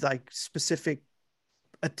like specific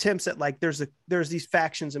attempts at like there's these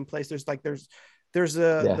factions in place. There's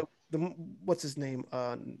the what's his name?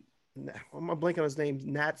 I'm blanking on his name.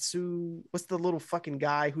 Natsu. What's the little fucking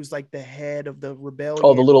guy who's like the head of the rebellion?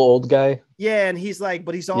 Oh, the little old guy. Yeah, and he's like,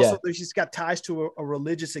 but he's also he's got ties to a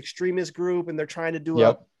religious extremist group, and they're trying to do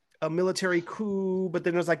a military coup. But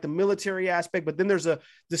then there's like the military aspect, but then there's a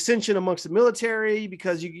dissension amongst the military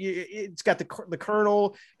because it's got the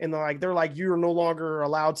colonel, and they're like you're no longer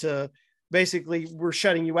allowed to. Basically, we're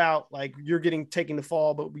shutting you out. Like you're getting taken to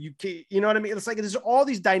fall, but you can't, you know what I mean? It's like there's all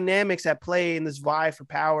these dynamics at play in this vie for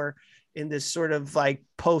power in this sort of like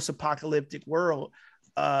post-apocalyptic world.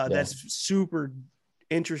 That's super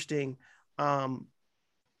interesting.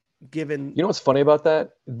 Given, you know what's funny about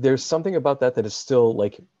that? There's something about that is still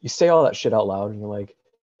like, you say all that shit out loud, and you're like,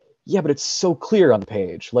 yeah, but it's so clear on the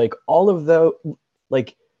page. Like all of the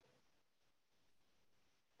like.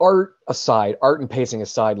 Art and pacing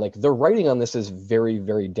aside, like the writing on this is very,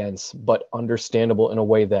 very dense, but understandable in a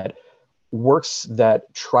way that works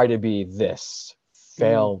that try to be this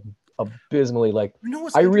fail abysmally. Like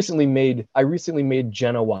I recently made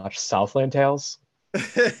Jenna watch Southland Tales,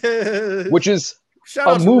 which is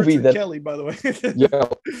a movie that Kelly, by the way.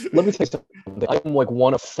 Let me tell you something. I'm like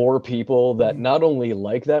one of 4 people that not only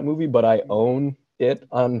like that movie, but I own it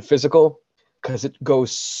on physical. Because it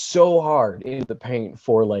goes so hard into the paint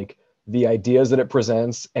for like the ideas that it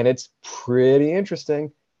presents, and it's pretty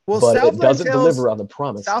interesting. Well, but Southland it doesn't deliver on the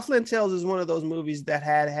promise. Southland Tales is one of those movies that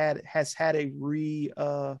has had a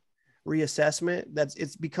reassessment.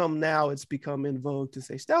 It's become in vogue to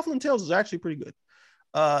say Southland Tales is actually pretty good.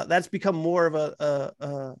 That's become more of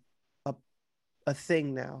a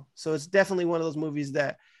thing now. So it's definitely one of those movies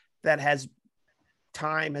that has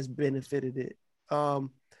benefited it.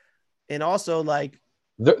 And also, like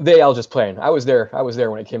they all just playing. I was there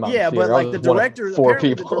when it came out. Yeah, but like the director, 4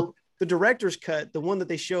 people. The director's cut, the one that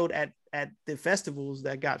they showed at the festivals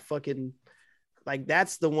that got fucking like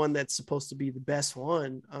that's the one that's supposed to be the best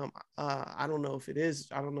one. I don't know if it is.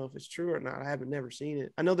 I don't know if it's true or not. I haven't never seen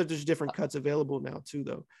it. I know that there's different cuts available now too,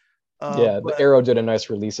 though. But Arrow did a nice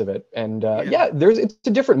release of it, and it's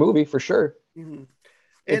a different movie for sure. Mm-hmm.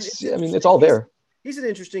 It's all there.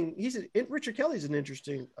 Richard Kelly's an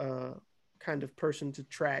interesting kind of person to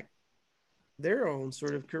track their own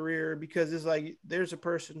sort of career, because it's like there's a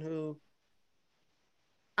person who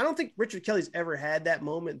I don't think Richard Kelly's ever had that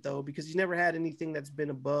moment though, because he's never had anything that's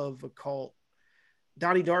been above a cult.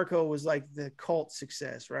 Donnie Darko was like the cult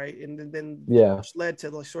success, right? And then which led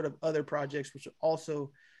to like sort of other projects which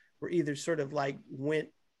also were either sort of like went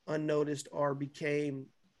unnoticed or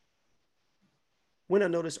went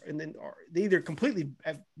unnoticed, and then they either completely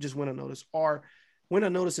just went unnoticed or went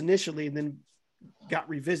unnoticed initially and then got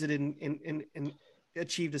revisited and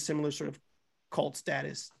achieved a similar sort of cult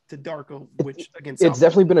status to Darko, which again, it's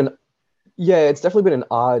definitely been an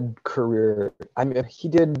odd career. I mean, he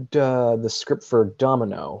did the script for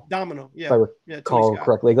Domino, if I recall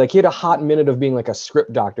correctly. Like he had a hot minute of being like a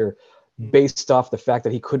script doctor based off the fact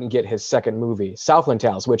that he couldn't get his second movie, Southland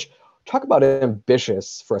Tales, which talk about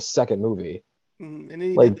ambitious for a second movie.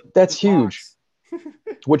 And like that's huge,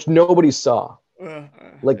 which nobody saw.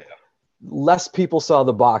 Less people saw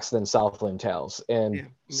The Box than Southland Tales, and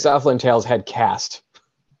Southland Tales had cast.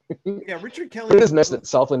 Richard Kelly. It is nice that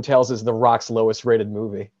Southland Tales is The Rock's lowest rated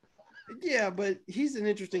movie. Yeah, but he's an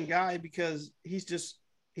interesting guy because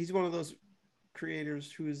he's one of those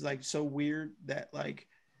creators who is like so weird that like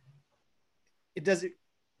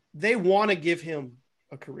they want to give him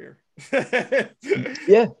a career.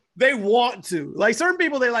 They want to, like certain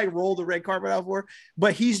people they like roll the red carpet out for,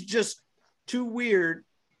 but he's just too weird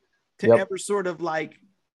to ever sort of like,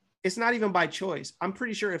 it's not even by choice. I'm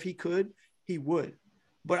pretty sure if he could, he would.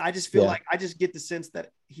 But I just feel like I just get the sense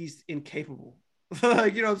that he's incapable. You know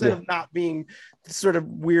what I'm saying? Of not being the sort of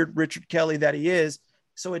weird Richard Kelly that he is.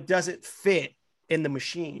 So it doesn't fit in the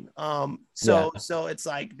machine. So it's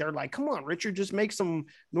like, they're like, come on, Richard, just make some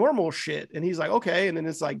normal shit. And he's like, okay. And then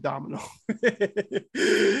it's like Domino,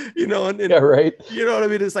 you know, and right. You know what I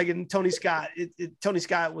mean? It's like in Tony Scott, Tony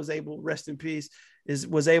Scott was able, rest in peace,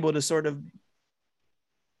 was able to sort of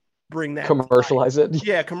bring that, commercialize it.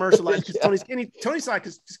 Yeah, commercialize. Tony Scott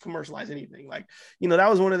could just commercialize anything. Like, you know, that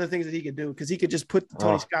was one of the things that he could do, because he could just put the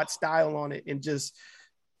Tony Scott style on it and just,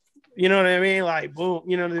 you know what I mean? Like, boom,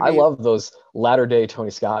 you know what I mean? I love those latter day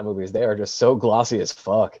Tony Scott movies. They are just so glossy as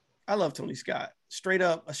fuck. I love Tony Scott. A straight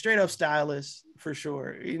up stylist for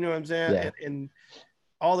sure. You know what I'm saying? Yeah. And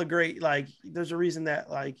all the great, like, there's a reason that,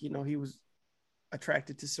 like, you know, he was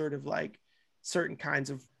attracted to sort of like certain kinds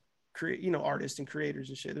of artists and creators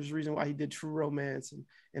and shit. There's a reason why he did True Romance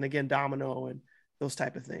and again Domino and those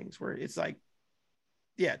type of things, where it's like,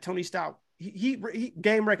 yeah, Tony Scott, he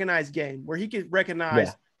game recognized game, where he could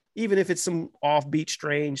recognize even if it's some offbeat,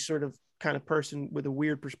 strange sort of kind of person with a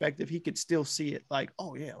weird perspective, he could still see it like,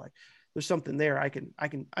 oh yeah, like there's something there. I can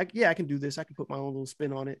do this. I can put my own little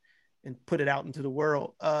spin on it and put it out into the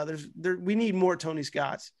world. We need more Tony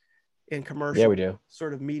Scotts in commercial, we do,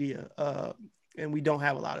 sort of media. And we don't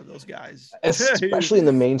have a lot of those guys, especially in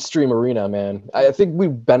the mainstream arena, man. I think we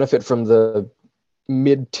benefit from the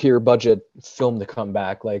mid-tier budget film to come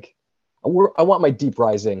back. Like, I want my Deep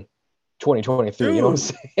Rising 2023. Dude, you know what I'm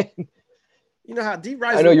saying? You know how Deep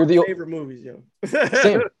Rising is one of my favorite movies, yo.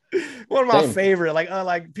 Same. One of my favorite.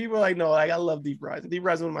 Like people are like, no, like I love Deep Rising. Deep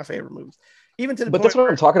Rising is one of my favorite movies. Even to the point, that's what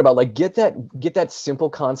I'm talking about. Like, get that simple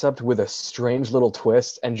concept with a strange little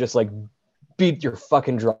twist and just like beat your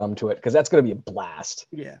fucking drum to it, because that's going to be a blast.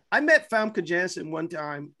 Yeah. I met Famke Janssen one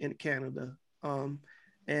time in Canada.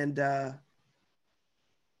 And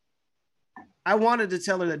I wanted to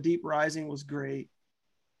tell her that Deep Rising was great,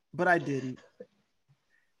 but I didn't,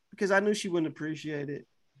 because I knew she wouldn't appreciate it.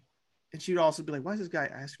 And she'd also be like, why is this guy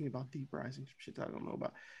asking me about Deep Rising? Some shit that I don't know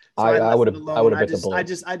about. So I would have bit the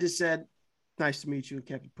bullet. I just said, nice to meet you, and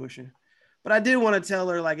kept it pushing. But I did want to tell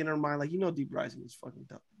her, like, in her mind, like, you know, Deep Rising is fucking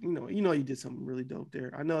dope. You know, you did something really dope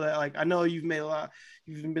there. I know that, like, I know you've made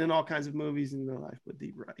you've been in all kinds of movies in your life, but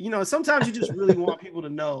Deep Rising, you know, sometimes you just really want people to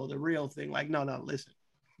know the real thing. Like, no, listen,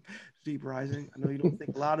 Deep Rising. I know you don't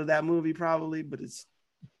think a lot of that movie probably, but it's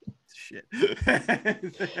shit.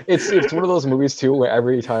 it's one of those movies too, where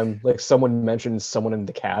every time like someone mentions someone in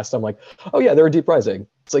the cast, I'm like, oh yeah, they're Deep Rising.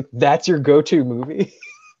 It's like, that's your go-to movie.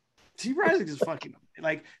 Deep Rising is fucking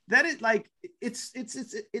like that. Is like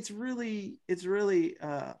it's really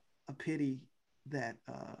a pity that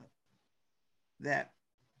that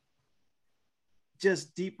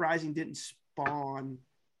just Deep Rising didn't spawn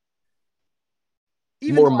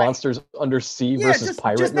even more monsters under sea versus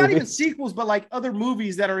pirate movies. Not even sequels, but like other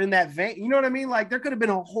movies that are in that vein. You know what I mean? Like there could have been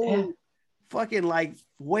a whole fucking like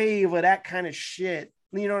wave of that kind of shit.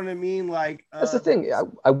 You know what I mean? Like that's the thing.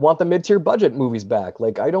 I want the mid-tier budget movies back.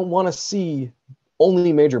 Like, I don't want to see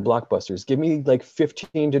only major blockbusters. Give me like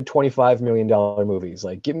 $15 to $25 million movies.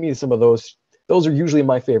 Like, give me some of those. Those are usually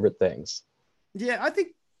my favorite things. Yeah, I think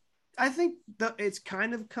it's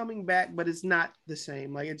kind of coming back, but it's not the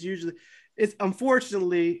same. Like it's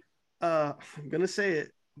unfortunately, I'm gonna say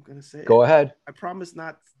it. Go ahead. I promise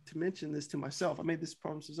not to mention this to myself. I made this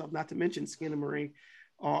promise to myself not to mention Skin and Marine.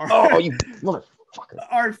 Oh, you motherfucker.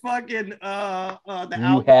 Are fucking the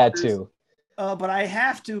you had to. But I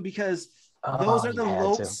have to, because those are the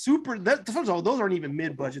low super. First of all, those aren't even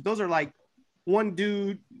mid-budget. Those are like one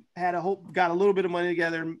dude got a little bit of money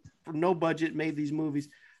together for no budget, made these movies.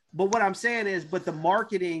 But what I'm saying is, but the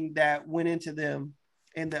marketing that went into them,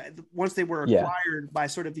 and once they were acquired by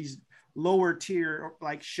sort of these lower tier,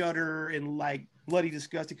 like Shudder and like Bloody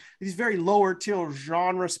Disgusting, these very lower tier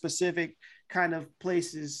genre specific kind of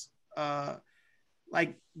places,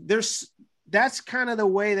 like that's kind of the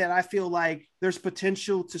way that I feel like there's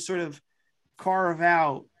potential to sort of carve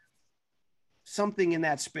out something in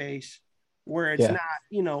that space where it's not,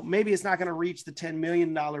 you know, maybe it's not going to reach the $10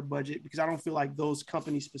 million budget, because I don't feel like those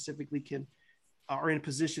companies specifically are in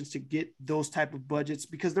positions to get those type of budgets,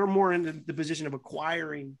 because they're more in the position of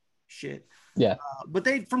acquiring shit. Yeah. But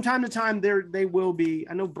they, from time to time, they will be.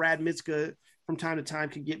 I know Brad Mitzka from time to time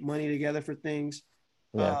can get money together for things.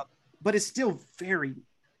 Yeah. But it's still very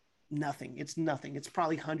nothing. It's nothing. It's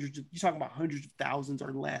probably you're talking about hundreds of thousands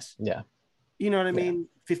or less. Yeah. You know what I mean?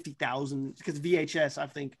 50,000, because VHS,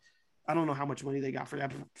 I don't know how much money they got for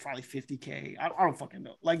that, probably 50K. I don't fucking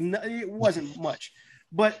know. Like, it wasn't much,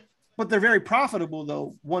 but but they're very profitable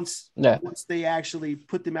though. Once they actually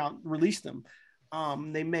put them out, release them,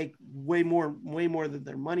 they make way more than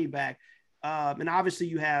their money back. And obviously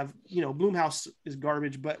you have, Blumhouse is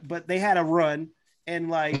garbage, but they had a run, and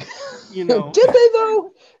like, did they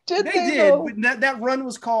though? They did, but that run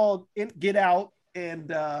was called Get Out and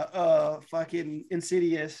fucking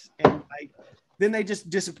Insidious, and like then they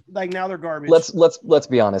just like now they're garbage. Let's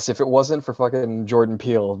be honest. If it wasn't for fucking Jordan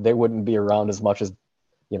Peele, they wouldn't be around as much as,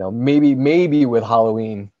 maybe with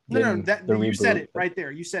Halloween. No, you said it right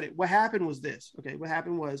there. You said it. What happened was this. Okay, what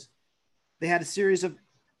happened was they had a series of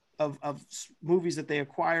movies that they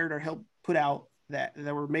acquired or helped put out that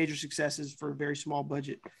were major successes for a very small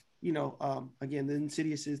budget. Again, the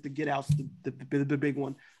Insidious is the Get Out's the big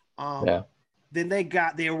one. Then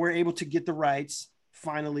they were able to get the rights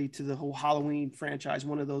finally to the whole Halloween franchise,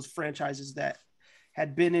 one of those franchises that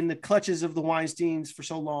had been in the clutches of the Weinsteins for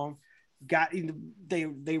so long.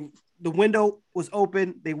 The window was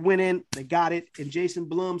open. They went in, they got it, and Jason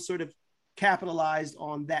Blum sort of capitalized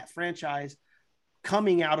on that franchise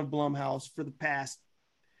coming out of Blumhouse for the past.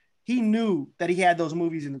 He knew that he had those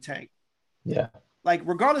movies in the tank. Yeah. Like,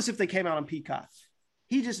 regardless if they came out on Peacock,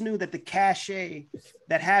 he just knew that the cachet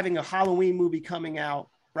that having a Halloween movie coming out,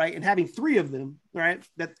 right, and having 3 of them, right,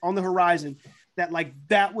 that on the horizon,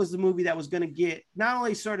 that was the movie that was going to get not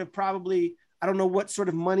only sort of probably, I don't know what sort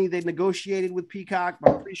of money they negotiated with Peacock,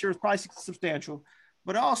 but I'm pretty sure it's probably substantial,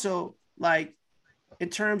 but also like in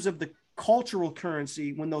terms of the cultural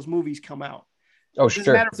currency when those movies come out. Oh, it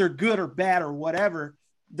doesn't matter if they're good or bad or whatever.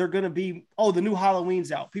 They're going to be, the new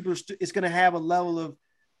Halloween's out. People it's going to have a level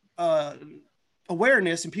of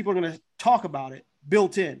awareness, and people are going to talk about it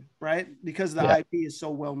built in, right? Because the IP is so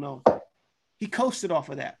well known. He coasted off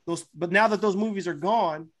of that. But now that those movies are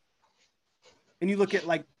gone, and you look at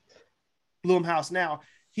like Blumhouse now,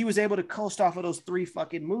 he was able to coast off of those 3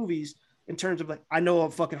 fucking movies in terms of like, I know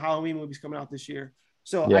a fucking Halloween movie's coming out this year.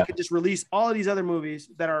 So I could just release all of these other movies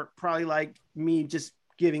that are probably like me just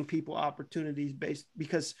giving people opportunities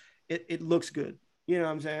because it looks good. You know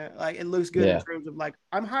what I'm saying? Like, it looks good in terms of like,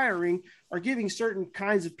 I'm hiring or giving certain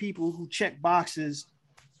kinds of people who check boxes,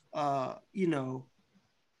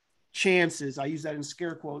 chances. I use that in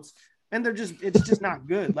scare quotes. And it's just not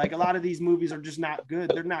good. Like, a lot of these movies are just not good.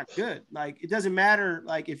 They're not good. Like, it doesn't matter.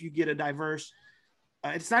 Like, if you get a diverse,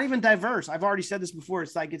 it's not even diverse. I've already said this before.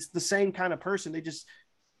 It's like, it's the same kind of person. They just,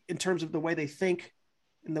 in terms of the way they think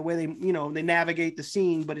and the way they navigate the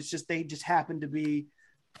scene, but it's just, they just happen to be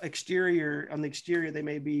on the exterior. They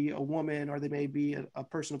may be a woman, or they may be a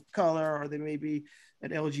person of color, or they may be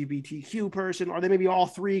an LGBTQ person, or they may be all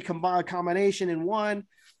 3 combination in one.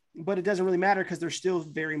 But it doesn't really matter because they're still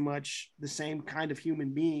very much the same kind of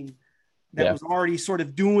human being that was already sort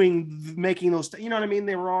of making those, you know what I mean?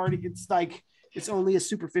 They were already, it's like, it's only a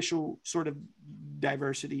superficial sort of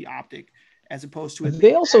diversity optic, as opposed to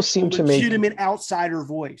they also seem to make legitimate outsider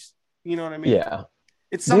voice. You know what I mean? Yeah.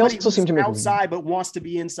 It's somebody who's outside but wants to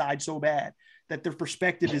be inside so bad that their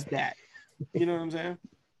perspective is that. You know what I'm saying?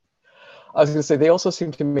 I was going to say, they also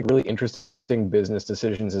seem to make really interesting business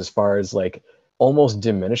decisions as far as like almost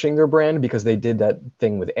diminishing their brand, because they did that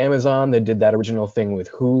thing with Amazon. They did that original thing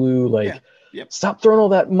with Hulu. Like, stop throwing all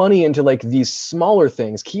that money into like these smaller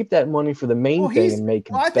things. Keep that money for the main thing and make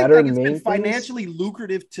better I think, like, it's main been financially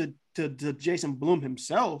lucrative to Jason Blum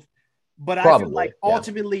himself. But Probably, I feel like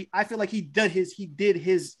ultimately, I feel like he did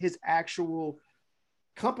his actual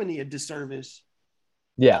company a disservice.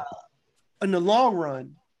 Yeah. In the long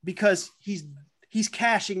run, because he's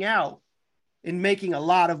cashing out and making a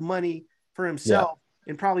lot of money for himself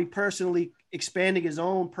and probably personally expanding his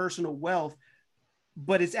own personal wealth,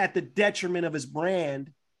 but it's at the detriment of his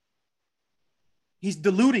brand. He's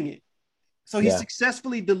diluting it. So he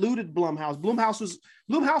successfully diluted Blumhouse. Blumhouse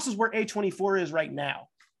is where A24 is right now.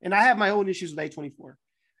 And I have my own issues with A24.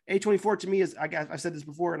 A24 to me is, I've said this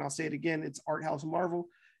before and I'll say it again, it's art house Marvel.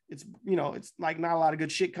 It's, it's like not a lot of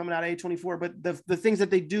good shit coming out of A24, but the things that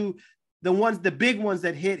they do, the big ones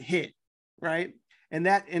that hit, right? And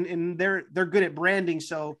they're good at branding.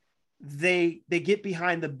 So they get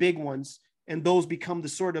behind the big ones, and those become the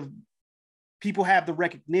sort of, people have the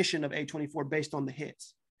recognition of A24 based on the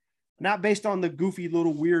hits, not based on the goofy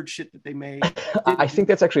little weird shit that they made. I think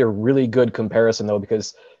that's actually a really good comparison though,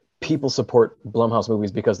 because people support Blumhouse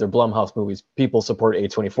movies because they're Blumhouse movies. People support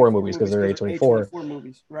A24 movies because they're A24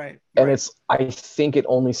 movies. Right. And I think it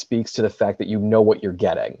only speaks to the fact that you know what you're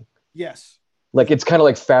getting. Yes. Like, it's kind of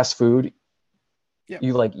like fast food. Yeah.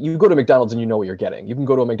 You go to McDonald's and you know what you're getting. You can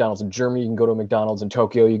go to a McDonald's in Germany, you can go to a McDonald's in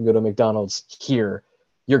Tokyo, you can go to a McDonald's here.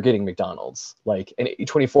 You're getting McDonald's. Like, an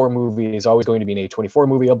A24 movie is always going to be an A24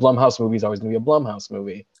 movie. A Blumhouse movie is always going to be a Blumhouse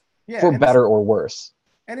movie. Yeah, for better or worse.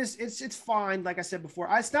 And it's fine. Like I said before,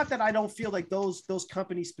 it's not that I don't feel like those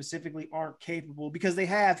companies specifically aren't capable, because they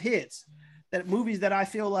have hits, that movies that I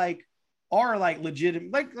feel like are like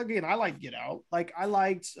legitimate. Like, again, I like Get Out. Like, I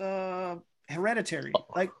liked Hereditary.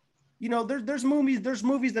 Like, you know, there's movies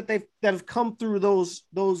that have come through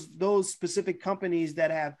those specific companies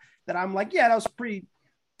that I'm like, yeah,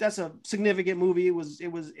 that's a significant movie. It was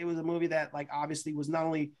a movie that, like, obviously was not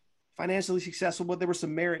only financially successful, but there was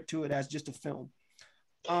some merit to it as just a film.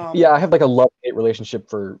 Yeah, I have like a love-hate relationship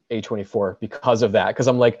for A24 because of that. Because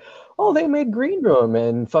I'm like, oh, they made Green Room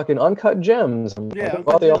and fucking Uncut Gems. I'm Yeah, like,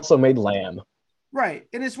 oh, they also made Lamb. Right.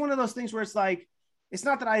 And it's one of those things where it's like, it's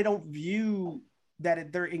not that I don't view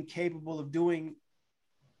that they're incapable of doing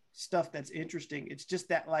stuff that's interesting. It's just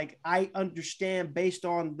that, like, I understand, based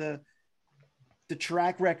on the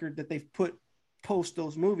track record that they've put post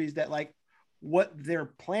those movies, that, like, what their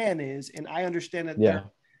plan is. And I understand that their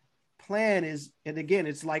plan is, and again,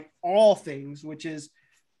 it's like all things, which is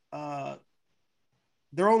they're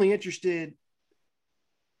only interested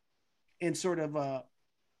in sort of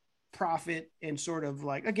profit, and sort of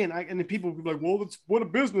like, again, and then people will be like, well, that's what a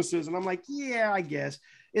business is. And I'm like, yeah, I guess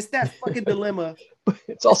it's that fucking dilemma.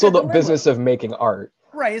 It's also the business of making art.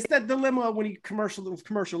 Right. It's that dilemma when you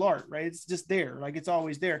commercial art, right? It's just there. Like, it's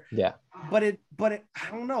always there. Yeah. But it, I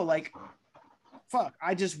don't know, like, fuck,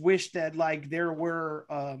 I just wish that, like, there were,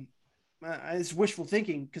 it's wishful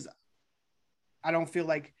thinking, because I don't feel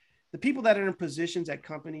like the people that are in positions at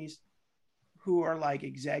companies who are like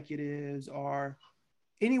executives, or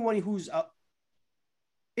anyone who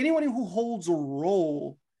holds a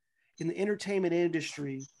role in the entertainment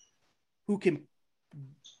industry, who can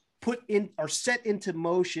put in or set into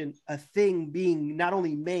motion a thing being not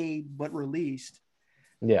only made but released,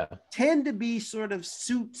 tend to be sort of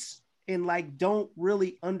suits, and, like, don't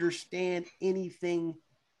really understand anything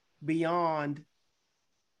beyond,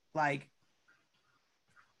 like,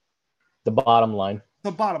 the bottom line.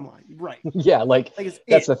 Right? Yeah, like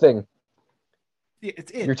that's the thing.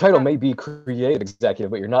 It's it. Your title may be creative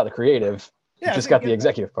executive, but you're not the creative. Yeah, you just got the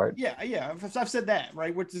executive part. Yeah. I've said that,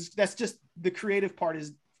 right? That's just the creative part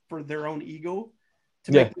is for their own ego,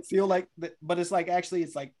 to make them feel like that. But it's like, actually,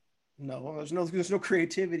 it's like, no, there's no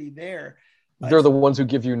creativity there. They're the ones who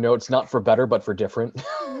give you notes, not for better, but for different.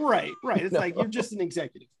 Right. It's like, you're just an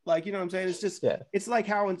executive. Like, you know what I'm saying? It's just, it's like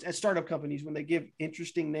how at startup companies, when they give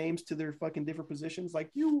interesting names to their fucking different positions,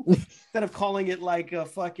 like, you, instead of calling it like a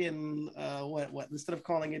fucking, instead of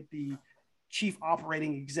calling it the chief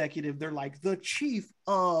operating executive, they're like the chief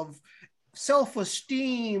of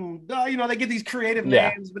self-esteem. You know, they get these creative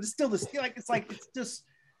names, but it's still it's just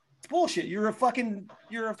bullshit. You're a fucking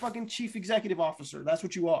chief executive officer. That's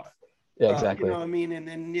what you are. Yeah, exactly. You know what I mean?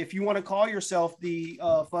 And if you want to call yourself the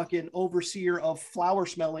fucking overseer of flower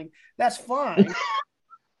smelling, that's fine.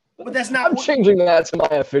 But that's not. I'm changing that to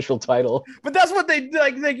my official title. But that's what they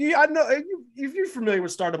like. I know if you're familiar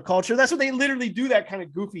with startup culture, that's what they literally do. That kind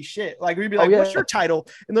of goofy shit. Like, we'd be like, "What's your title?"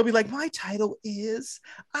 And they'll be like, "My title is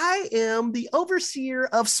I am the overseer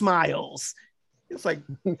of smiles." It's like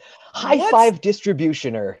high five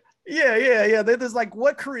distributioner. Yeah. There's like,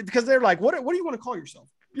 what career? Because they're like, what do you want to call yourself?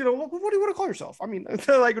 You know, what do you want to call yourself? I mean,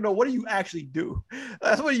 they're like, no, what do you actually do?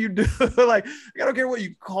 That's what you do. Like, I don't care what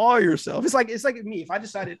you call yourself. It's like me. If I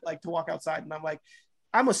decided, like, to walk outside and I'm like,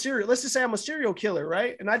 let's just say I'm a serial killer,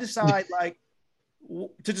 right? And I decide, like,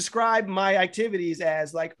 to describe my activities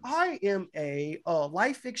as, like, I am a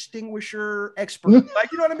life extinguisher expert.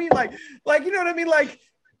 Like, you know what I mean? Like, you know what I mean? Like,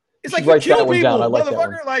 it's like, you kill people,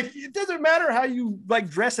 motherfucker. Like, it doesn't matter how you, like,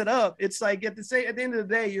 dress it up. It's like, at the end of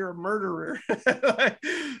the day, you're a murderer.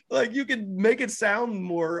 like, you can make it sound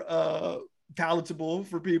more palatable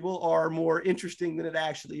for people, or more interesting than it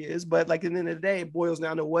actually is. But, like, at the end of the day, it boils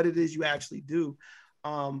down to what it is you actually do.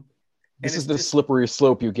 This is the slippery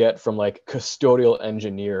slope you get from, like, custodial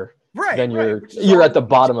engineer. Right. Then you're at the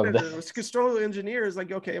bottom of that. Custodial engineer is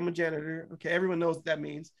like, okay, I'm a janitor. Okay, everyone knows what that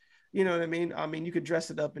means. You know what I mean? I mean, you could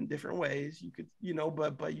dress it up in different ways. You could, you know,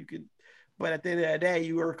 but at the end of the day,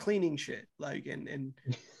 you are cleaning shit, like, and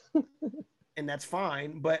that's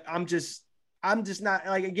fine. But I'm just not,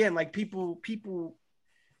 like, again, like, people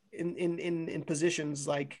in positions,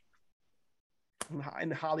 like,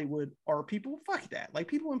 in Hollywood, are people, fuck that. Like,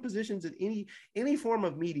 people in positions in any form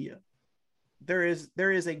of media, there is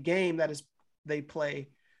a game that they play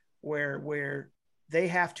where they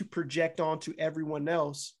have to project onto everyone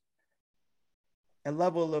else a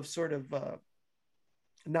level of sort of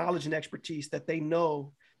knowledge and expertise that they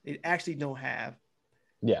know they actually don't have.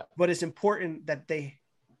 Yeah. But it's important that they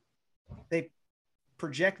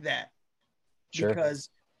project that, because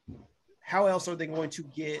how else are they going to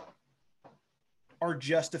get or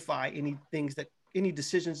justify any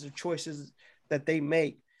decisions or choices that they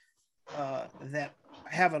make that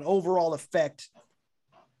have an overall effect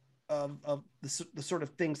of the sort of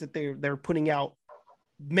things that they're putting out,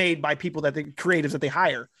 made by people that the creatives that they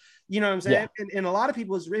hire. You know what I'm saying? Yeah. And a lot of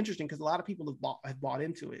people, is interesting because a lot of people have bought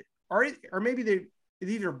into it, or maybe they've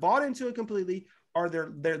either bought into it completely, or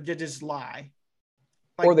they just lie,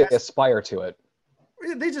 like, or they aspire to it.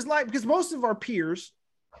 They just lie, because most of our peers,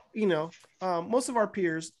 you know,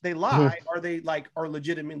 they lie, or they like are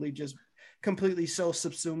legitimately just completely so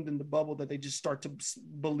subsumed in the bubble that they just start to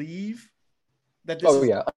believe that this is,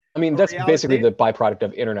 yeah. I mean, that's basically the byproduct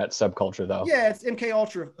of internet subculture, though. Yeah, it's MK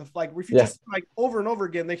Ultra. Of like, if you just like over and over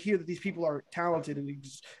again, they hear that these people are talented and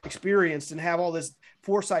experienced and have all this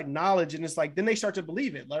foresight knowledge, and it's like, then they start to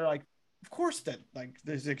believe it. They're like, of course that like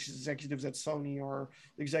the executives at Sony or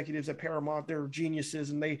the executives at Paramount, they're geniuses,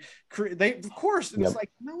 and they of course. And it's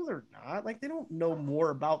like, no, they're not. Like, they don't know more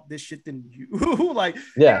about this shit than you. Like,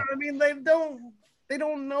 you know what I mean? They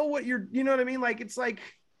don't know what you're. You know what I mean? Like, it's like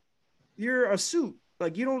you're a suit.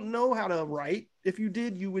 Like, you don't know how to write. If you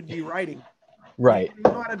did, you would be writing. Right. You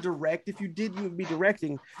don't know how to direct. If you did, you would be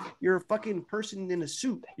directing. You're a fucking person in a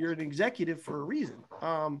suit. You're an executive for a reason.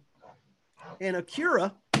 And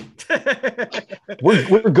Akira.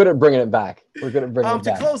 we're good at bringing it back. We're good at bringing it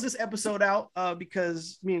back. To close this episode out,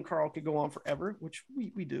 because me and Carl could go on forever, which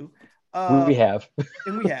we do. We have.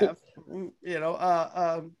 And we have. You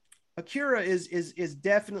know, Akira is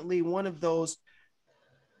definitely one of those.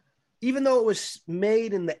 Even though it was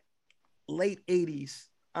made in the late 80s,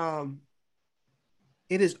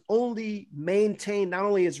 it has only maintained not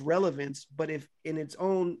only its relevance, but if in its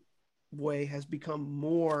own way has become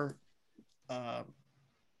more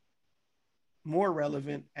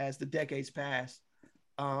relevant as the decades pass.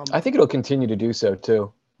 I think it'll continue to do so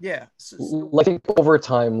too. Yeah. I think over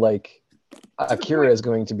time, like, Akira is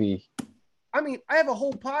going to be. I mean, I have a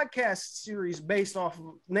whole podcast series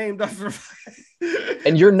named after.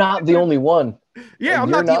 And you're not the only one. Yeah,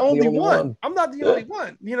 I'm not the only one. I'm not the only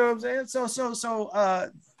one. You know what I'm saying?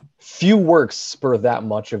 So. Few works spur that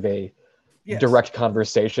much of a direct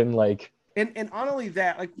conversation, like. And not only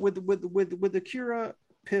that, like with AKIRA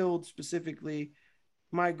Pilled specifically,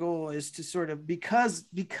 my goal is to sort of, because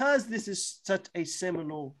this is such a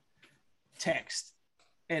seminal text,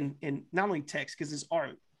 and not only text, because it's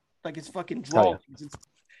art. Like, it's fucking drawings. Oh, yeah.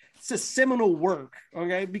 It's a seminal work,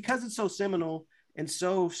 okay? Because it's so seminal and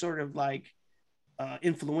so sort of like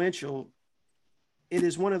influential, it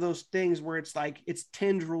is one of those things where it's like its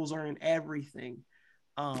tendrils are in everything.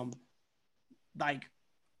 Like,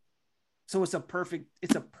 so it's a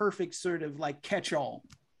perfect sort of like catch-all,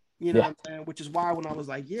 you know what I'm saying? Which is why when I was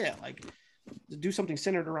like, like, to do something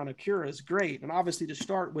centered around Akira is great. And obviously to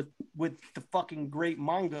start with the fucking great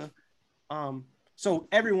manga. So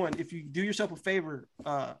everyone, if you do yourself a favor,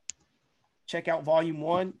 check out volume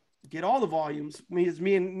 1, get all the volumes. I mean, it's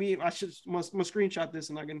me, I must screenshot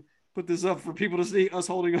this and I can put this up for people to see us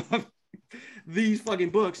holding up these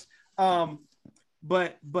fucking books.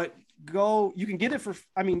 But go, you can get it for,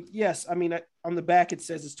 I mean, yes. I mean, on the back, it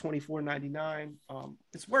says it's $24.99.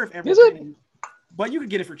 It's worth every penny, but you could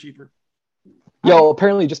get it for cheaper. Yo,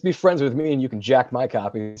 apparently just be friends with me and you can jack my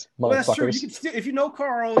copies, motherfuckers. Well, that's true. You can still, if you know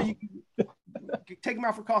Carl, you can take him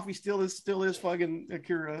out for coffee. Still is fucking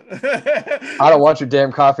Akira. I don't want your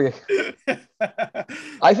damn coffee.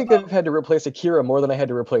 I think I've had to replace Akira more than I had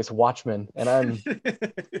to replace Watchmen, and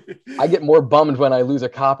I get more bummed when I lose a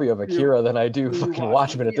copy of Akira than I do fucking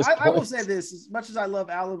Watchmen at this point. I will say this: as much as I love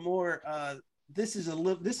Alan Moore, this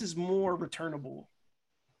is more returnable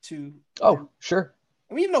to. Oh, sure.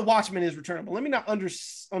 I mean, even though Watchmen is returnable, let me not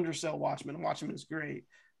undersell Watchmen. Watchmen is great.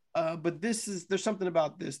 But there's something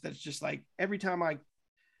about this that's just like, every time I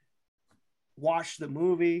watch the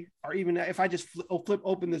movie, or even if I just flip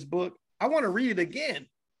open this book, I want to read it again.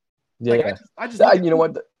 Yeah, like, I just you know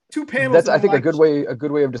what? 2 panels. That's, I think, a good way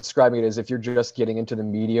of describing it is if you're just getting into the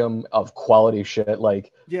medium of quality shit.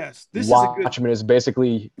 Like, yes, Watchmen is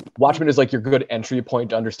like your good entry point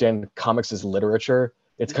to understand comics as literature.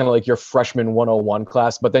 It's kind of like your freshman 101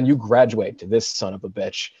 class, but then you graduate to this son of a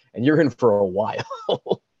bitch, and you're in for a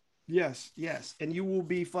while. Yes. And you will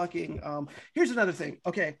be fucking, here's another thing.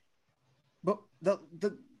 Okay. But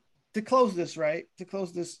to close this, right? To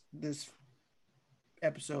close this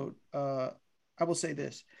episode, I will say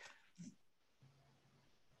this.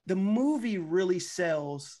 The movie really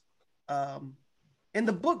sells, and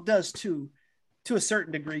the book does too, to a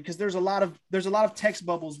certain degree, because there's a lot of text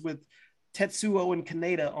bubbles with Tetsuo and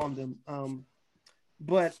Kaneda on them.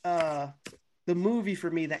 But the movie, for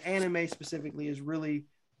me, the anime specifically, is really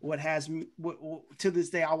what has me, to this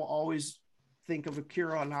day, I will always think of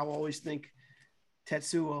Akira, and I will always think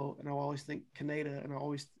Tetsuo, and I always think Kaneda, and I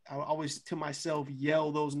always to myself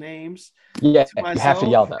yell those names. Yeah, to myself. You have to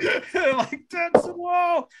yell them. Like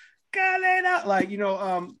Tetsuo, Kaneda, like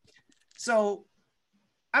So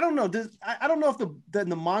I don't know. I don't know if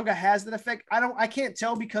the manga has that effect. I can't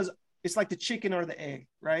tell because it's like the chicken or the egg,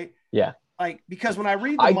 right? Yeah. Like because when I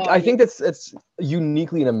read the manga, I think it's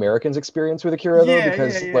uniquely an American's experience with Akira though,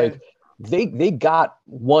 because like they got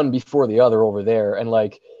one before the other over there, and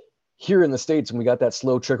like here in the States, when we got that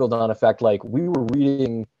slow trickle down effect, like we were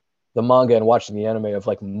reading the manga and watching the anime of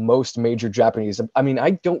like most major Japanese. I mean,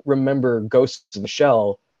 I don't remember Ghost in the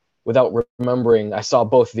Shell without remembering I saw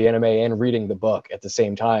both the anime and reading the book at the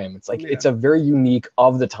same time. It's like it's a very unique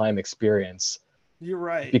of the time experience. You're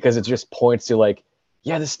right. Because it just points to like,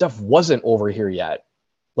 yeah, this stuff wasn't over here yet.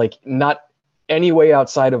 Like not any way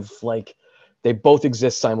outside of like they both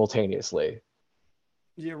exist simultaneously.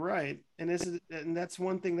 You're right. And that's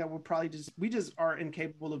one thing that we just are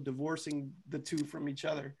incapable of divorcing the two from each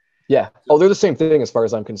other. Yeah. Oh, they're the same thing as far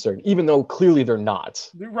as I'm concerned, even though clearly they're not.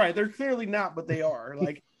 They're right. They're clearly not, but they are.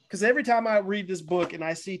 Like, because every time I read this book and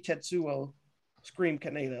I see Tetsuo scream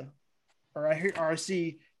Kaneda, or I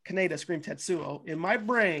see Kaneda scream Tetsuo, in my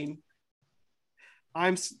brain,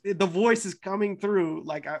 the voice is coming through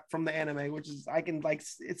like from the anime, which is I can like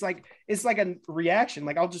it's like a reaction.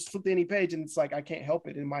 Like I'll just flip to any page and it's like I can't help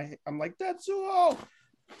it. I'm like Tetsuo,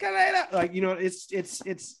 Kaneda. Like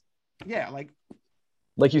it's yeah,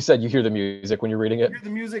 like you said, you hear the music when you're reading it. I hear the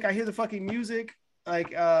music. I hear the fucking music.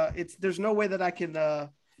 Like there's no way that I can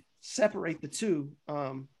separate the two.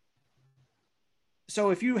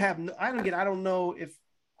 So if you have, I don't know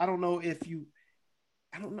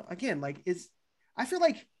again, like I feel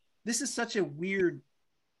like this is such a weird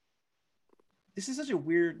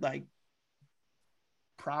like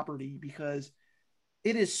property because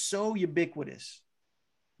it is so ubiquitous,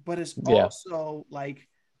 but it's also like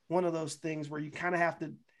one of those things where you kind of have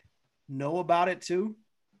to know about it too.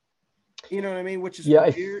 You know what I mean? Which is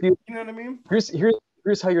weird. You know what I mean?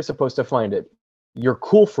 Here's how you're supposed to find it. Your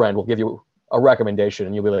cool friend will give you a recommendation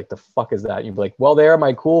and you'll be like, the fuck is that? And you'll be like, well, they're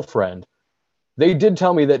my cool friend. They did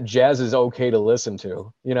tell me that jazz is okay to listen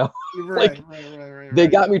to, Right, like, right. They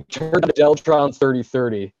got me turned to Deltron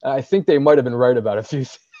 3030. I think they might have been right about a few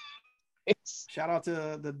things. Shout out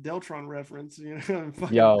to the Deltron reference.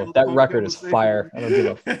 Yo, that record is fire. I don't give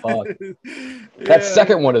a fuck. That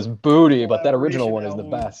second one is booty, but that original one is the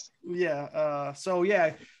best. Yeah.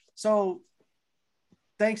 So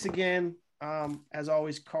thanks again. As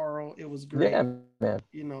always, Karl, it was great. Yeah, man.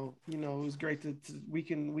 It was great to we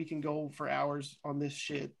can go for hours on this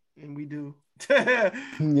shit, and we do. Yeah,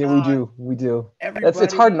 we do.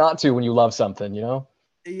 It's hard not to when you love something,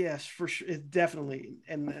 Yes, for sure. It's definitely.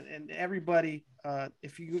 And everybody,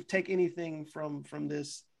 if you take anything from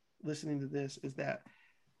this, listening to this, is that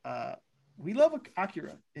we love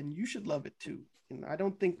Akira, and you should love it too. And I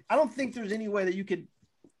don't think there's any way that you could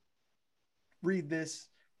read this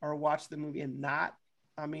or watch the movie and not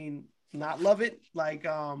love it. Like,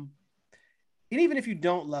 and even if you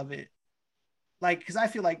don't love it, like, because I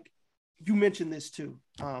feel like you mentioned this too.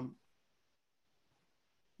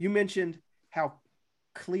 You mentioned how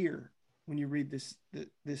clear when you read this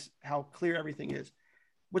how clear everything is.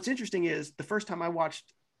 What's interesting is the first time I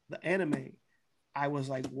watched the anime, I was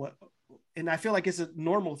like, what? And I feel like it's a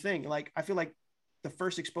normal thing. Like, I feel like the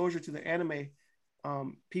first exposure to the anime,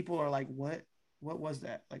 people are like, what was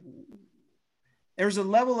that? Like, there's a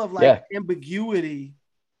level of like ambiguity.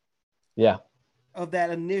 Yeah. Of that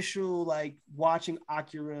initial, like, watching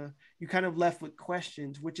Akira, you kind of left with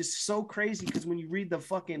questions, which is so crazy because when you read the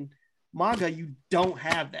fucking manga, you don't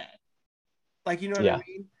have that. Like, you know what I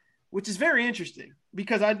mean? Which is very interesting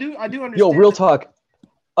because I do understand. Yo, real talk.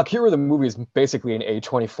 Akira the movie is basically an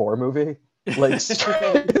A24 movie. Like,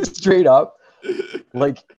 straight up.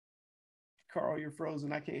 Like, Karl, you're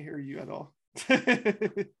frozen. I can't hear you at all.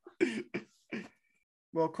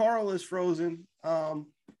 Well, Karl is frozen.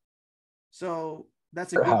 So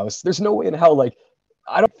that's a good house. There's no way in hell, like,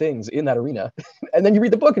 I don't things in that arena. And then you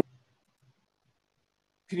read the book.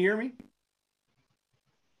 Can you hear me?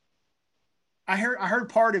 I heard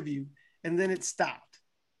part of you, and then it stopped,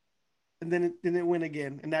 and then it went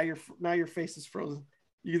again, and now your face is frozen.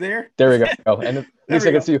 You there? There we go. And at least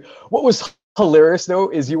I can see you. What was hilarious though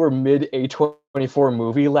is you were mid A24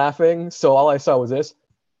 movie laughing, so all I saw was this.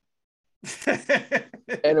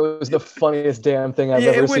 And it was the funniest damn thing I've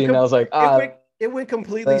ever seen. I was like, it went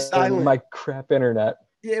completely silent. My crap internet.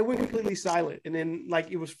 Yeah, it went completely silent, and then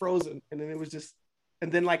like it was frozen, and then it was just, and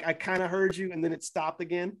then like I kind of heard you, and then it stopped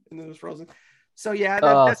again, and then it was frozen. So yeah,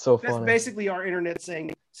 that's basically our internet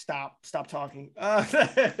saying stop talking. But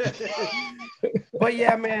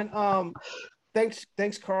yeah, man. Thanks,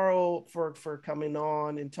 Karl, for coming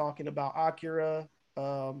on and talking about Akira.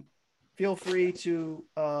 Feel free to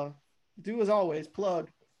do as always. Plug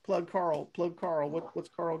Karl. What's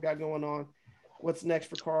Karl got going on? What's next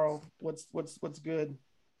for Karl? What's good?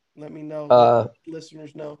 Let me know. Let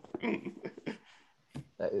listeners know.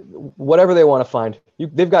 Whatever they want to find.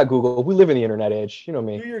 They've got Google. We live in the internet age. You know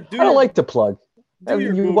me. I don't like to plug.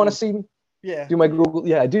 You want to see? Yeah. Do my Google?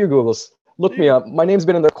 Yeah, do your Googles. Look me up. My name's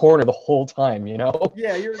been in the corner the whole time, you know?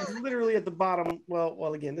 Yeah, you're literally at the bottom.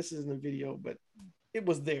 Well, again, this isn't a video, but it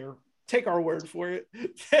was there. Take our word for it.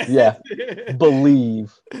 Yeah.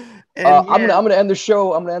 Believe. I'm gonna end the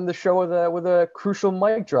show. I'm gonna end the show with a crucial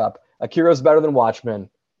mic drop. Akira's better than Watchmen.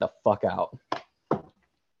 The fuck out.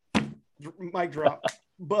 Mic drop.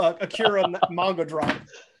 But Akira manga drop.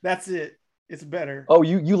 That's it. It's better. Oh,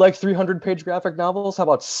 you like 300-page graphic novels? How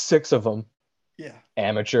about 6 of them? Yeah.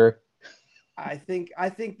 Amateur. I think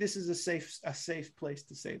this is a safe place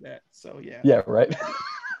to say that. So yeah. Yeah, right.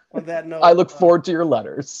 On that note, I look forward to your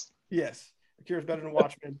letters. Yes. Akira's better than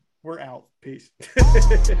Watchmen. We're out. Peace.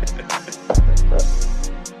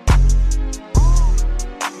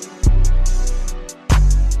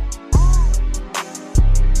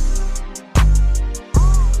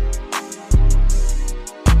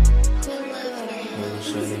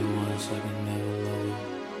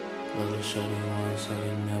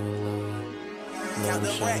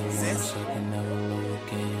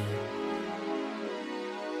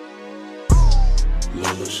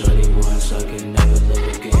 Love a shorty once, I can never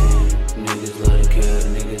love again. Niggas love to care,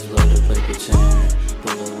 niggas love to play pretend.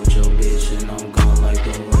 Pull up with your bitch and I'm gone like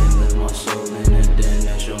the wind. Left my soul in the den,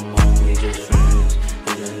 that's your mom, we just friends.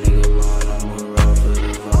 Hit a nigga line, I'ma ride for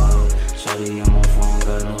the vibe. Shawty on my phone,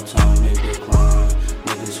 got no time, make the climb.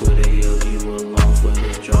 Niggas swear they held you alone for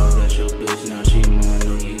the drive. That's your bitch, now she mine,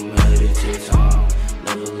 know you mad, it take time.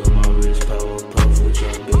 Level up my wrist, power puff with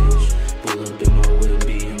your bitch. Pull up in my whip,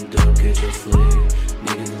 BM duck, catch a flick.